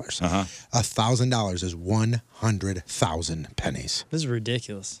 $1,057. $1,000 is 100,000 pennies. This is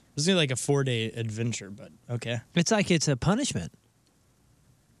ridiculous. This is gonna be like a 4-day adventure, but okay. It's like it's a punishment.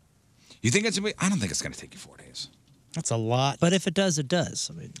 You think it's going to be? I don't think it's going to take you 4 days. That's a lot. But if it does, it does.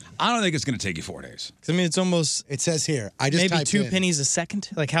 I don't think it's going to take you 4 days. I mean, it's almost. It says here. I just maybe typed 2 in. pennies a second.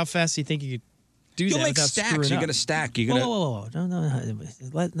 Like, how fast do you think you could do You'll that make without stacks. screwing You're up? going to stack. You're going to. Whoa. No.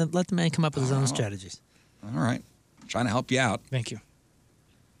 Let the man come up with his own strategies. All right. I'm trying to help you out. Thank you.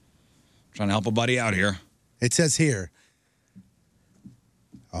 Trying to help a buddy out here. It says here.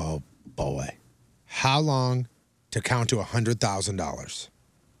 Oh boy, how long to count to $100,000?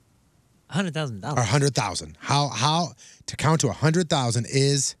 $100,000. Or 100,000. How to count to 100,000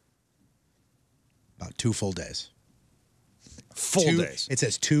 is about 2 full days. Full days. It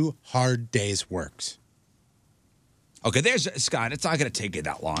says 2 hard days works. Okay, there's Scott. It's not going to take you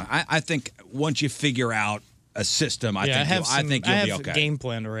that long. I think once you figure out a system, I think you'll be okay. A game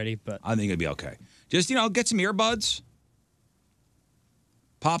plan already, but I think you'll be okay. Just get some earbuds,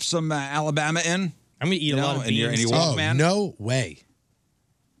 pop some Alabama in. I'm gonna eat a lot of beans. Oh, no way.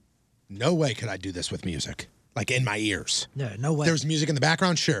 no way could I do this with music. Like in my ears. No way. There's music in the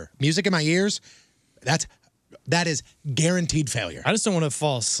background, sure. Music in my ears, that is guaranteed failure. I just don't want to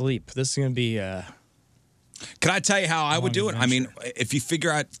fall asleep. This is going to be. Can I tell you how I would do it? I mean, if you figure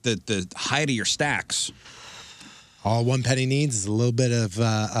out the height of your stacks. All one penny needs is a little bit of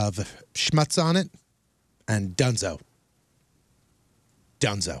schmutz on it, and dunzo.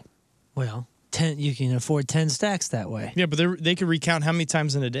 Well, 10. You can afford 10 stacks that way. Yeah, but they could recount how many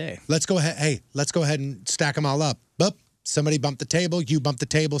times in a day. Let's go ahead. Hey, let's go ahead and stack them all up. Boop. Somebody bumped the table. You bumped the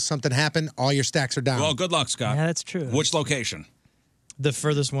table. Something happened. All your stacks are down. Well, good luck, Scott. Yeah, that's true. Which location? The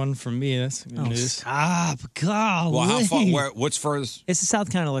furthest one from me. That's good news. Stop. God. Well, how far? What's furthest? It's the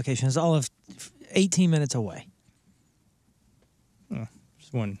South Carolina location. It's all of 18 minutes away. Oh,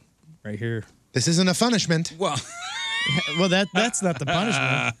 there's one right here. This isn't a punishment. Well, well, that's not the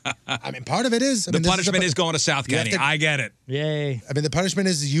punishment. I mean, part of it is. The punishment is going to South County. I get it. Yay. I mean, the punishment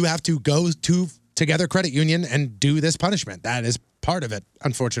is you have to go to Together Credit Union and do this punishment. That is part of it,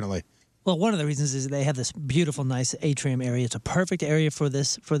 unfortunately. Well, one of the reasons is they have this beautiful, nice atrium area. It's a perfect area for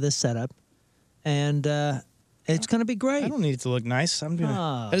this setup, and it's going to be great. I don't need it to look nice.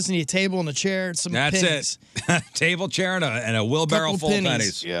 I just need a table and a chair and some That's pennies. it. Table, chair, and a wheelbarrow Couple full of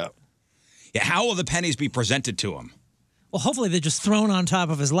pennies. Yeah. Yeah. How will the pennies be presented to him? Well, hopefully they're just thrown on top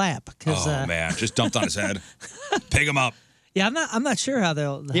of his lap. Oh man, just dumped on his head. Pick him up. Yeah, I'm not sure how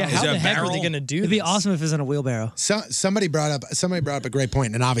they'll. Yeah, how the heck are they going to do It'd be awesome if it's in a wheelbarrow. Somebody brought up a great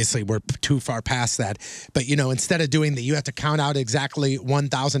point, and obviously we're too far past that. But instead of doing you have to count out exactly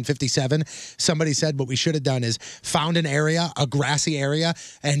 1,057. Somebody said what we should have done is found an area, a grassy area,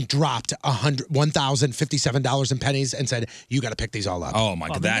 and dropped $1,057 in pennies, and said you got to pick these all up. Oh my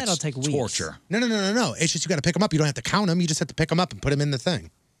God, that's that'll take weeks. torture. No. It's just you got to pick them up. You don't have to count them. You just have to pick them up and put them in the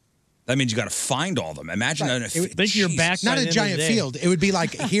thing. That means you got to find all of them. Imagine that. Think you're back. Not a giant field. It would be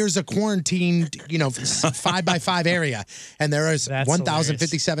like here's a quarantined, 5x5 area, and there is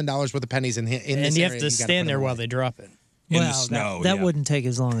 $1,057 worth of pennies in this area. And you have to stand there while they drop it. In the snow. That wouldn't take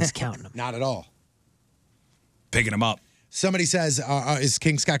as long as counting them. Not at all. Picking them up. Somebody says, is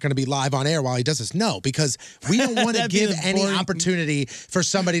King Scott going to be live on air while he does this? No, because we don't want to give any opportunity for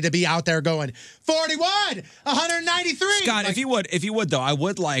somebody to be out there going, 41, 193. Scott, if you would though, I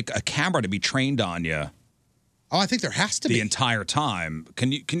would like a camera to be trained on you. Oh, I think there has to be. The entire time.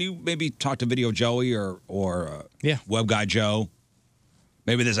 Can you maybe talk to Video Joey or Web Guy Joe?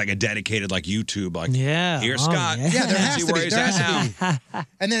 Maybe there's like a dedicated YouTube here's Scott. Yeah, there has to be. There has to be.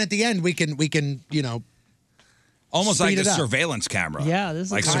 And then at the end we can almost like speed a it up. surveillance camera. Yeah, this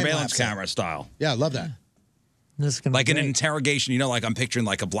is like time surveillance lapse. camera style. Yeah, I love that. This is gonna like be an great. interrogation, like I'm picturing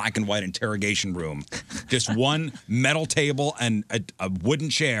like a black and white interrogation room. Just one metal table and a wooden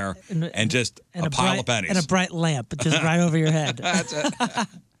chair and just a pile of pennies. And a bright lamp just right over your head. That's it.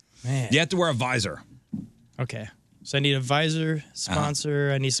 Man. You have to wear a visor. Okay. So I need a visor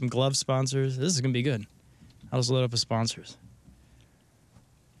sponsor. I need some glove sponsors. This is going to be good. I'll just load up with sponsors.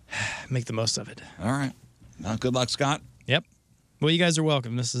 Make the most of it. All right. Well, good luck, Scott. Yep. Well, you guys are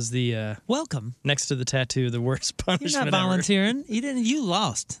welcome. This is the welcome next to the tattoo, the worst punishment. You're not volunteering. You didn't. You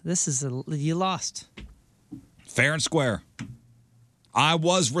lost. You lost. Fair and square. I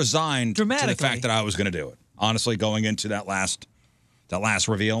was resigned to the fact that I was going to do it. Honestly, going into that last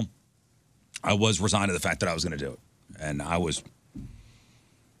reveal, I was resigned to the fact that I was going to do it, and I was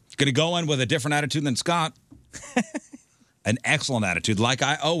going to go in with a different attitude than Scott. An excellent attitude, like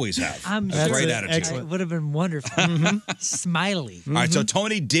I always have. I'm a great sure attitude. It would have been wonderful. Smiley. All right, so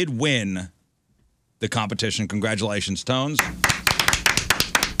Tony did win the competition. Congratulations, Tones.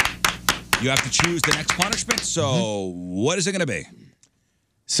 You have to choose the next punishment. So what is it going to be?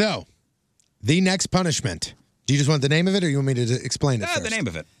 So, the next punishment. Do you just want the name of it, or you want me to explain it first? The name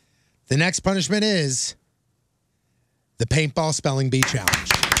of it. The next punishment is the Paintball Spelling Bee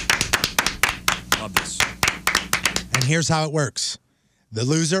Challenge. Love this. And here's how it works. The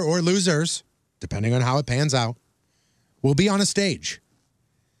loser or losers, depending on how it pans out, will be on a stage.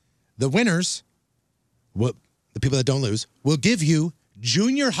 The winners, the people that don't lose, will give you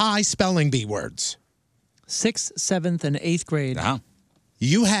junior high spelling bee words. 6th, 7th, and 8th grade. Uh-huh.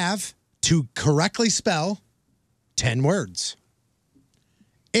 You have to correctly spell 10 words.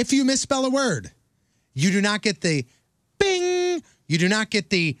 If you misspell a word, you do not get the bing. You do not get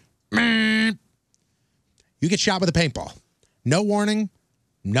the meh. You get shot with a paintball. No warning.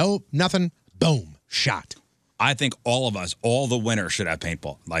 No, nothing. Boom. Shot. I think all of us, all the winners should have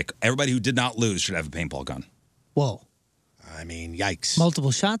paintball. Like everybody who did not lose should have a paintball gun. Whoa. I mean, yikes. Multiple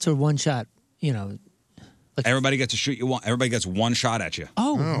shots or one shot? Everybody gets to shoot you one. Everybody gets one shot at you.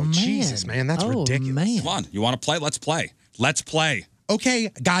 Oh man. Jesus, man. That's ridiculous. Man. Come on. You want to play? Let's play. Let's play. okay,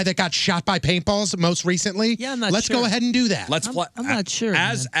 guy that got shot by paintballs most recently. Yeah, I'm not Let's sure. go ahead and do that. Let's play. I'm not sure.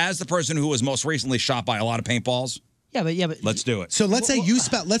 As the person who was most recently shot by a lot of paintballs, Yeah, but let's do it. So let's say you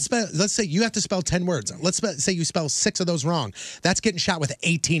spell. Let's say you have to spell 10 words. Say you spell 6 of those wrong. That's getting shot with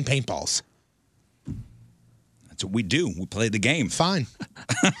 18 paintballs. That's what we do. We play the game. Fine.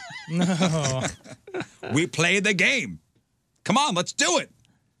 No. We play the game. Come on, let's do it.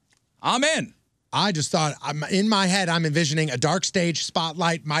 I'm in. I just thought, in my head, I'm envisioning a dark stage,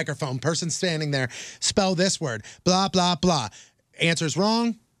 spotlight, microphone, person standing there, spell this word, blah, blah, blah. Answer's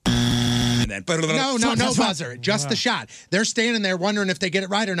wrong. And then, No buzzer, just the shot. They're standing there wondering if they get it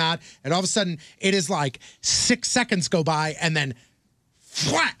right or not, and all of a sudden, it is like 6 seconds go by, and then,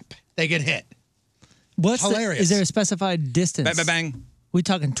 flap, they get hit. What's hilarious. Is there a specified distance? Bang, bang, bang. We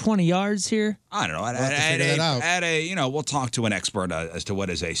talking 20 yards here? I don't know. We'll talk to an expert as to what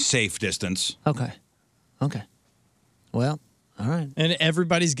is a safe distance. Okay. Well, all right. And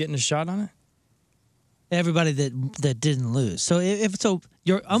everybody's getting a shot on it? Everybody that didn't lose. So if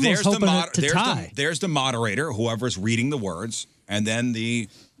you're almost hoping to tie. There's the moderator, whoever's reading the words, and then the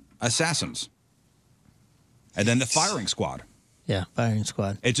assassins. And then the firing squad. Yeah, firing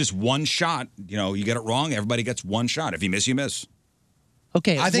squad. It's just one shot. You get it wrong, everybody gets one shot. If you miss, you miss.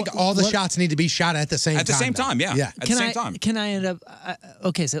 Okay. I think all the shots need to be shot at the same time. At the same time, yeah. Yeah. At the same time. Can I end up?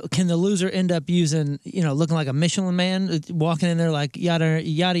 So can the loser end up using, looking like a Michelin man, walking in there like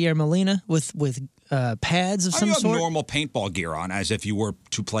Yadier Molina with pads of some you have sort? normal paintball gear on, as if you were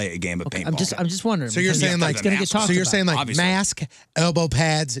to play a game of paintball. I'm just wondering. So you're saying like it's going to get talked So you're about. saying like Obviously. mask, elbow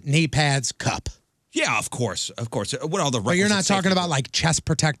pads, knee pads, cup. Yeah, of course. What are the? But you're not talking about like chest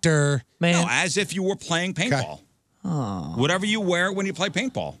protector. No, as if you were playing paintball. Oh. Whatever you wear when you play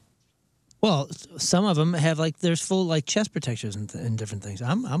paintball. Well, some of them have there's full chest protectors and different things.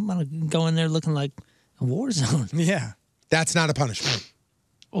 I'm gonna go in there looking like a war zone. Yeah, that's not a punishment.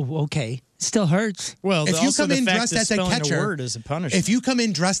 Oh, okay. It still hurts. Well, if you come in dressed as a catcher, word is a punishment. If you come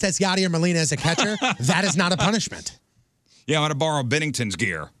in dressed as Yadier Molina as a catcher, that is not a punishment. Yeah, I'm gonna borrow Bennington's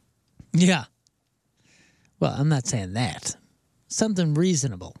gear. Yeah. Well, I'm not saying that. Something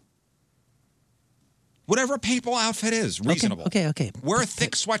reasonable. Whatever a paintball outfit is, reasonable. Okay. Wear a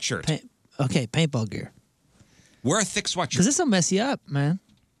thick sweatshirt. Paintball gear. Wear a thick sweatshirt. Because this will mess you up, man.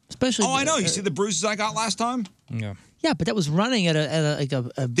 Especially. Oh, I know. You see the bruises I got last time? Yeah. Yeah, but that was running at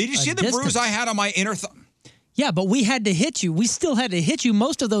a Did you see the bruise I had on my inner thumb? Yeah, but we had to hit you. We still had to hit you.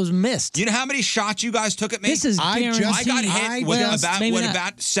 Most of those missed. You know how many shots you guys took at me? This is guaranteed. I got hit with maybe not.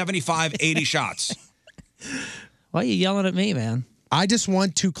 about 75, 80 shots. Why are you yelling at me, man? I just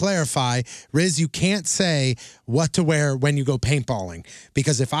want to clarify, Riz, you can't say what to wear when you go paintballing.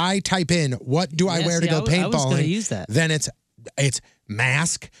 Because if I type in, what do I wear to go paintballing? I was gonna use that. Then it's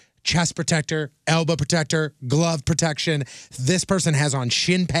mask, chest protector, elbow protector, glove protection. This person has on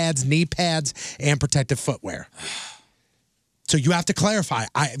shin pads, knee pads, and protective footwear. So you have to clarify,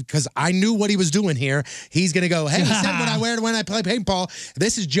 because I knew what he was doing here. He's going to go, hey, he said what I wear when I play paintball.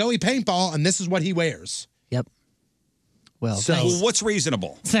 This is Joey Paintball, and this is what he wears. Yep. Well, what's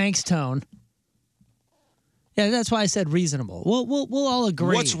reasonable? Thanks, Tone. Yeah, that's why I said reasonable. We'll all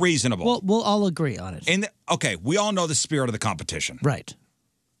agree. What's reasonable? We'll all agree on it. Okay, we all know the spirit of the competition. Right.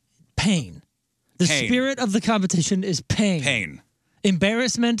 Pain. The spirit of the competition is pain. Pain.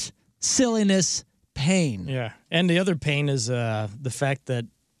 Embarrassment, silliness, pain. Yeah. And the other pain is the fact that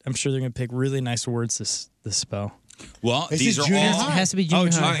I'm sure they're going to pick really nice words to spell. Well, This these is are junior all. high. It has to be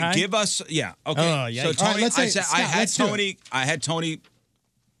junior All high. right, give us, yeah, okay. Oh, So yikes. Tony, All right, let's say- I had Scott, let's do had Tony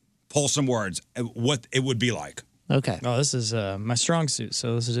pull some words, what it would be like. Okay. Oh, this is my strong suit,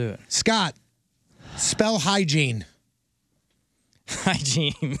 so let's do it. Scott, spell hygiene.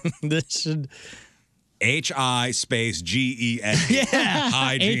 Hygiene. This should. HI space GEN. Yeah.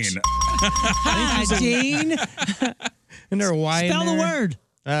 Hygiene. Hygiene. Isn't there a Y Spell in the there? word.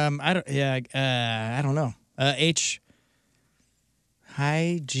 I don't. Yeah. I don't know. Hygiene.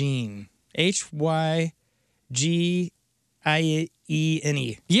 HYGIENE.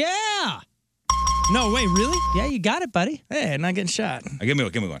 Yeah. No, wait, really? Yeah, you got it, buddy. Hey, not getting shot. Give me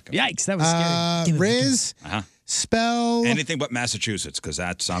one. Yikes, that was scary. Riz, spell Anything but Massachusetts, because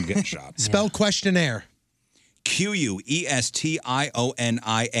I'm getting shot. spell questionnaire.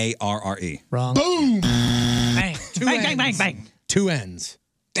 QUESTIONIARRE. Wrong. Boom. Bang. Two Bang, ends. bang, bang, bang. 2 ends.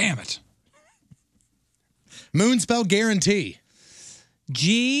 Damn it. Moon spell guarantee.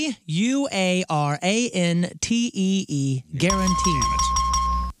 GUARANTEE. Guarantee.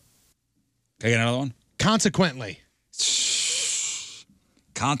 Can I get another one? Consequently.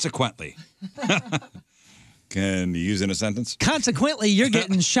 Consequently. Can you use in a sentence? Consequently, you're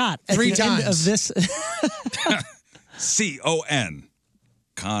getting shot at 3 the end times. of this. CON.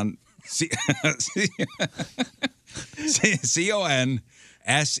 Consequentley.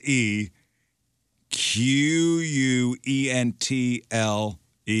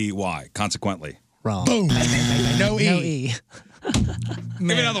 Consequently. Wrong. Boom. No E. No E. Give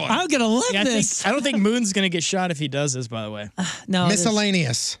me another one. I'm gonna love Yeah, this. I don't think Moon's gonna get shot if he does this. By the way, No.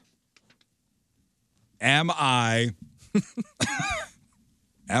 Miscellaneous. MISCELANEOUS.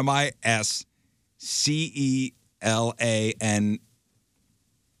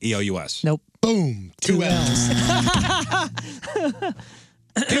 Nope. Boom. 2 L's.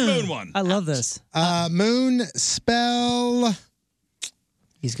 Give Moon one. I love this. Moon spell.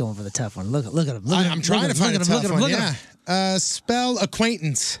 He's going for the tough one. Look at him. Look at him. I'm trying to find a tough one. Yeah. Spell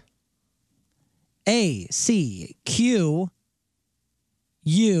acquaintance.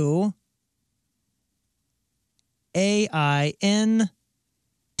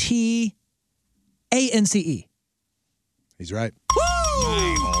 ACQUAINTANCE. He's right.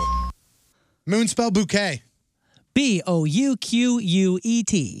 Moon spell bouquet. BOUQUET.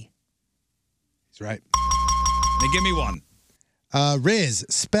 He's right. Then give me one. Riz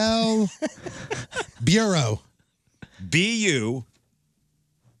spell bureau. BUERAU.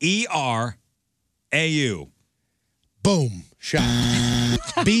 Boom. Shot.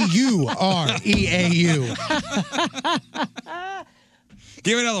 BUREAU.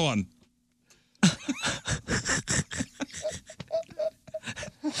 Give me another one.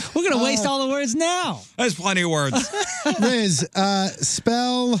 We're gonna waste all the words now. There's plenty of words. Riz,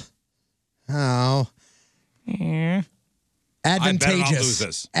 spell. Oh. Yeah. Advantageous. I bet I'll lose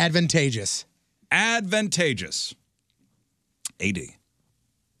this. Advantageous. Advantageous. AD.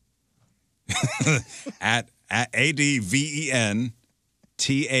 At ADVENTAGOUS.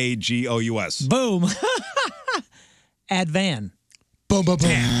 Boom. Advan. Boom, boom, boom.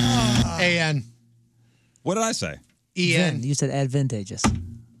 AN. What did I say? EN. You said advantageous.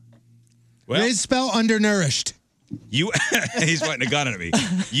 Well, Riz spell undernourished. He's pointing a gun at me.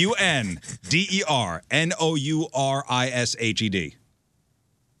 UNDERNOURISHED.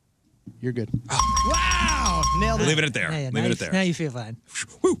 You're good. wow, nailed it. Leave it there. Yeah, Leave it there. Now you feel fine.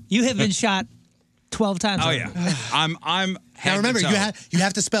 You have been shot 12 times. Oh already. yeah. I'm Now remember, head to toe. you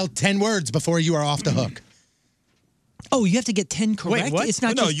have to spell 10 words before you are off the hook. Oh, you have to get 10 correct? what? It's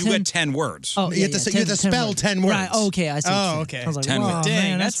not No, just you 10. get 10 words. Oh, You have to- you have to spell 10 words. Right, okay, I see. what you're saying. okay. I was like, 10 oh, words.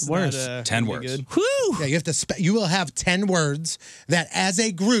 man, that's worse. not, 10 gonna be words. good. Whew. Yeah, you have to. You will have 10 words that, as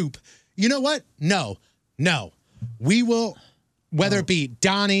a group, you know what? No, we will. Whether it be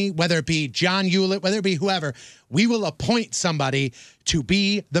Donnie, whether it be John Hewlett, whether it be whoever, we will appoint somebody to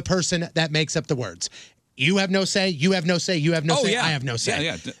be the person that makes up the words. You have no say. You have no say. You have no Oh, say. yeah. I have no say.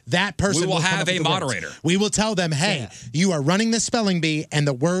 Yeah. That person We will come have up with a the words. moderator. We will tell them, hey, you are running the spelling bee, and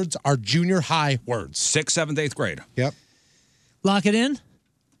the words are junior high words. 6th, 7th, 8th grade. Yep. Lock it in?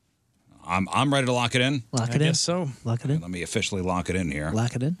 I'm ready to lock it in. Lock I it in. guess so. Lock it in. Let me officially lock it in here.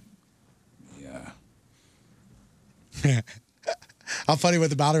 Lock it in. How funny would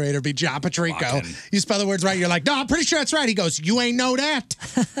the moderator be? John Patrico. Lock in. You spell the words right. You're like, no, I'm pretty sure that's right. He goes, you ain't know that.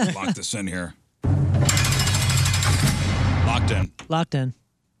 Lock this in here. Locked in. Locked in.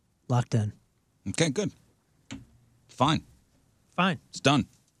 Locked in. Okay, good. Fine. Fine. It's done.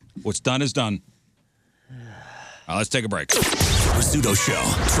 What's done is done. All right, let's take a break. Rizzuto Show,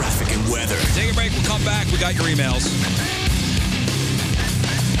 traffic and weather. Take a break. We'll come back. We got your emails.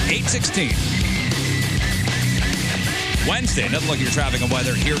 8:16. Wednesday, another look at your traffic and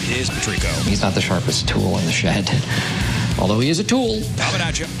weather. Here is Patrico. He's not the sharpest tool in the shed, although he is a tool. Coming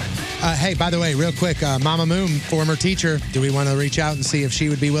at you. Hey, by the way, real quick, Mama Moon, former teacher, do we want to reach out and see if she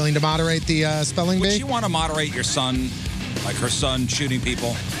would be willing to moderate the spelling bee? Would you want to moderate your son, like her son shooting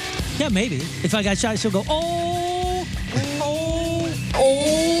people? Yeah, maybe. If I got shot, she'll go, oh,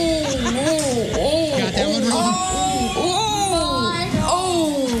 Got that one wrong?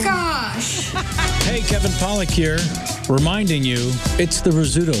 Oh, gosh. Hey, Kevin Pollak here, reminding you it's the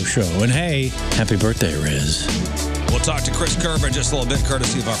Rizzuto Show. And hey, happy birthday, Riz. We'll talk to Chris Kerber in just a little bit,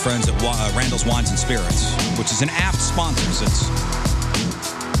 courtesy of our friends at Randall's Wines and Spirits, which is an apt sponsor since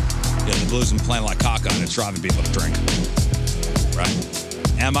the Blues have been playing like caca and it's driving people to drink. Right?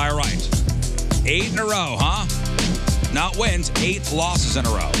 Am I right? 8 in a row, huh? Not wins, 8 losses in a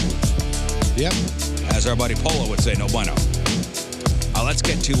row. Yep. As our buddy Polo would say, no bueno. Let's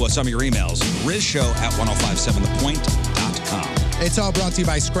get to some of your emails. RizShow@1057thepoint.com. It's all brought to you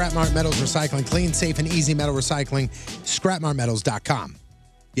by Scrap Mart Metals Recycling. Clean, safe, and easy metal recycling. ScrapMartMetals.com.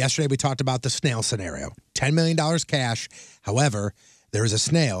 Yesterday, we talked about the snail scenario. $10 million cash. However, there is a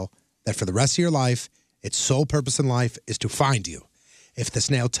snail that for the rest of your life, its sole purpose in life is to find you. If the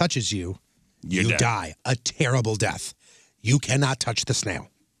snail touches you, you dead. die. A terrible death. You cannot touch the snail.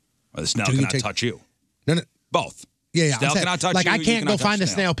 Or the snail Do you cannot take- touch you. No. Both. Yeah. I'm Snail saying, cannot touch like, you. I you can't go cannot touch find the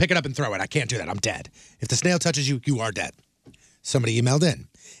snail, pick it up, and throw it. I can't do that. I'm dead. If the snail touches you, you are dead. Somebody emailed in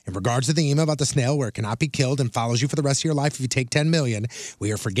regards to the email about the snail where it cannot be killed and follows you for the rest of your life if you take 10 million.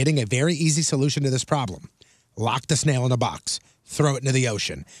 We are forgetting a very easy solution to this problem. Lock the snail in a box. Throw it into the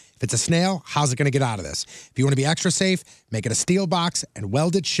ocean. If it's a snail, how's it going to get out of this? If you want to be extra safe, make it a steel box and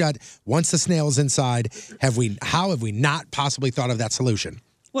weld it shut once the snail is inside. How have we not possibly thought of that solution?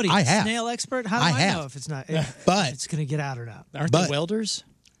 What are you, I a have. snail expert? How do I I, have. know if it's not? But- if it's going to get out or not? Aren't But- they welders?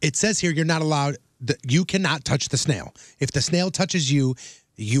 It says here you're not allowed, you cannot touch the snail. If the snail touches you,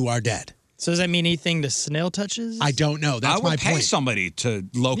 you are dead. So does that mean anything the snail touches? I don't know. That's I would my pay point. somebody to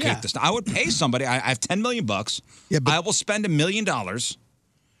locate Yeah. the snail. I would pay somebody. I have $10 million bucks. Yeah, I will spend $1 million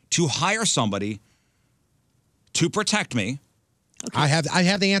to hire somebody to protect me. I have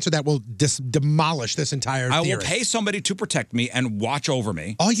the answer that will demolish this entire I theory. will pay somebody to protect me and watch over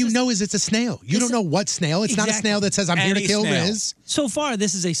me. All you know is it's a snail. You don't know what snail. It's not a Exactly. snail that says, I'm here to Any kill snail. Riz. So far,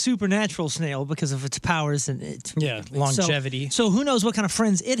 this is a supernatural snail because of its powers and its longevity. So who knows what kind of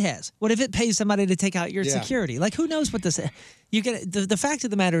friends it has? What if it pays somebody to take out your Yeah. security? Like who knows what this? You get the fact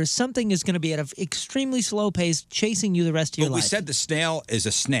of the matter is something is going to be at an extremely slow pace chasing you the rest of your But we life. said the snail is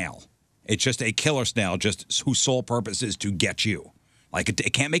a snail. It's just a killer snail, just whose sole purpose is to get you. Like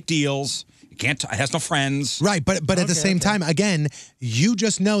it can't make deals. It has no friends. Right, but at the same time, again, you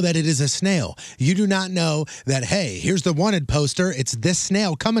just know that it is a snail. You do not know that, hey, here's the wanted poster. It's this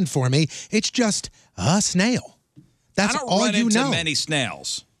snail coming for me. It's just a snail. That's I don't all run you into know. many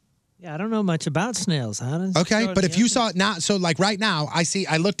snails. Yeah, I don't know much about snails. Okay, but if you saw it now, so like right now,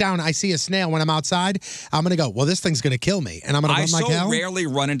 I look down, I see a snail when I'm outside. I'm gonna go, well, this thing's gonna kill me, and I'm gonna I run like so hell. rarely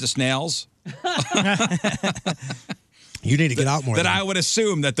run into snails You need to get out more. that then. I would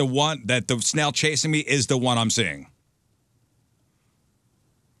assume that the snail chasing me is the one I'm seeing.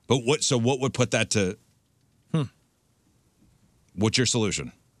 But what would put that to? What's your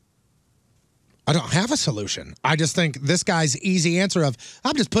solution? I don't have a solution. I just think this guy's easy answer of,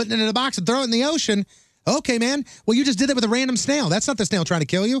 I'm just putting it in a box and throwing it in the ocean. Okay, man. Well, you just did it with a random snail. That's not the snail trying to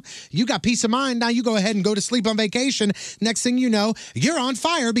kill you. You got peace of mind. Now you go ahead and go to sleep on vacation. Next thing you know, you're on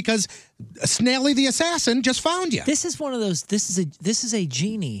fire because Snaily the assassin just found you. This is one of those. This is a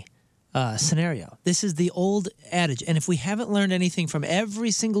genie scenario. This is the old adage. And if we haven't learned anything from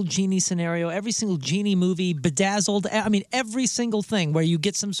every single genie scenario, every single genie movie, Bedazzled, I mean, every single thing where you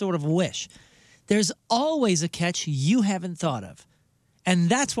get some sort of wish, there's always a catch you haven't thought of. And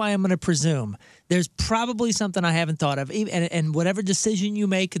that's why I'm going to presume there's probably something I haven't thought of. And whatever decision you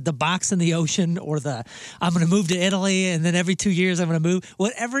make, the box in the ocean or I'm going to move to Italy and then every 2 years I'm going to move.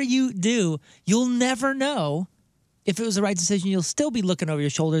 Whatever you do, you'll never know if it was the right decision. You'll still be looking over your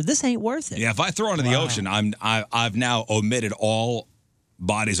shoulder. This ain't worth it. Yeah, if I throw it into the ocean, I've now omitted all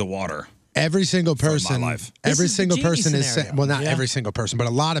bodies of water. Every single person, life. every This is single the genie person is scenario. saying, well, not Yeah. every single person, but a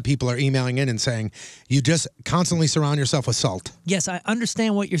lot of people are emailing in and saying, you just constantly surround yourself with salt. Yes, I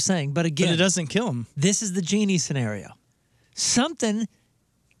understand what you're saying, but again, But it doesn't kill him. this is the genie scenario.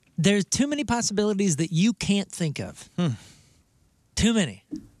 There's too many possibilities that you can't think of. Too many.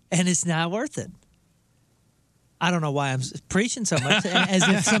 And it's not worth it. I don't know why I'm preaching so much, as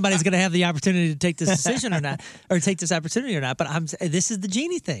if somebody's going to have the opportunity to take this decision or not, or take this opportunity or not. But this is the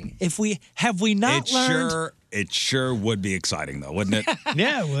genie thing. If we not learned, It sure would be exciting though, wouldn't it?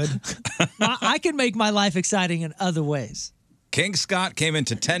 Yeah, it would. I can make my life exciting in other ways. King Scott came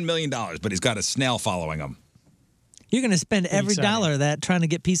into $10 million, but he's got a snail following him. You're going to spend every exciting. dollar of that trying to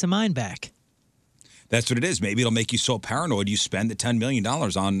get peace of mind back That's what it is. Maybe it'll make you so paranoid you spend the $10 million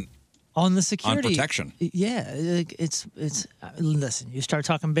on the security protection. Yeah, it's. Listen, you start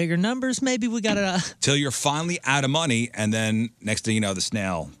talking bigger numbers. Maybe we got to. till you're finally out of money, and then next thing you know, the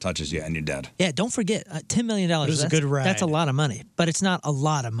snail touches you and you're dead. Yeah, don't forget, $10 million. It was a good ride. That's a lot of money, but it's not a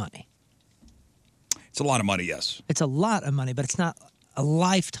lot of money. It's a lot of money, yes. It's a lot of money, but it's not a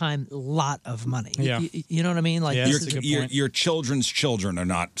lifetime lot of money. Yeah. You know what I mean? Like Yeah, this that's is a good Your, point. your children's children are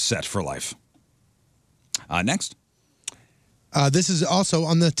not set for life. Next. This is also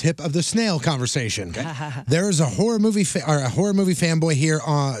on the tip of the snail conversation. There is a horror movie fanboy here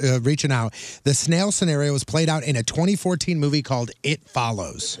reaching out. The snail scenario was played out in a 2014 movie called It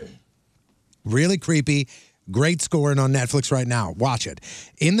Follows. Really creepy. Great scoring on Netflix right now. Watch it.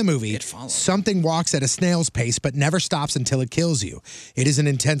 In the movie, something walks at a snail's pace but never stops until it kills you. It is an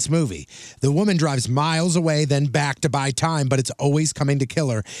intense movie. The woman drives miles away, then back to buy time, but it's always coming to kill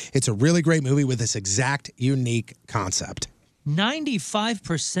her. It's a really great movie with this exact unique concept.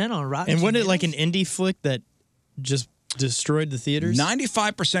 95% on Rotten. And wasn't it Tomatoes? like an indie flick that just destroyed the theaters?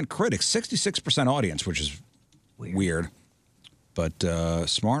 95% critics, 66% audience, which is weird. But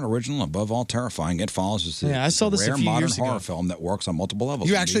smart, original, above all terrifying. It follows as Yeah, I saw this a rare few modern years ago. horror film that works on multiple levels.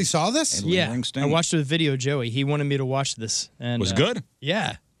 You actually saw this? And Yeah, lingering sting. I watched it with video Joey. He wanted me to watch this. And Was it good?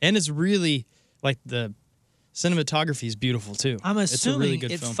 Yeah, and it's really like the cinematography is beautiful too. I'm it's a really assuming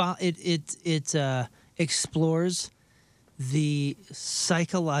good it film. it explores the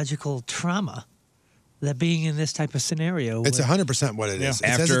psychological trauma that being in this type of scenario. It's would- 100% what it is. It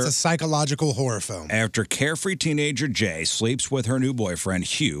says it's a psychological horror film. After carefree teenager Jay sleeps with her new boyfriend,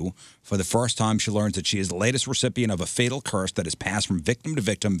 Hugh, for the first time she learns that she is the latest recipient of a fatal curse that is passed from victim to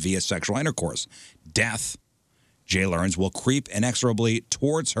victim via sexual intercourse. Death, Jay learns, will creep inexorably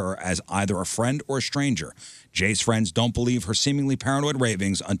towards her as either a friend or a stranger. Jay's friends don't believe her seemingly paranoid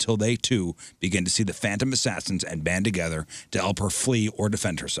ravings until they, too, begin to see the phantom assassins and band together to help her flee or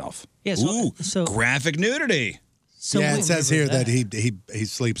defend herself. Yeah, Ooh, graphic nudity. Yeah, it says here that he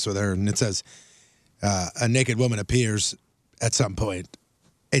sleeps with her, and it says a naked woman appears at some point.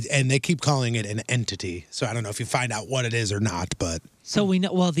 And they keep calling it an entity. So I don't know if you find out what it is or not, but So we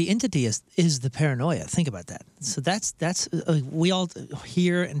know. Well, the entity is the paranoia. Think about that. So that's we all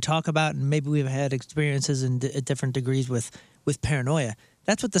hear and talk about, and maybe we've had experiences at different degrees with paranoia.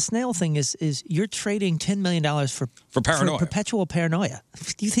 That's what the snail thing is. Is you're trading $10 million for paranoia. for perpetual paranoia?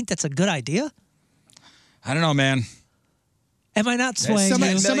 Do you think that's a good idea? I don't know, man. Am I not swaying?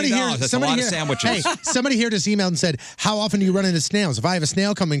 Somebody you? here, That's a lot of sandwiches. Hey, somebody here just emailed and said, "How often do you run into snails? If I have a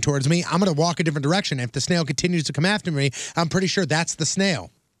snail coming towards me, I'm going to walk a different direction. If the snail continues to come after me, I'm pretty sure that's the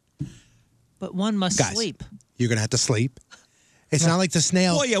snail." But one must Guys, sleep. You're going to have to sleep. It's not like the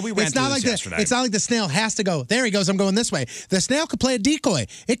snail. Well, yeah, we ran it's through not this like yesterday. It's not like the snail has to go. There he goes. I'm going this way. The snail could play a decoy.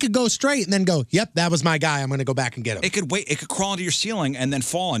 It could go straight and then go. Yep, that was my guy. I'm going to go back and get him. It could wait. It could crawl into your ceiling and then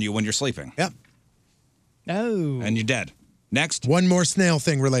fall on you when you're sleeping. Yep. Oh. And you're dead. Next. One more snail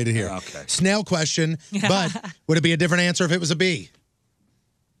thing related here. Okay. Snail question, but would it be a different answer if it was a bee?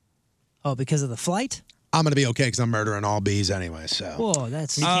 Oh, because of the flight? I'm going to be okay because I'm murdering all bees anyway, so. Whoa,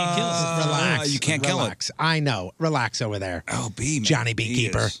 that's you can't kill it. Relax. You can't kill it. Relax. I know. Relax over there. Oh, bee, man. Johnny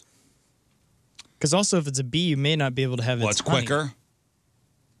Beekeeper. Because also, if it's a bee, you may not be able to have Well, its it's honey. quicker.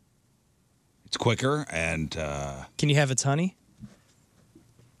 It's quicker, and Can you have its honey?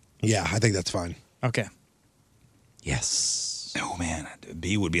 Yeah, I think that's fine. Okay. yes. Oh man, a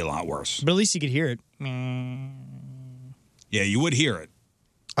bee would be a lot worse. But at least you could hear it. Yeah, you would hear it.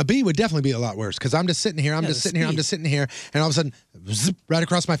 A bee would definitely be a lot worse because I'm just sitting here, I'm just sitting here, and all of a sudden, zip, right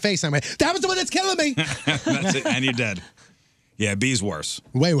across my face, I'm like, that was the one that's killing me. That's it, and you're dead. Yeah, bee's worse.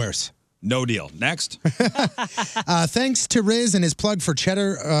 Way worse. No deal. Next. Thanks to Riz and his plug for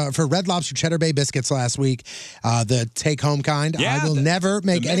for Red Lobster Cheddar Bay biscuits last week, the take-home kind. Yeah, I will never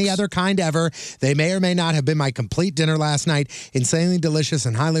make any other kind ever. They may or may not have been my complete dinner last night. Insanely delicious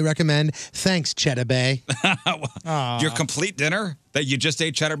and highly recommend. Thanks, Cheddar Bay. Your complete dinner that you just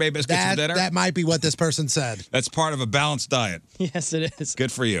ate Cheddar Bay biscuits for dinner? That might be what this person said. That's part of a balanced diet. Yes, it is.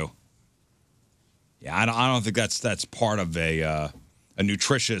 Good for you. Yeah, I don't think that's part of a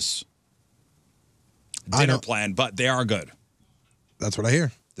nutritious dinner plan, but they are good. That's what I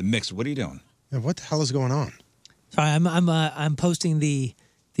hear. The mix. What are you doing? Yeah, what the hell is going on? Sorry, I'm posting the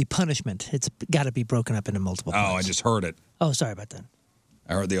punishment. It's got to be broken up into multiple parts. Oh, I just heard it. Oh, sorry about that.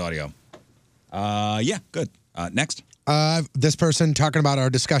 I heard the audio. Yeah, good. Next. This person talking about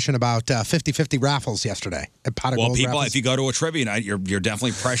our discussion about 50-50 raffles yesterday at Pot of Well, Gold people, raffles. if you go to a trivia night, you're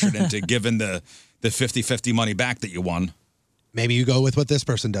definitely pressured into giving the 50-50 money back that you won. Maybe you go with what this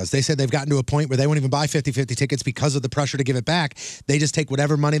person does. They said they've gotten to a point where they won't even buy 50-50 tickets because of the pressure to give it back. They just take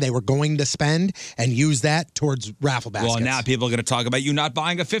whatever money they were going to spend and use that towards raffle baskets. Well, now people are going to talk about you not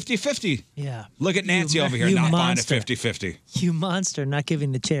buying a 50-50. Yeah. Look at Nancy over here you not monster. buying a 50-50. You monster, not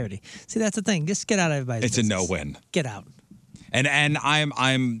giving to charity. See, that's the thing. Just get out of everybody's It's business. a no-win. Get out. And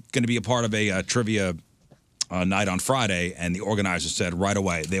I'm going to be a part of a trivia night on Friday, and the organizer said right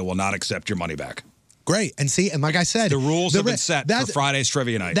away they will not accept your money back. Great. And see, and like I said, The rules have been set for Friday's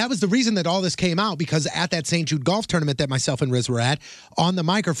trivia night. That was the reason that all this came out, because at that St. Jude golf tournament that myself and Riz were at, on the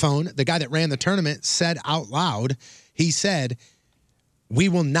microphone, the guy that ran the tournament said out loud, he said, we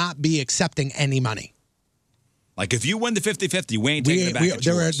will not be accepting any money. Like, if you win the 50-50, we ain't taking it back. It's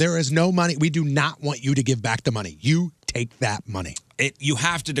yours. There is no money. We do not want you to give back the money. You take that money. You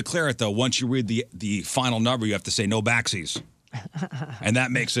have to declare it, though. Once you read the final number, you have to say no backsies. And that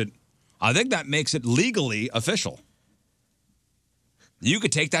makes it, I think that makes it legally official. You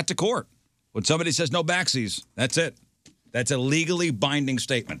could take that to court. When somebody says no backsies, that's it. That's a legally binding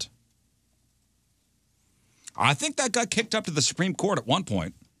statement. I think that got kicked up to the Supreme Court at one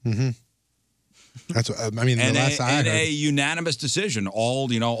point. Mm-hmm. That's what, I mean, the last I heard. A unanimous decision. All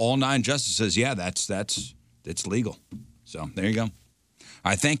 9 justices, yeah, it's legal. So there you go. All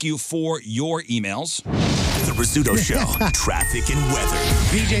right, thank you for your emails. The Rizzuto Show, traffic and weather.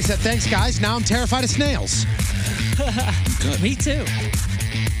 BJ said, thanks, guys. Now I'm terrified of snails. Good. Me too.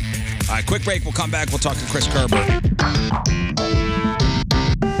 All right, quick break. We'll come back. We'll talk to Chris Kerber.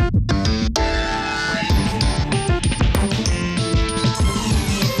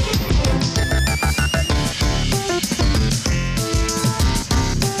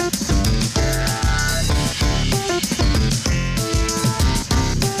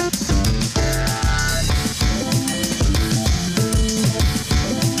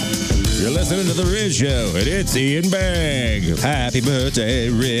 You're listening to The Riz Show, and it's Ian Bag. Happy birthday,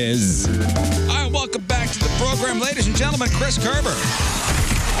 Riz. All right, welcome back to the program. Ladies and gentlemen, Chris Kerber.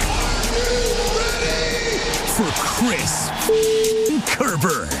 For Chris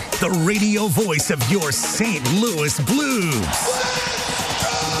Kerber, the radio voice of your St. Louis Blues.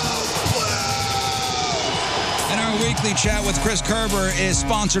 And our weekly chat with Chris Kerber is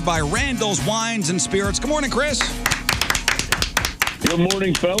sponsored by Randall's Wines and Spirits. Good morning, Chris. Good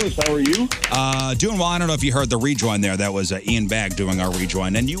morning, fellas. How are you? Doing well. I don't know if you heard the rejoin there. That was Ian Bagg doing our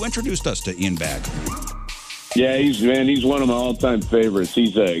rejoin, and you introduced us to Ian Bagg. Yeah, he's one of my all-time favorites.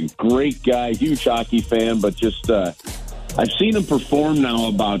 He's a great guy, huge hockey fan, but just I've seen him perform now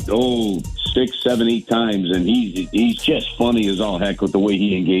about 6, 7, 8 times, and he's just funny as all heck with the way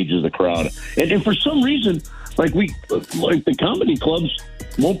he engages the crowd. And for some reason, like the comedy clubs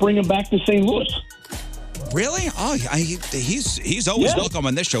won't bring him back to St. Louis. Really? Oh, he's always welcome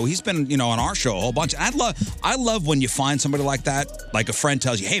on this show. He's been, on our show a whole bunch. I love when you find somebody like that, like a friend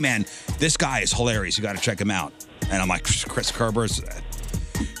tells you, "Hey, man, this guy is hilarious. You got to check him out." And I'm like, Chris Kerber's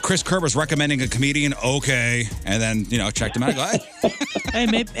recommending a comedian. Okay, and then checked him out. I go, Hey,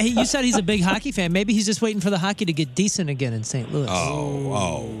 maybe you said he's a big hockey fan. Maybe he's just waiting for the hockey to get decent again in St. Louis.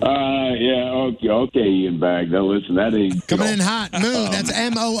 Yeah, okay, Ian Bagg. Now listen, that ain't coming in hot. Moon. That's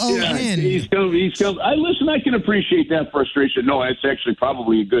MOON. Yeah, he's coming. I can appreciate that frustration. No, that's actually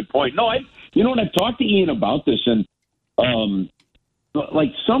probably a good point. No, I've talked to Ian about this, and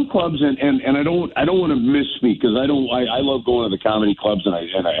like some clubs, and I don't want to misspeak because I love going to the comedy clubs, and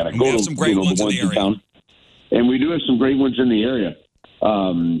I go to some great ones the ones in town, and we do have some great ones in the area.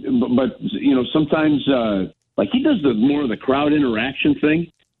 But sometimes like he does more of the crowd interaction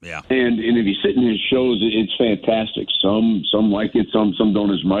thing. Yeah. And if you sit in his shows, it's fantastic. Some like it, some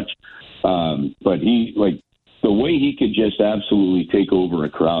don't as much. But he the way he could just absolutely take over a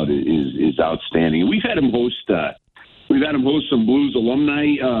crowd is outstanding. We've had him host some Blues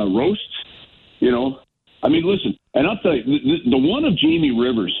alumni roasts. I mean, listen, and I'll tell you, the one of Jamie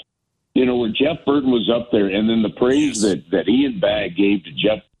Rivers, where Jeff Burton was up there, and then the praise that Ian Bagg gave to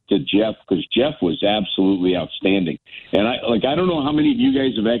Jeff, because Jeff was absolutely outstanding. And I don't know how many of you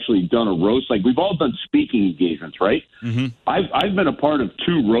guys have actually done a roast. Like, we've all done speaking engagements, right? Mm-hmm. I've been a part of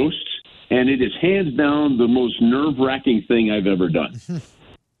 2 roasts, and it is hands down the most nerve-wracking thing I've ever done.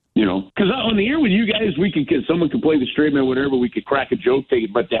 Because on the air with you guys, someone could play the straight man, whatever. We could crack a joke,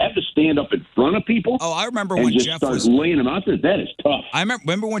 but to have to stand up in front of people. Oh, I remember and when just Jeff start was laying them out there. That is tough. I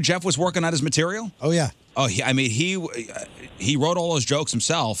remember when Jeff was working on his material. Oh yeah. Oh, he wrote all those jokes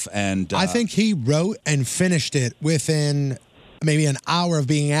himself, and I think he wrote and finished it within maybe an hour of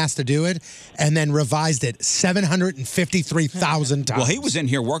being asked to do it, and then revised it 753,000 times. Well, he was in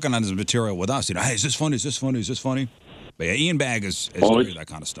here working on his material with us. Hey, is this funny? Is this funny? Is this funny? But yeah, Ian Bagg is good at that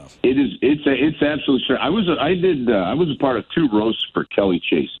kind of stuff. It is. It's absolutely sure. I was a part of 2 roasts for Kelly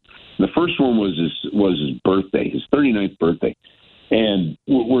Chase. The first one was his birthday, his 39th birthday, and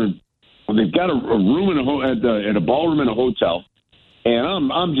they've got a room at a ballroom in a hotel, and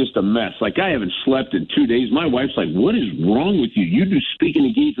I'm just a mess. Like, I haven't slept in 2 days. My wife's like, "What is wrong with you? You do speaking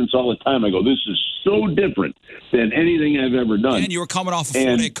engagements all the time." I go, "This is so different than anything I've ever done." And you were coming off a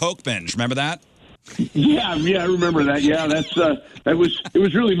 4-day Coke binge. Remember that? Yeah, I remember that. Yeah, it was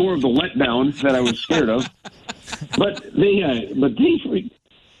really more of the letdown that I was scared of. But it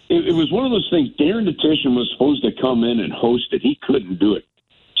was one of those things. Darren Detition was supposed to come in and host it. He couldn't do it.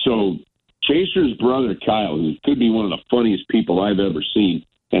 So Chaser's brother, Kyle, who could be one of the funniest people I've ever seen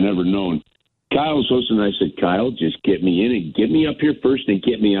and ever known, Kyle was hosting, and I said, "Kyle, just get me in and get me up here first and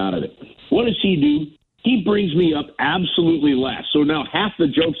get me out of it." What does he do? He brings me up absolutely last. So now half the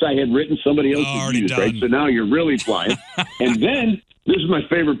jokes I had written, somebody else has used, right? So now you're really flying. And then, this is my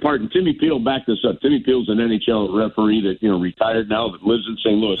favorite part, and Timmy Peel backed this up. Timmy Peel's an NHL referee that, retired now, that lives in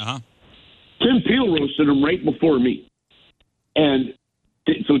St. Louis. Uh-huh. Tim Peel roasted him right before me. And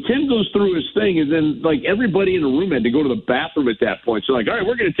so Tim goes through his thing, and then, everybody in the room had to go to the bathroom at that point. So, all right,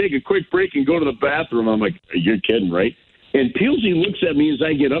 we're going to take a quick break and go to the bathroom. I'm like, "You're kidding, right?" And Peelsy looks at me as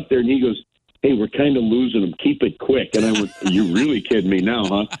I get up there, and he goes, hey, we're kind of losing them. Keep it quick. And I went, are you really kidding me now,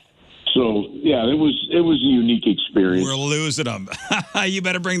 huh? So, yeah, it was a unique experience. We're losing them. You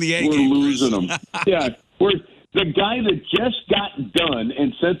better bring the A We're game. losing them. Yeah, the guy that just got done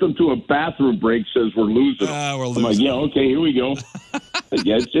and sent them to a bathroom break says we're losing them. We're I'm like, yeah, okay, here we go.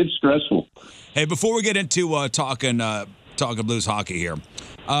 Yeah, it's stressful. Hey, before we get into talking Blues hockey here,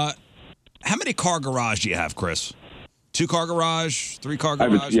 how many car garage do you have, Chris? 2-car garage, 3-car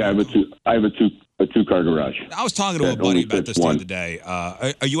garage? I have a 2-car garage. I was talking to a buddy about this the other day.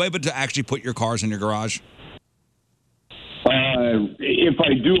 Are you able to actually put your cars in your garage? If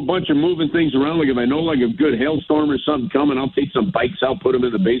I do a bunch of moving things around, like if I know like a good hailstorm or something coming, I'll take some bikes out, put them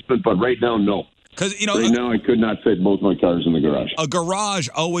in the basement. But right now, no. Because right now I could not fit both my cars in the garage. A garage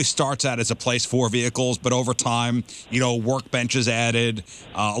always starts out as a place for vehicles, but over time, workbenches added,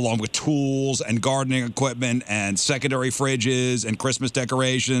 along with tools and gardening equipment and secondary fridges and Christmas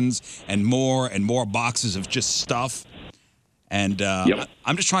decorations and more boxes of just stuff. And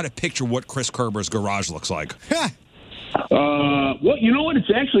I'm just trying to picture what Chris Kerber's garage looks like. Well, you know what?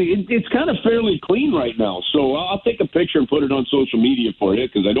 It's actually it's kind of fairly clean right now. So I'll take a picture and put it on social media for you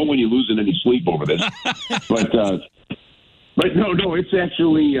because I don't want you losing any sleep over this. But no, it's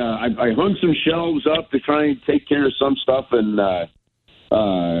actually I hung some shelves up to try and take care of some stuff, and I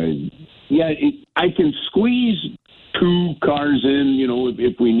can squeeze 2 cars in,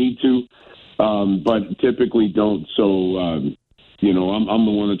 if we need to, but typically don't. So I'm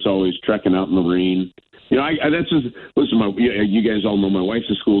the one that's always trekking out in the rain. That's just, listen, you guys all know my wife's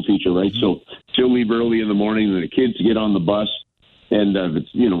a school teacher, right? So she'll leave early in the morning and the kids get on the bus. And,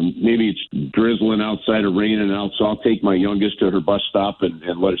 maybe it's drizzling outside or raining out. So I'll take my youngest to her bus stop and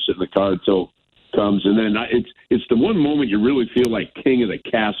let her sit in the car until it comes. And then it's the one moment you really feel like king of the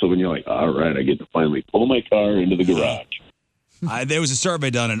castle when you're like, all right, I get to finally pull my car into the garage. There was a survey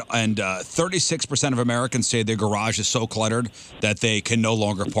done, and 36% of Americans say their garage is so cluttered that they can no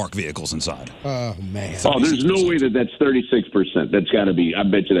longer park vehicles inside. Oh, man. Oh, there's no way that's 36%. That's got to be, I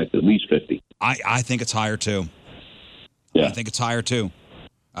bet you that's at least 50. I think it's higher, too. Yeah. I think it's higher, too.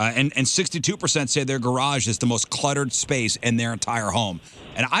 And 62% say their garage is the most cluttered space in their entire home.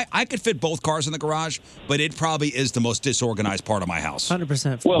 And I could fit both cars in the garage, but it probably is the most disorganized part of my house.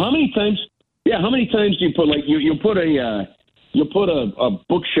 100%. Well, how many times do you put, like, you'll put a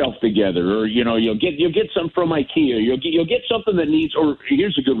bookshelf together, or you'll get something from IKEA. You'll get something that needs. Or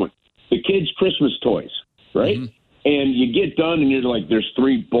here's a good one: the kids' Christmas toys, right? Mm-hmm. And you get done, and you're like, "There's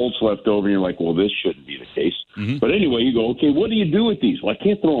 3 bolts left over," and you're like, "Well, this shouldn't be the case." Mm-hmm. But anyway, you go, "Okay, what do you do with these?" Well, I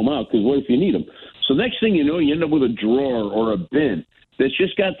can't throw them out because what if you need them? So next thing you know, you end up with a drawer or a bin that's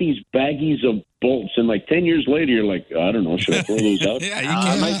just got these baggies of bolts, and like 10 years later, you're like, "I don't know, should I throw those out?" Yeah, you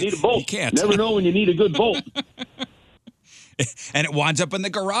I might need a bolt. You can't. Never know when you need a good bolt. And it winds up in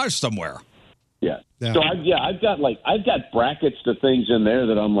the garage somewhere. Yeah. So I've got brackets to things in there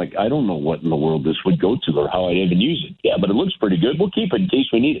that I'm like, I don't know what in the world this would go to or how I'd even use it. Yeah, but it looks pretty good. We'll keep it in case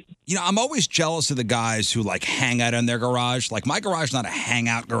we need it. I'm always jealous of the guys who hang out in their garage. Like my garage is not a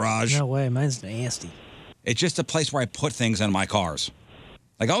hangout garage. No way, mine's nasty. It's just a place where I put things in my cars.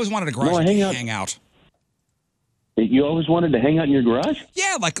 Like I always wanted a garage to hang out. You always wanted to hang out in your garage?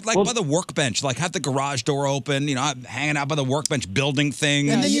 Yeah, like by the workbench. Like have the garage door open, I'm hanging out by the workbench building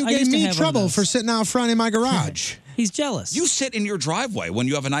things. And then you gave me trouble for sitting out front in my garage. He's jealous. You sit in your driveway when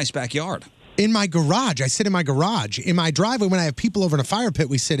you have a nice backyard. In my garage. I sit in my garage. In my driveway, when I have people over in a fire pit,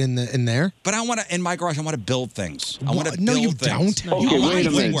 we sit in there. But in my garage, I want to build things. I want to No, build you things. don't. Okay, wait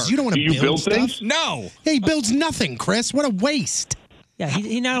a minute. You don't want to build stuff? things? No. Yeah, he builds nothing, Chris. What a waste. Yeah,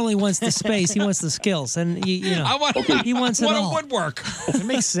 he not only wants the space, he wants the skills, and he wants it all. What a woodwork. It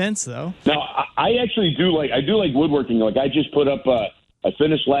makes sense though. Now, I actually do like woodworking. Like I just put up. I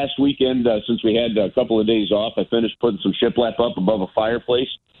finished last weekend since we had a couple of days off. I finished putting some shiplap up above a fireplace.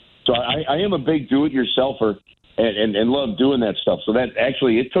 So I am a big do-it-yourselfer and love doing that stuff. So that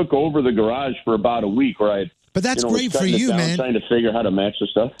actually it took over the garage for about a week where I. But that's was great for cutting it you, down, man. Trying to figure how to match the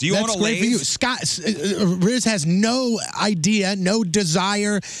stuff. Do you That's own a great for lathe? you. Scott, Riz has no idea, no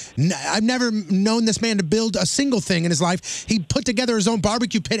desire. I've never known this man to build a single thing in his life. He put together his own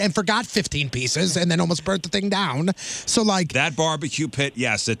barbecue pit and forgot 15 pieces and then almost burnt the thing down. So, that barbecue pit,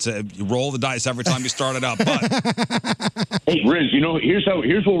 yes, it's you roll the dice every time you start it up. But hey, Riz,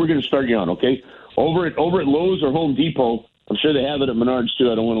 here's what we're going to start you on, okay? Over at Lowe's or Home Depot. I'm sure they have it at Menards,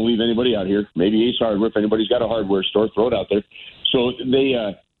 too. I don't want to leave anybody out here. Maybe Ace Hardware. If anybody's got a hardware store, throw it out there. So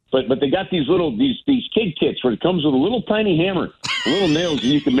But they got these kid kits where it comes with a little tiny hammer, little nails,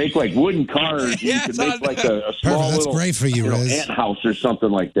 and you can make like wooden cars. You can make like a small That's little great for you, Riz. ant house or something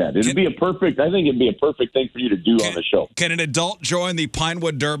like that. I think it'd be a perfect thing for you to do on the show. Can an adult join the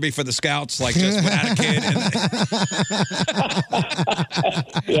Pinewood Derby for the Scouts? Like just without a kid?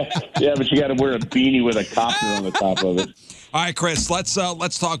 Yeah, but you got to wear a beanie with a copter on the top of it. All right, Chris, let's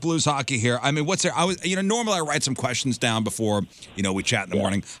talk Blues hockey here. I mean, what's there? Normally I write some questions down before, we chat in the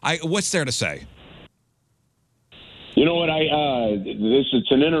morning. What's there to say? You know what?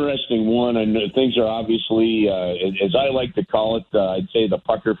 It's an interesting one, and things are obviously, as I like to call it, I'd say the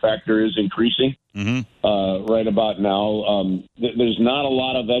pucker factor is increasing right about now. There's not a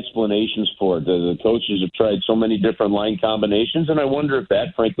lot of explanations for it. The coaches have tried so many different line combinations, and I wonder if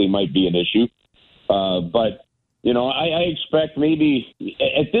that, frankly, might be an issue. But I expect maybe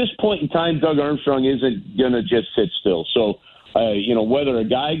at this point in time, Doug Armstrong isn't going to just sit still. So, whether a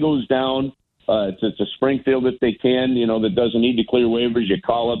guy goes down to Springfield if they can, that doesn't need to clear waivers, you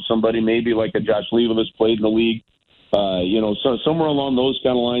call up somebody maybe like a Josh Leva that's played in the league. So somewhere along those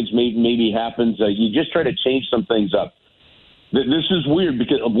kind of lines maybe happens. You just try to change some things up. This is weird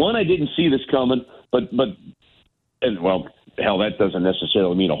because, one, I didn't see this coming, hell, that doesn't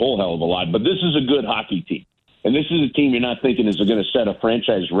necessarily mean a whole hell of a lot, but this is a good hockey team. And this is a team you're not thinking is going to set a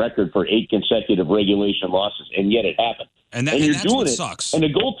franchise record for 8 consecutive regulation losses, and yet it happened. And you're that's doing what it. Sucks. And the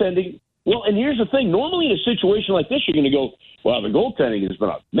goaltending, and here's the thing. Normally in a situation like this, you're going to go, well, the goaltending has been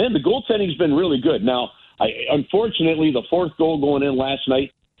up. Man, the goaltending's been really good. Now, unfortunately, the fourth goal going in last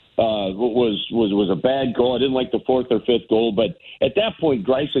night was a bad goal. I didn't like the fourth or fifth goal, but at that point,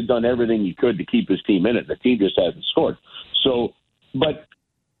 Greiss had done everything he could to keep his team in it. The team just hasn't scored. So, but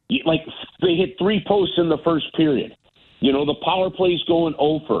like they hit 3 posts in the first period. The power play's going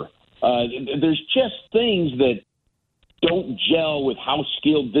over. There's just things that don't gel with how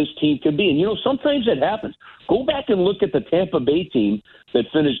skilled this team can be. And, sometimes it happens. Go back and look at the Tampa Bay team that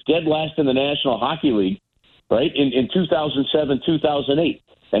finished dead last in the National Hockey League, right, in 2007, 2008.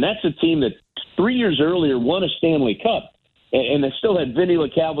 And that's a team that 3 years earlier won a Stanley Cup. And they still had Vinny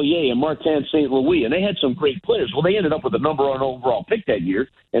LeCavalier and Martin St. Louis, and they had some great players. Well, they ended up with the number 1 overall pick that year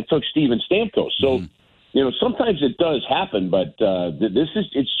and took Steven Stamkos. So, sometimes it does happen, but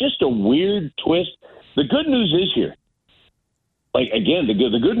it's just a weird twist. The good news is here. Like, again, the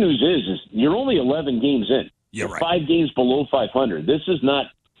good news is you're only 11 games in. Yeah, you're right. 5 games below 500. This is not,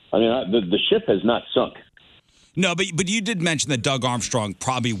 the ship has not sunk. No, but you did mention that Doug Armstrong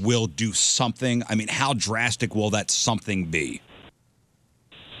probably will do something. I mean, how drastic will that something be?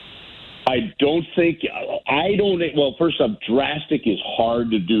 Well, first off, drastic is hard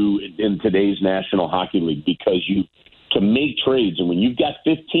to do in today's National Hockey League because to make trades, and when you've got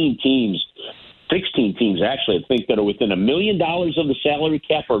 15 teams, 16 teams actually, I think, that are within $1 million of the salary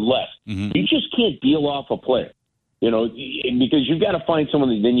cap or less, you just can't deal off a player. Because you've got to find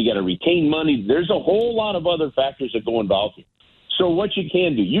someone, then you got to retain money. There's a whole lot of other factors that go involved here. So what you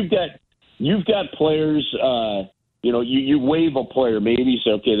can do, you've got players, you waive a player, maybe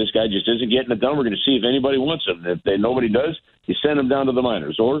say, okay, this guy just isn't getting it done. We're going to see if anybody wants him. If nobody does, you send him down to the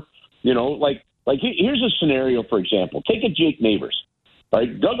minors. Or, here's a scenario, for example. Take a Jake Neighbors. All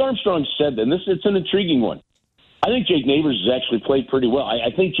right, Doug Armstrong said that, and it's an intriguing one. I think Jake Neighbors has actually played pretty well. I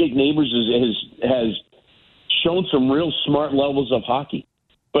think Jake Neighbors has shown some real smart levels of hockey.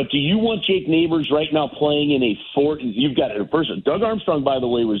 But do you want Jake Neighbors right now playing in a fort? You've got a person. Doug Armstrong, by the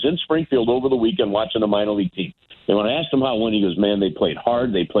way, was in Springfield over the weekend watching a minor league team. And when I asked him how it went, he goes, man, they played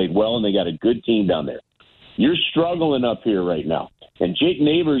hard, they played well, and they got a good team down there. You're struggling up here right now. And Jake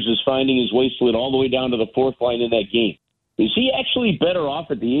Neighbors is finding his way slid all the way down to the fourth line in that game. Is he actually better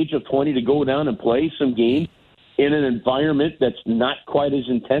off at the age of 20 to go down and play some game in an environment that's not quite as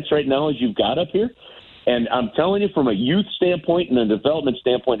intense right now as you've got up here? And I'm telling you, from a youth standpoint and a development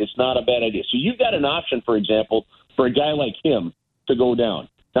standpoint, it's not a bad idea. So you've got an option, for example, for a guy like him to go down.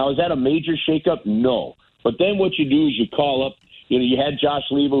 Now, is that a major shakeup? No. But then what you do is you call up, you had Josh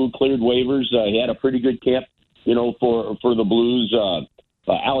Leva who cleared waivers. He had a pretty good camp, for the Blues.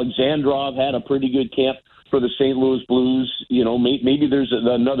 Alexandrov had a pretty good camp for the St. Louis Blues. Maybe there's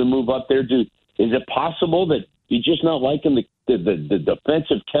another move up there. Is it possible that you're just not liking the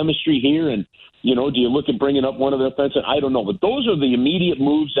defensive chemistry here? And, do you look at bringing up one of the offensive? I don't know. But those are the immediate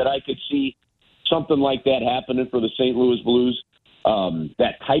moves that I could see something like that happening for the St. Louis Blues,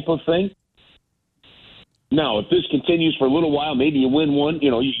 that type of thing. Now, if this continues for a little while, maybe you win one.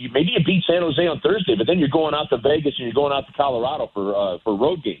 Maybe you beat San Jose on Thursday, but then you're going out to Vegas and you're going out to Colorado for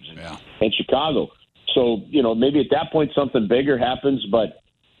road games and Chicago. So, maybe at that point something bigger happens. But,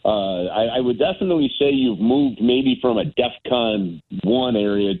 I would definitely say you've moved maybe from a DEFCON 1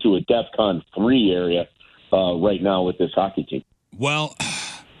 area to a DEFCON 3 area right now with this hockey team. Well,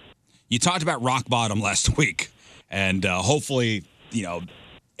 you talked about rock bottom last week, and hopefully,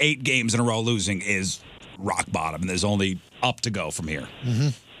 8 games in a row losing is rock bottom, and there's only up to go from here. Mm-hmm.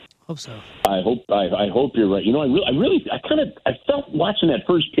 Hope so. I hope you're right. I felt watching that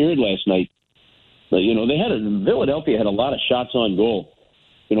first period last night. Philadelphia had a lot of shots on goal,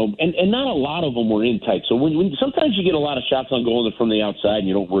 and not a lot of them were in tight. So when sometimes you get a lot of shots on goal from the outside, and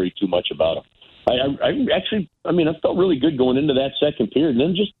you don't worry too much about them. I felt really good going into that second period, and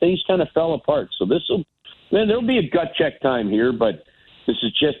then just things kind of fell apart. So there'll be a gut check time here, but this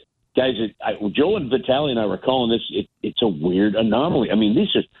is just, guys, Joe and Vitaly and I were calling this, it's a weird anomaly. I mean,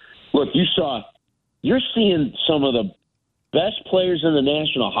 you're seeing some of the best players in the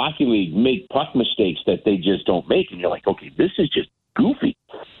National Hockey League make puck mistakes that they just don't make, and you're like, okay, this is just goofy.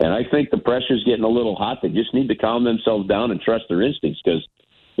 And I think the pressure's getting a little hot. They just need to calm themselves down and trust their instincts, because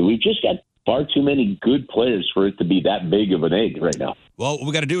we've just got far too many good players for it to be that big of an egg right now. Well, what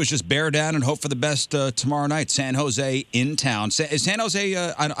we got to do is just bear down and hope for the best tomorrow night. San Jose in town. Is San Jose,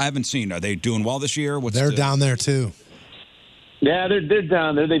 I haven't seen, are they doing well this year? They're down there, too. Yeah, they're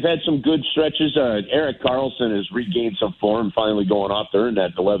down there. They've had some good stretches. Erik Karlsson has regained some form, finally going off to earn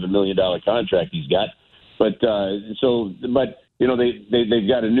that $11 million contract he's got. But they've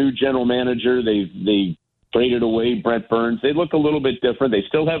got a new general manager. They traded away Brent Burns. They look a little bit different. They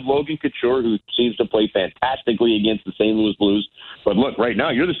still have Logan Couture, who seems to play fantastically against the St. Louis Blues. But look, right now,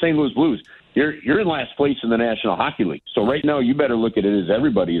 you're the St. Louis Blues. You're in last place in the National Hockey League. So right now, you better look at it as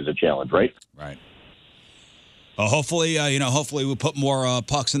everybody is a challenge, right? Right. Hopefully we'll put more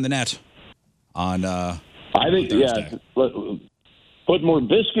pucks in the net on. I think put more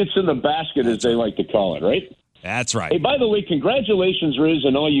biscuits in the basket, as they like to call it, right? That's right. Hey, by the way, congratulations, Riz,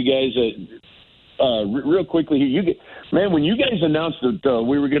 and all you guys. Real quickly here, when you guys announced that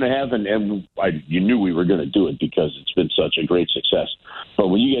we were going to have, you knew we were going to do it because it's been such a great success. But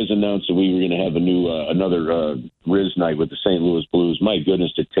when you guys announced that we were going to have another Riz night with the St. Louis Blues, my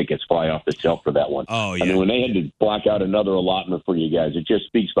goodness, the tickets fly off the shelf for that one. Oh yeah. I mean, when they had to block out another allotment for you guys, it just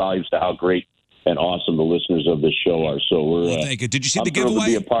speaks volumes to how great and awesome the listeners of this show are. So we're thank you. Did you see I'm the giveaway? To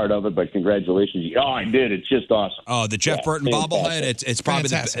be a part of it, but congratulations! Oh, I did. It's just awesome. Oh, the Jeff Burton bobblehead. It's probably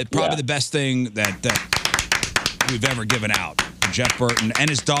the best thing that we've ever given out. Jeff Burton and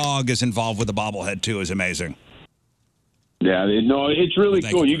his dog is involved with the bobblehead too. Is amazing. Yeah, it's really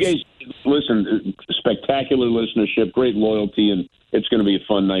cool. You guys, listen, spectacular listenership, great loyalty, and it's going to be a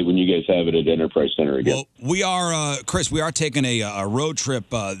fun night when you guys have it at Enterprise Center again. Well, we are, Chris. We are taking a road trip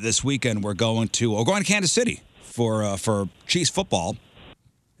this weekend. We're going to Kansas City for Chiefs football.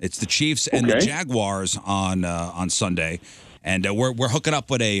 It's the Chiefs and the Jaguars on Sunday, and we're hooking up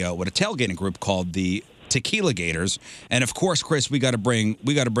with a tailgating group called the Tequila Gators, and of course, Chris, we got to bring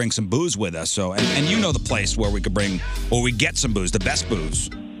some booze with us. So, and you know the place where we get some booze, the best booze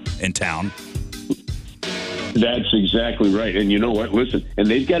in town. That's exactly right. And you know what? Listen,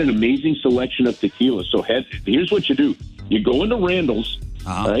 and they've got an amazing selection of tequila. So here's what you do: you go into Randall's,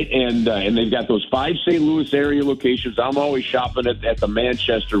 right, and they've got those 5 St. Louis area locations. I'm always shopping at the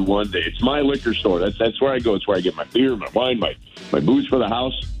Manchester one. It's my liquor store. That's where I go. It's where I get my beer, my wine, my booze for the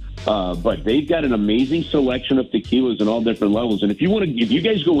house. But they've got an amazing selection of tequilas in all different levels. And if you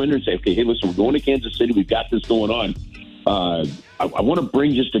guys go in there and say, okay, hey, listen, we're going to Kansas City, we've got this going on. I want to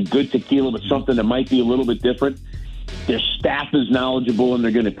bring just a good tequila, but something that might be a little bit different. Their staff is knowledgeable, and they're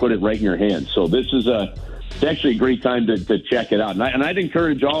going to put it right in your hands. So this is it's actually a great time to check it out. And I'd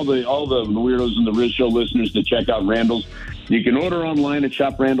encourage all the weirdos and the Riz Show listeners to check out Randall's. You can order online at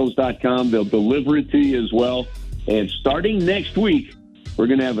shoprandalls.com. They'll deliver it to you as well. And starting next week, we're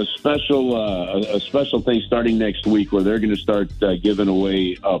going to have a special thing starting next week where they're going to start giving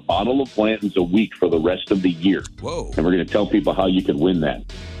away a bottle of Blanton's a week for the rest of the year. Whoa. And we're going to tell people how you can win that.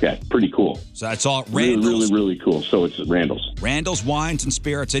 Yeah, pretty cool. So that's all Randall's. Randall's. Really, really cool. So it's Randall's. Randall's Wines and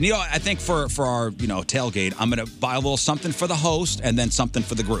Spirits. And, I think for our, tailgate, I'm going to buy a little something for the host and then something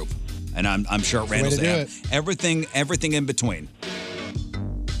for the group. And I'm sure Randall's have everything in between.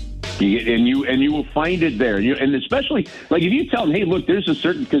 And you will find it there. And especially, like, if you tell them, hey, look, there's a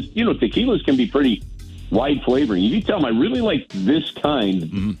certain, because, tequilas can be pretty wide flavoring. If you tell them, I really like this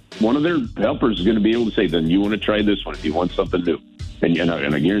kind, one of their helpers is going to be able to say, then you want to try this one if you want something new. And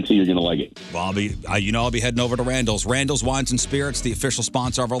I guarantee you're going to like it. Well, I'll be heading over to Randall's. Randall's Wines and Spirits, the official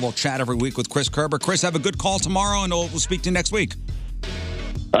sponsor of our little chat every week with Chris Kerber. Chris, have a good call tomorrow, and we'll speak to you next week.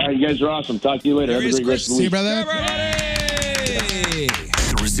 All right, you guys are awesome. Talk to you later. Have a great rest of the week. See you, brother.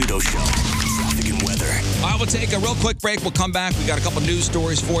 The Rizzuto Show. Traffic and weather. All right, we'll take a real quick break. We'll come back. We got a couple news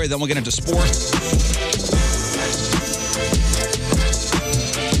stories for you. Then we'll get into sports.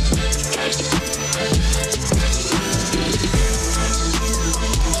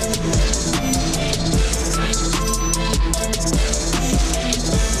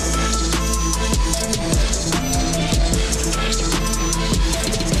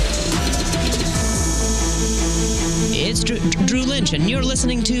 It's Drew Lynch, and you're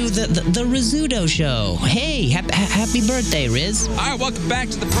listening to the Rizzuto Show. Hey, happy birthday, Riz. All right, welcome back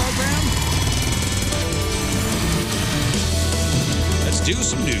to the program. Let's do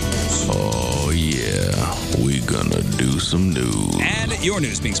some news. Oh, yeah. We're gonna do some news. And your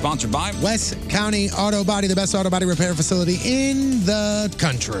news being sponsored by West County Auto Body, the best auto body repair facility in the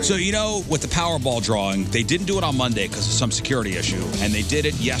country. So, with the Powerball drawing, they didn't do it on Monday because of some security issue, and they did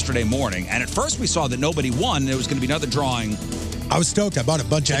it yesterday morning. And at first we saw that nobody won, and there was going to be another drawing. I was stoked. I bought a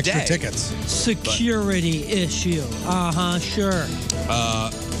bunch of extra Today. tickets. Security issue. Sure.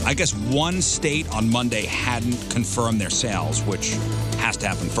 I guess one state on Monday hadn't confirmed their sales, which has to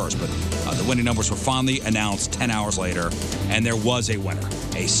happen first. But the winning numbers were finally announced 10 hours later, and there was a winner.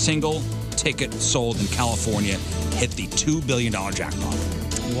 A single ticket sold in California hit the $2 billion jackpot.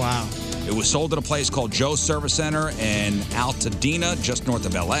 Wow. It was sold at a place called Joe's Service Center in Altadena, just north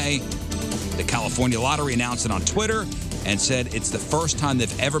of L.A. The California Lottery announced it on Twitter and said it's the first time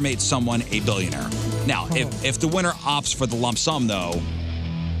they've ever made someone a billionaire. Now, if the winner opts for the lump sum, though,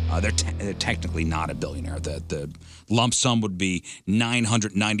 they're technically not a billionaire. The lump sum would be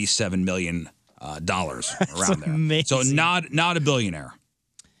 $997 million around there. Amazing. So not a billionaire.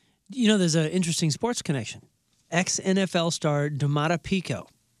 There's an interesting sports connection. Ex-NFL star Domata Pico.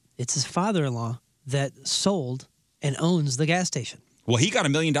 It's his father-in-law that sold and owns the gas station. Well, he got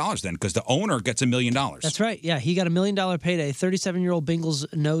 $1 million then because the owner gets $1 million. That's right. Yeah, he got $1 million payday. 37-year-old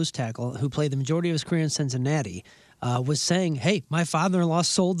Bengals nose tackle who played the majority of his career in Cincinnati was saying, hey, my father-in-law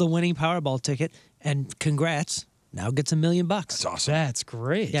sold the winning Powerball ticket, and congrats, now gets $1 million. That's awesome. That's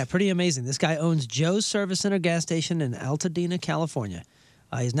great. Yeah, pretty amazing. This guy owns Joe's Service Center gas station in Altadena, California.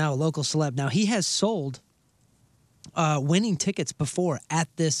 He's now a local celeb. Now, he has sold winning tickets before at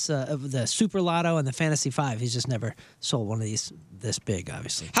this the Super Lotto and the Fantasy 5. He's just never sold one of these this big,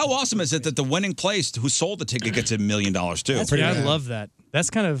 obviously. How awesome is it that the winning place who sold the ticket gets $1 million too? I love that.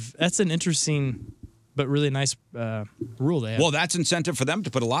 That's an interesting but really nice rule they have. Well, that's incentive for them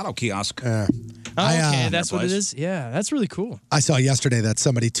to put a lotto kiosk. Okay, that's what it is? Yeah, that's really cool. I saw yesterday that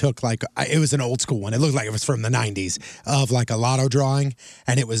somebody took it was an old school one. It looked like it was from the 90s of a lotto drawing,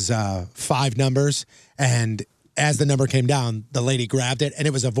 and it was 5 numbers. And as the number came down, the lady grabbed it, and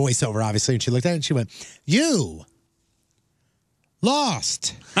it was a voiceover, obviously. And she looked at it and she went, "You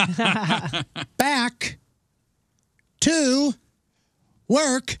lost back to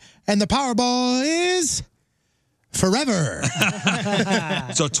work, and the Powerball is forever."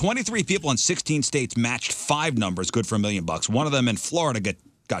 So 23 people in 16 states matched 5 numbers, good for $1 million. One of them in Florida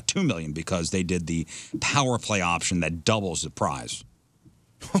got $2 million because they did the power play option that doubles the prize.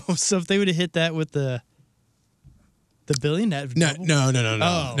 So if they would have hit that with the billion, that No.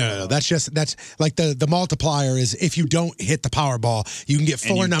 Oh. No. That's like the multiplier is if you don't hit the Powerball, you can get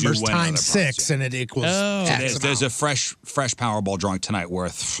And 4 you do numbers win times another 6, and it equals So X there's a fresh Powerball drawing tonight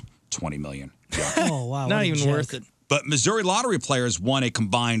worth $20 million. Oh, wow. Not what a even joke. worth it. But Missouri lottery players won a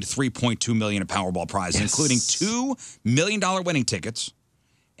combined $3.2 million in Powerball prizes, including $2 million winning tickets,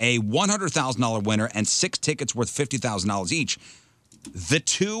 a $100,000 winner, and 6 tickets worth $50,000 each. The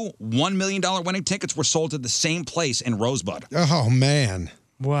 2 $1 million winning tickets were sold at the same place in Rosebud. Oh, man.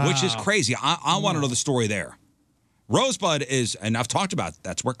 Wow. Which is crazy. I want to know the story there. Rosebud is, and I've talked about,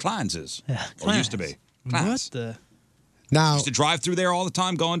 that's where Klein's is. Yeah, or used to be. Klein's. What the? Now, used to drive through there all the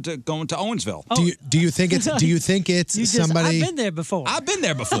time going to Owensville. do you think it's somebody? I've been there before. I've been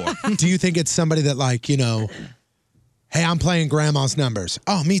there before. Do you think it's somebody that hey, I'm playing grandma's numbers.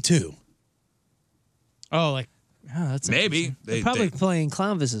 Oh, me too. Oh, that's maybe They're probably playing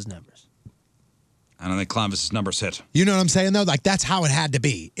Clownvis's numbers. I don't think Clownvis's numbers hit. You know what I'm saying, though? That's how it had to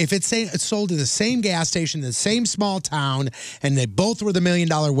be. If it's sold at the same gas station, the same small town, and they both were the $1 million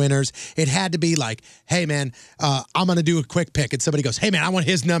winners, it had to be hey, man, I'm going to do a quick pick. And somebody goes, hey, man, I want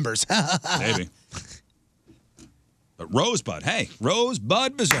his numbers. Maybe. But Rosebud,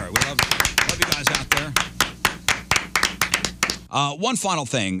 Missouri. We love you guys out there. One final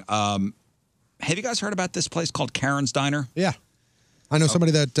thing. Have you guys heard about this place called Karen's Diner? Yeah. I know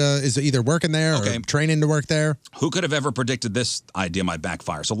somebody that is either working there or training to work there. Who could have ever predicted this idea might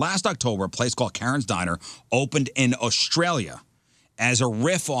backfire? So last October, a place called Karen's Diner opened in Australia as a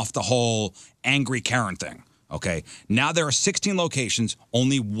riff off the whole Angry Karen thing. Okay. Now there are 16 locations,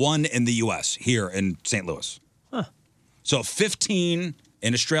 only one in the U.S., here in St. Louis. Huh. So 15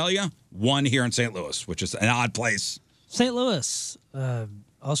 in Australia, one here in St. Louis, which is an odd place. St. Louis,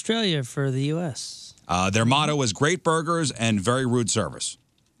 Australia for the U.S. Their motto is great burgers and very rude service.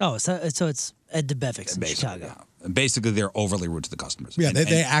 Oh, so it's Ed DeBevick's in Chicago. Yeah. Basically, they're overly rude to the customers. Yeah, And- they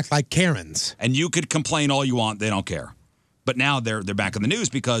and- act like Karens. And you could complain all you want, they don't care. But now they're back in the news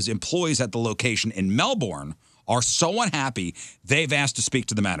because employees at the location in Melbourne are so unhappy, they've asked to speak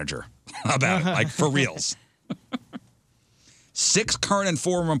to the manager about it, like for reals. 6 current and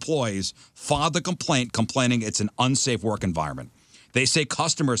former employees filed a complaint complaining it's an unsafe work environment. They say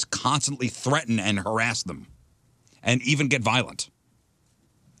customers constantly threaten and harass them and even get violent.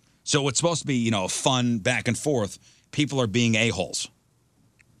 So it's supposed to be, a fun back and forth. People are being a-holes,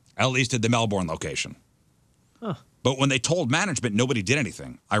 at least at the Melbourne location. Huh. But when they told management, nobody did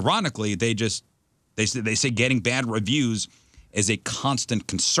anything. Ironically, they say getting bad reviews is a constant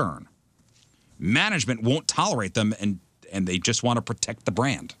concern. Management won't tolerate them, and they just want to protect the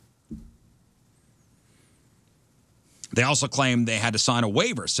brand. They also claim they had to sign a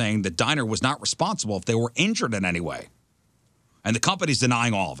waiver saying the diner was not responsible if they were injured in any way. And the company's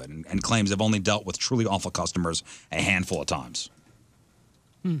denying all of it and claims they've only dealt with truly awful customers a handful of times.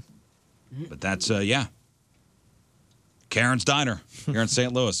 But that's, Karen's Diner here in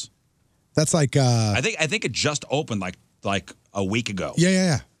St. Louis. That's like I think it just opened like a week ago.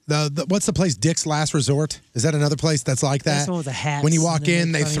 Yeah. The what's the place? Dick's Last Resort. Is that another place that's like that? That's the one with the hats When you walk and then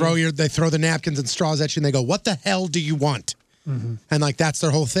in, they they throw the napkins and straws at you, and they go, "What the hell do you want?" Mm-hmm. And like that's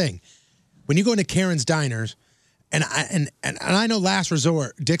their whole thing. When you go into Karen's Diners, and I know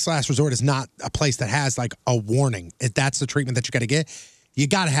Dick's Last Resort is not a place that has like a warning. If that's the treatment that you got to get, you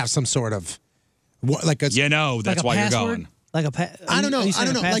got to have some sort of like a that's why you're going. Like a I don't know.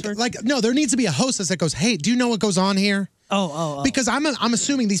 Like no, there needs to be a hostess that goes, "Hey, do you know what goes on here?" Oh. Because I'm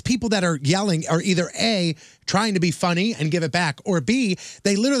assuming these people that are yelling are either A, trying to be funny and give it back, or B,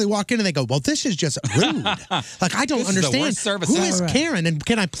 they literally walk in and they go, "Well, this is just rude." Like I don't This is the understand. worst service Who ever. is Karen, and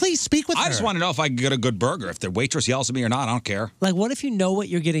can I please speak with her? I just want to know if I can get a good burger. If the waitress yells at me or not, I don't care. Like, what if you know what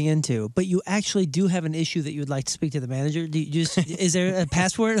you're getting into, but you actually do have an issue that you would like to speak to the manager? Do you just is there a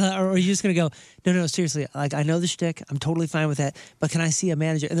password, or are you just going to go, no, seriously, like, I know the shtick, I'm totally fine with that, but can I see a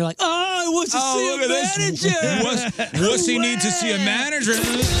manager? And they're like, I want to see a manager. Wussy need to see a manager.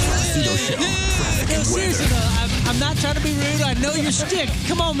 No, seriously, though, I'm not trying to be rude. I know your shtick.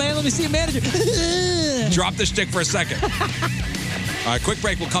 Come on, man, let me see a manager. Drop the stick for a second. All right, quick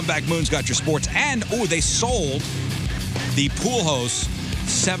break. We'll come back. Moon's got your sports. And, they sold the pool host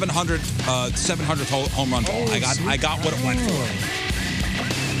 700th home run ball. I got what it went for.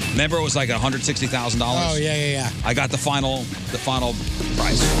 Remember, it was like $160,000. Oh yeah. I got the final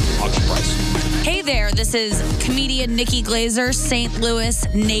price, auction price. Hey there, this is comedian Nikki Glazer, St. Louis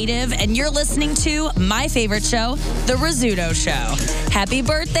native, and you're listening to my favorite show, The Rizzuto Show. Happy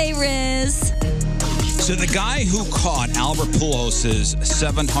birthday, Riz. So the guy who caught Albert Pujols'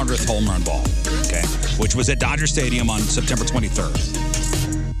 700th home run ball, okay, which was at Dodger Stadium on September 23rd.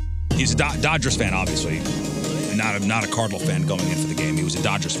 He's a Dodgers fan, obviously. Not a Cardinal fan going in for the game. He was a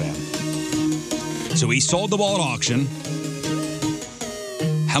Dodgers fan. So he sold the ball at auction.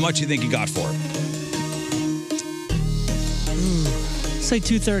 How much do you think he got for it? Say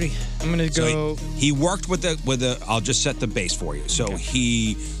 $230. I'm gonna go. So he worked with the. I'll just set the base for you. So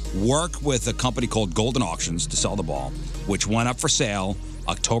he worked with a company called Golden Auctions to sell the ball, which went up for sale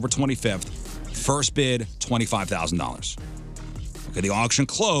October 25th. First bid $25,000. Okay, the auction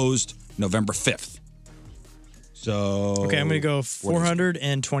closed November 5th. So Okay, I'm gonna go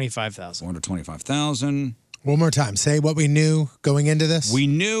 425,000. 425,000. One more time. Say what we knew going into this. We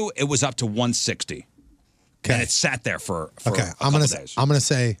knew it was up to 160. Okay. And it sat there for Okay, a I'm couple gonna days. I'm gonna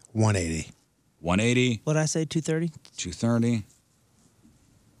say 180. 180. What did I say? 230. 230.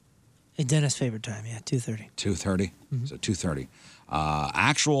 Hey, Dennis' favorite time. Yeah, 230. 230. So 230.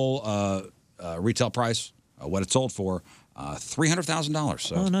 Actual retail price, what it sold for, $300,000.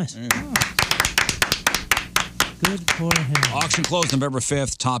 So, Oh, nice. there you go. Good for him. Auction closed November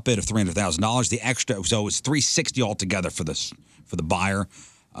 5th. Top bid of $300,000. The extra, so it was $360 altogether for the buyer.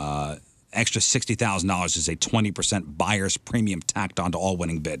 Extra $60,000 is a 20% buyer's premium tacked onto all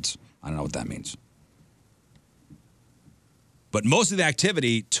winning bids. I don't know what that means. But most of the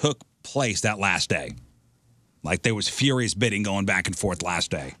activity took place that last day. Like there was furious bidding going back and forth last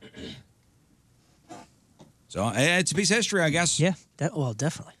day. So it's a piece of history, I guess. Yeah,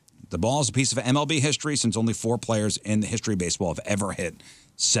 definitely. The ball is a piece of MLB history since only 4 players in the history of baseball have ever hit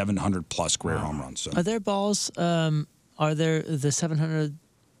 700-plus career home runs. So. Are there balls? Are there the 700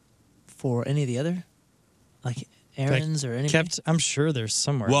 for any of the other Like Aaron's or anything? I'm sure there's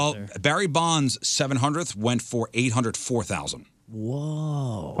somewhere. Well, there. Barry Bonds' 700th went for $804,000.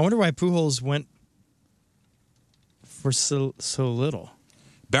 Whoa! I wonder why Pujols went for so little.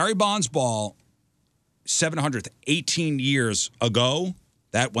 Barry Bonds' ball, 700th, 18 years ago,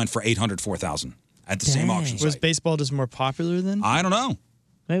 that went for $804,000 at the same auction site. Was baseball just more popular then? I don't know.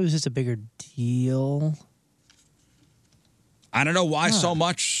 Maybe it was just a bigger deal. I don't know why so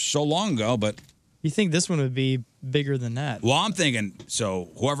much so long ago, but you think this one would be bigger than that? Well, I'm thinking. So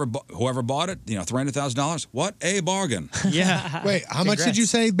whoever bought it, $300,000. What a bargain! Yeah. Wait, how much did you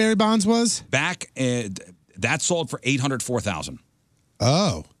say Barry Bonds was? Back that sold for $804,000.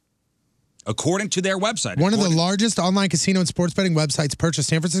 Oh. According to their website. One of the largest online casino and sports betting websites purchased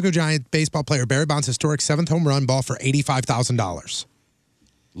San Francisco Giant baseball player Barry Bonds' historic 7th home run ball for $85,000.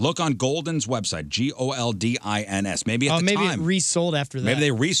 Look on Goldin's website, Goldins. Maybe at the maybe time. it resold after that. Maybe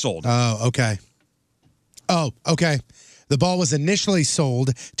they resold. Oh, okay. Oh, okay. The ball was initially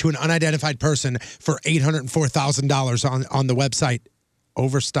sold to an unidentified person for $804,000 on the website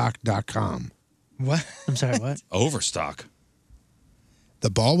Overstock.com. What? I'm sorry, what? Overstock. The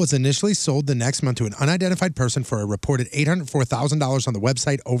ball was initially sold the next month to an unidentified person for a reported $804,000 on the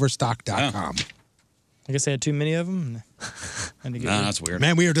website Overstock.com. I guess they had too many of them. That's weird.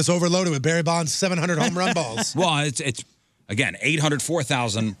 Man, we were just overloaded with Barry Bonds' 700 home run balls. Well, it's again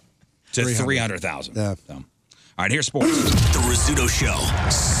 $804,000 to $300,000. Yeah. So. All right, here's sports. The Rizzuto Show.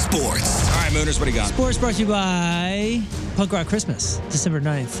 Sports. All right, Mooners, what do you got? Sports brought to you by Punk Rock Christmas, December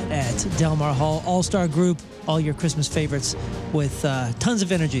 9th at Del Mar Hall. All-star group, all your Christmas favorites with tons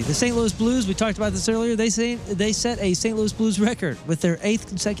of energy. The St. Louis Blues, we talked about this earlier, they set a St. Louis Blues record with their 8th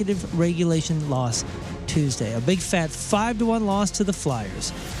consecutive regulation loss Tuesday. A big fat 5-1 loss to the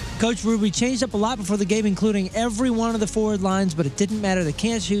Flyers. Coach Ruby changed up a lot before the game, including every one of the forward lines, but it didn't matter. They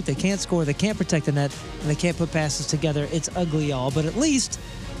can't shoot, they can't score, they can't protect the net, and they can't put passes together. It's ugly, y'all, but at least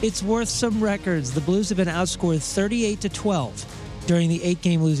it's worth some records. The Blues have been outscored 38-12 during the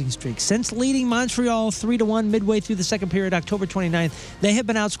 8-game losing streak. Since leading Montreal 3-1 midway through the second period, October 29th, they have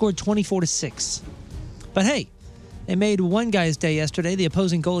been outscored 24-6. But hey, they made one guy's day yesterday, the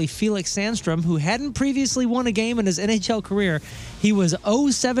opposing goalie Felix Sandstrom, who hadn't previously won a game in his NHL career. He was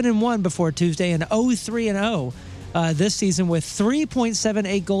 0-7-1 before Tuesday and 0-3-0 this season with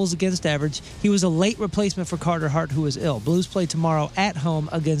 3.78 goals against average. He was a late replacement for Carter Hart, who was ill. Blues play tomorrow at home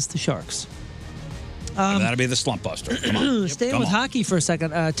against the Sharks. That'll be the slump buster. Come on. Staying Come with on. hockey for a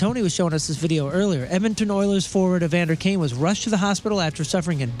second, Tony was showing us this video earlier. Edmonton Oilers forward Evander Kane was rushed to the hospital after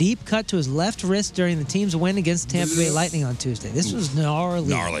suffering a deep cut to his left wrist during the team's win against Tampa Bay Lightning on Tuesday. This was gnarly.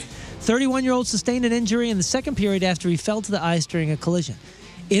 31-year-old sustained an injury in the second period after he fell to the ice during a collision.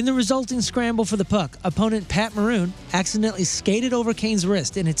 In the resulting scramble for the puck, opponent Pat Maroon accidentally skated over Kane's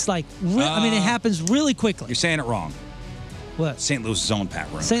wrist, and it's like, it happens really quickly. You're saying it wrong. What? St. Louis' own Pat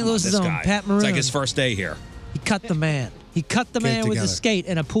Maroon. St. Come on, Louis' this own guy. Pat Maroon. It's like his first day here. He cut the man. He cut the Get it man with the together. skate,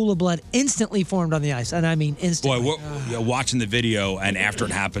 and a pool of blood instantly formed on the ice. And I mean instantly. Boy, watching the video, and after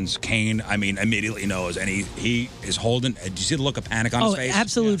it happens, Kane, immediately knows, and he is holding. Did you see the look of panic on his face?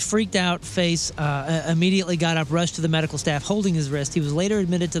 Absolute freaked out face. Immediately got up, rushed to the medical staff, holding his wrist. He was later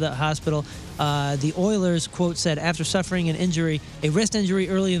admitted to the hospital. The Oilers, quote, said, after suffering a wrist injury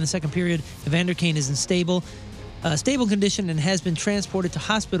early in the second period, Evander Kane is in stable condition and has been transported to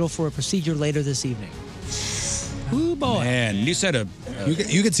hospital for a procedure later this evening. Ooh, boy. Man, you said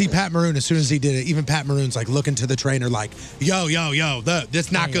You could see Pat Maroon as soon as he did it. Even Pat Maroon's like looking to the trainer like, yo,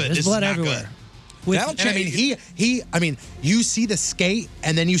 this not good. There's This blood is not everywhere. good. That'll And I mean, you see the skate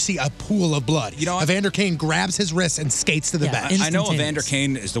and then you see a pool of blood. You know, Evander Kane grabs his wrist and skates to the bench. I know Evander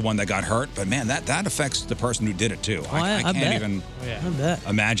Kane is the one that got hurt, but man, that affects the person who did it too. I can't bet. even I bet.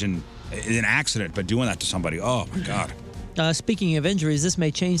 imagine an accident, but doing that to somebody, oh my God. Speaking of injuries, this may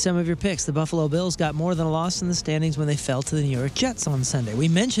change some of your picks. The Buffalo Bills got more than a loss in the standings when they fell to the New York Jets on Sunday. We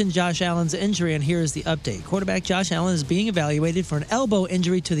mentioned Josh Allen's injury, and here is the update. Quarterback Josh Allen is being evaluated for an elbow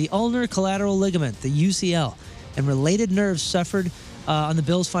injury to the ulnar collateral ligament, the UCL, and related nerves suffered on the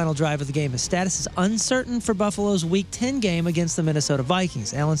Bills' final drive of the game. His status is uncertain for Buffalo's Week 10 game against the Minnesota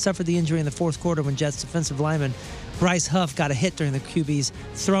Vikings. Allen suffered the injury in the fourth quarter when Jets defensive lineman Bryce Huff got a hit during the QB's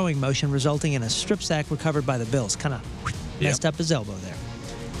throwing motion, resulting in a strip sack recovered by the Bills. Kind of messed up his elbow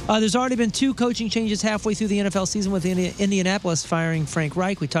there. There's already been 2 coaching changes halfway through the NFL season, with Indianapolis firing Frank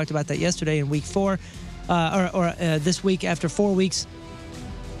Reich. We talked about that yesterday in Week 4, this week after 4 weeks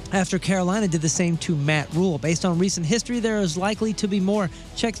after Carolina did the same to Matt Rule. Based on recent history, there is likely to be more.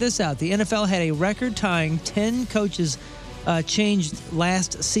 Check this out. The NFL had a record-tying 10 coaches changed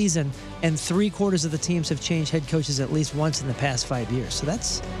last season, and 3/4 of the teams have changed head coaches at least once in the past 5 years. So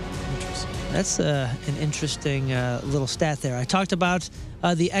that's interesting. That's an interesting little stat there. I talked about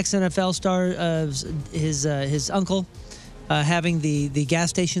the ex-NFL star, his uncle, having the gas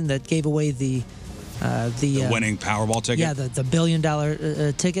station that gave away the winning Powerball ticket. Yeah, the $1 billion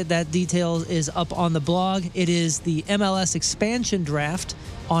ticket. That detail is up on the blog. It is the MLS expansion draft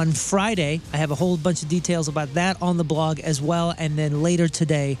on Friday. I have a whole bunch of details about that on the blog as well. And then later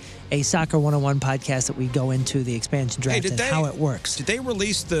today, a Soccer 101 podcast that we go into the expansion draft and how it works. Did they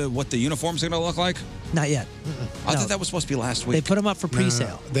release what the uniforms are going to look like? Not yet. I thought that was supposed to be last week. They put them up for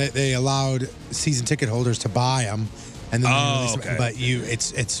pre-sale. No. They allowed season ticket holders to buy them, and then they released them. But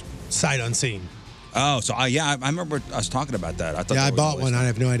it's sight unseen. Oh, so I remember us talking about that. I bought one. I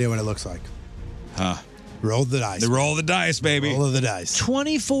have no idea what it looks like. Huh. Roll the dice. Roll the dice, baby. Roll the dice.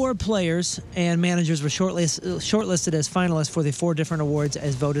 24 players and managers were shortlisted as finalists for the 4 different awards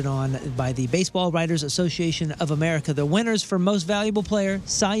as voted on by the Baseball Writers Association of America. The winners for Most Valuable Player,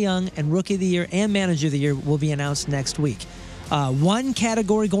 Cy Young, and Rookie of the Year and Manager of the Year will be announced next week. One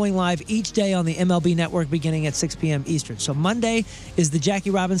category going live each day on the MLB Network beginning at 6 p.m. Eastern. So Monday is the Jackie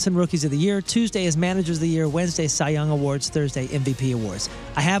Robinson Rookies of the Year. Tuesday is Managers of the Year. Wednesday, Cy Young Awards. Thursday, MVP Awards.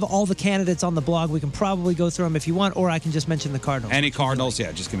 I have all the candidates on the blog. We can probably go through them if you want, or I can just mention the Cardinals. Any Cardinals?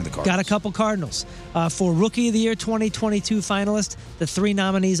 Yeah, just give me the Cardinals. Got a couple Cardinals. For Rookie of the Year 2022 finalists, the 3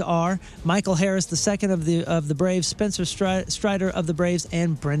 nominees are Michael Harris, the second of the Braves, Spencer Strider of the Braves,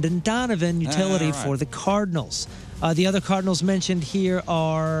 and Brendan Donovan, utility for the Cardinals. The other Cardinals mentioned here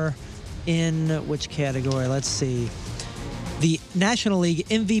are in which category? Let's see. The National League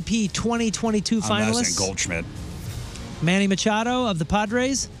MVP 2022 finalists. Goldschmidt. Manny Machado of the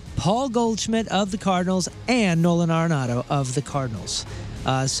Padres, Paul Goldschmidt of the Cardinals, and Nolan Arenado of the Cardinals.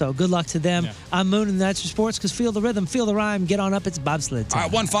 So good luck to them. Yeah. I'm Moon, and that's your sports, because feel the rhythm, feel the rhyme. Get on up. It's bobsled time. All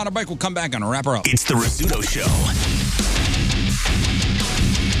right, one final break. We'll come back and wrap her up. It's the Rizzuto Show.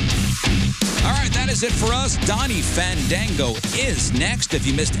 All right, that is it for us. Donnie Fandango is next. If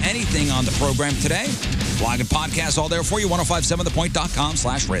you missed anything on the program today, blog and podcast all there for you.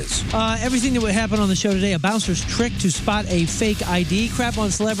 1057thepoint.com/Riz. Everything that would happen on the show today: a bouncer's trick to spot a fake ID, crap on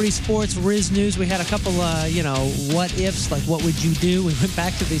celebrity sports, Riz news. We had a couple, what ifs, like what would you do? We went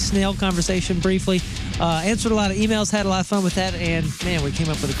back to the snail conversation briefly, answered a lot of emails, had a lot of fun with that, and man, we came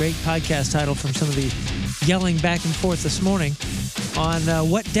up with a great podcast title from some of the yelling back and forth this morning on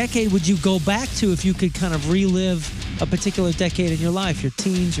what decade would you go back to if you could kind of relive a particular decade in your life, your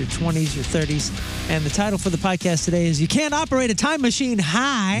teens, your 20s, your 30s. And the title for the podcast today is You Can't Operate a Time Machine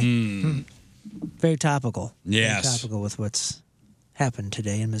High. Very topical. Yes. Very topical with what's happened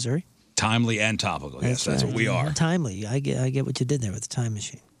today in Missouri. Timely and topical. Yes, that's what we are. Timely. I get what you did there with the time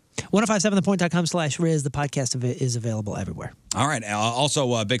machine. 1057thepoint.com/Riz. The podcast is available everywhere. All right.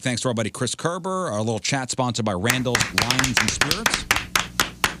 Also, big thanks to our buddy Chris Kerber. Our little chat sponsored by Randall's Wines and Spirits.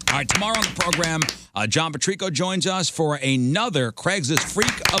 All right, tomorrow on the program, John Patrico joins us for another Craigslist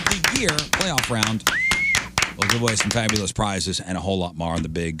Freak of the Year playoff round. We'll give away some fabulous prizes and a whole lot more on the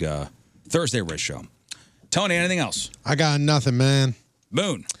big Thursday Riz Show. Tony, anything else? I got nothing, man.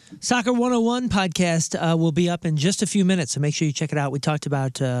 Moon. Soccer 101 podcast will be up in just a few minutes, so make sure you check it out. We talked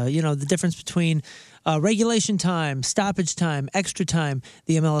about, the difference between regulation time, stoppage time, extra time.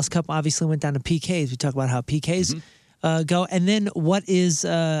 The MLS Cup obviously went down to PKs. We talk about how PKs go, and then what you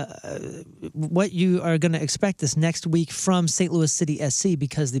are going to expect this next week from St. Louis City SC,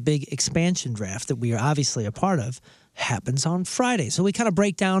 because the big expansion draft that we are obviously a part of happens on Friday. So we kind of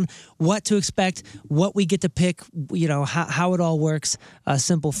break down what to expect, what we get to pick, how it all works. A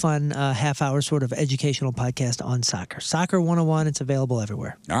simple, fun, half-hour sort of educational podcast on soccer. Soccer 101, it's available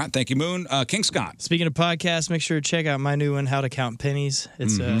everywhere. All right, thank you, Moon. King Scott. Speaking of podcasts, make sure to check out my new one, How to Count Pennies.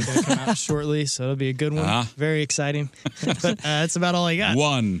 It's going to come out shortly, so it'll be a good one. Very exciting. But that's about all I got.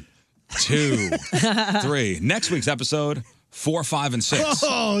 1, 2, 3. Next week's episode, 4, 5, and 6.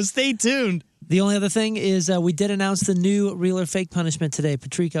 Oh, stay tuned. The only other thing is we did announce the new Real or Fake punishment today.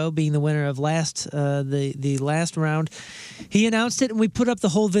 Patrico being the winner of the last round. He announced it, and we put up the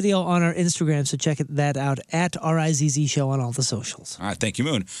whole video on our Instagram, so check that out at RIZZ Show on all the socials. All right, thank you,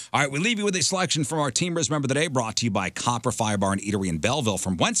 Moon. All right, we leave you with a selection from our Team Riz Member of the Day, brought to you by Copper Fire Bar and Eatery in Belleville.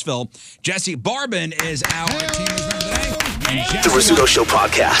 From Wentzville, Jesse Barbin is our Team Riz Member of the Day. The Rizzuto Show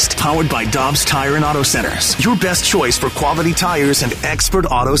podcast, powered by Dobbs Tire and Auto Centers. Your best choice for quality tires and expert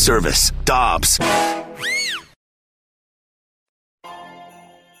auto service. Dobbs.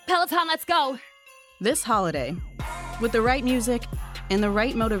 Peloton, let's go. This holiday, with the right music and the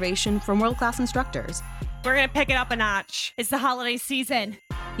right motivation from world-class instructors, we're going to pick it up a notch. It's the holiday season.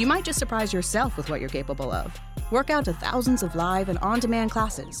 You might just surprise yourself with what you're capable of. Work out to thousands of live and on-demand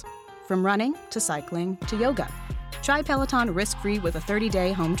classes, from running to cycling to yoga. Try Peloton risk-free with a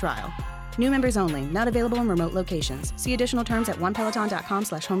 30-day home trial. New members only. Not available in remote locations. See additional terms at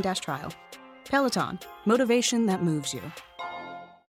onepeloton.com/home-trial. Peloton. Motivation that moves you.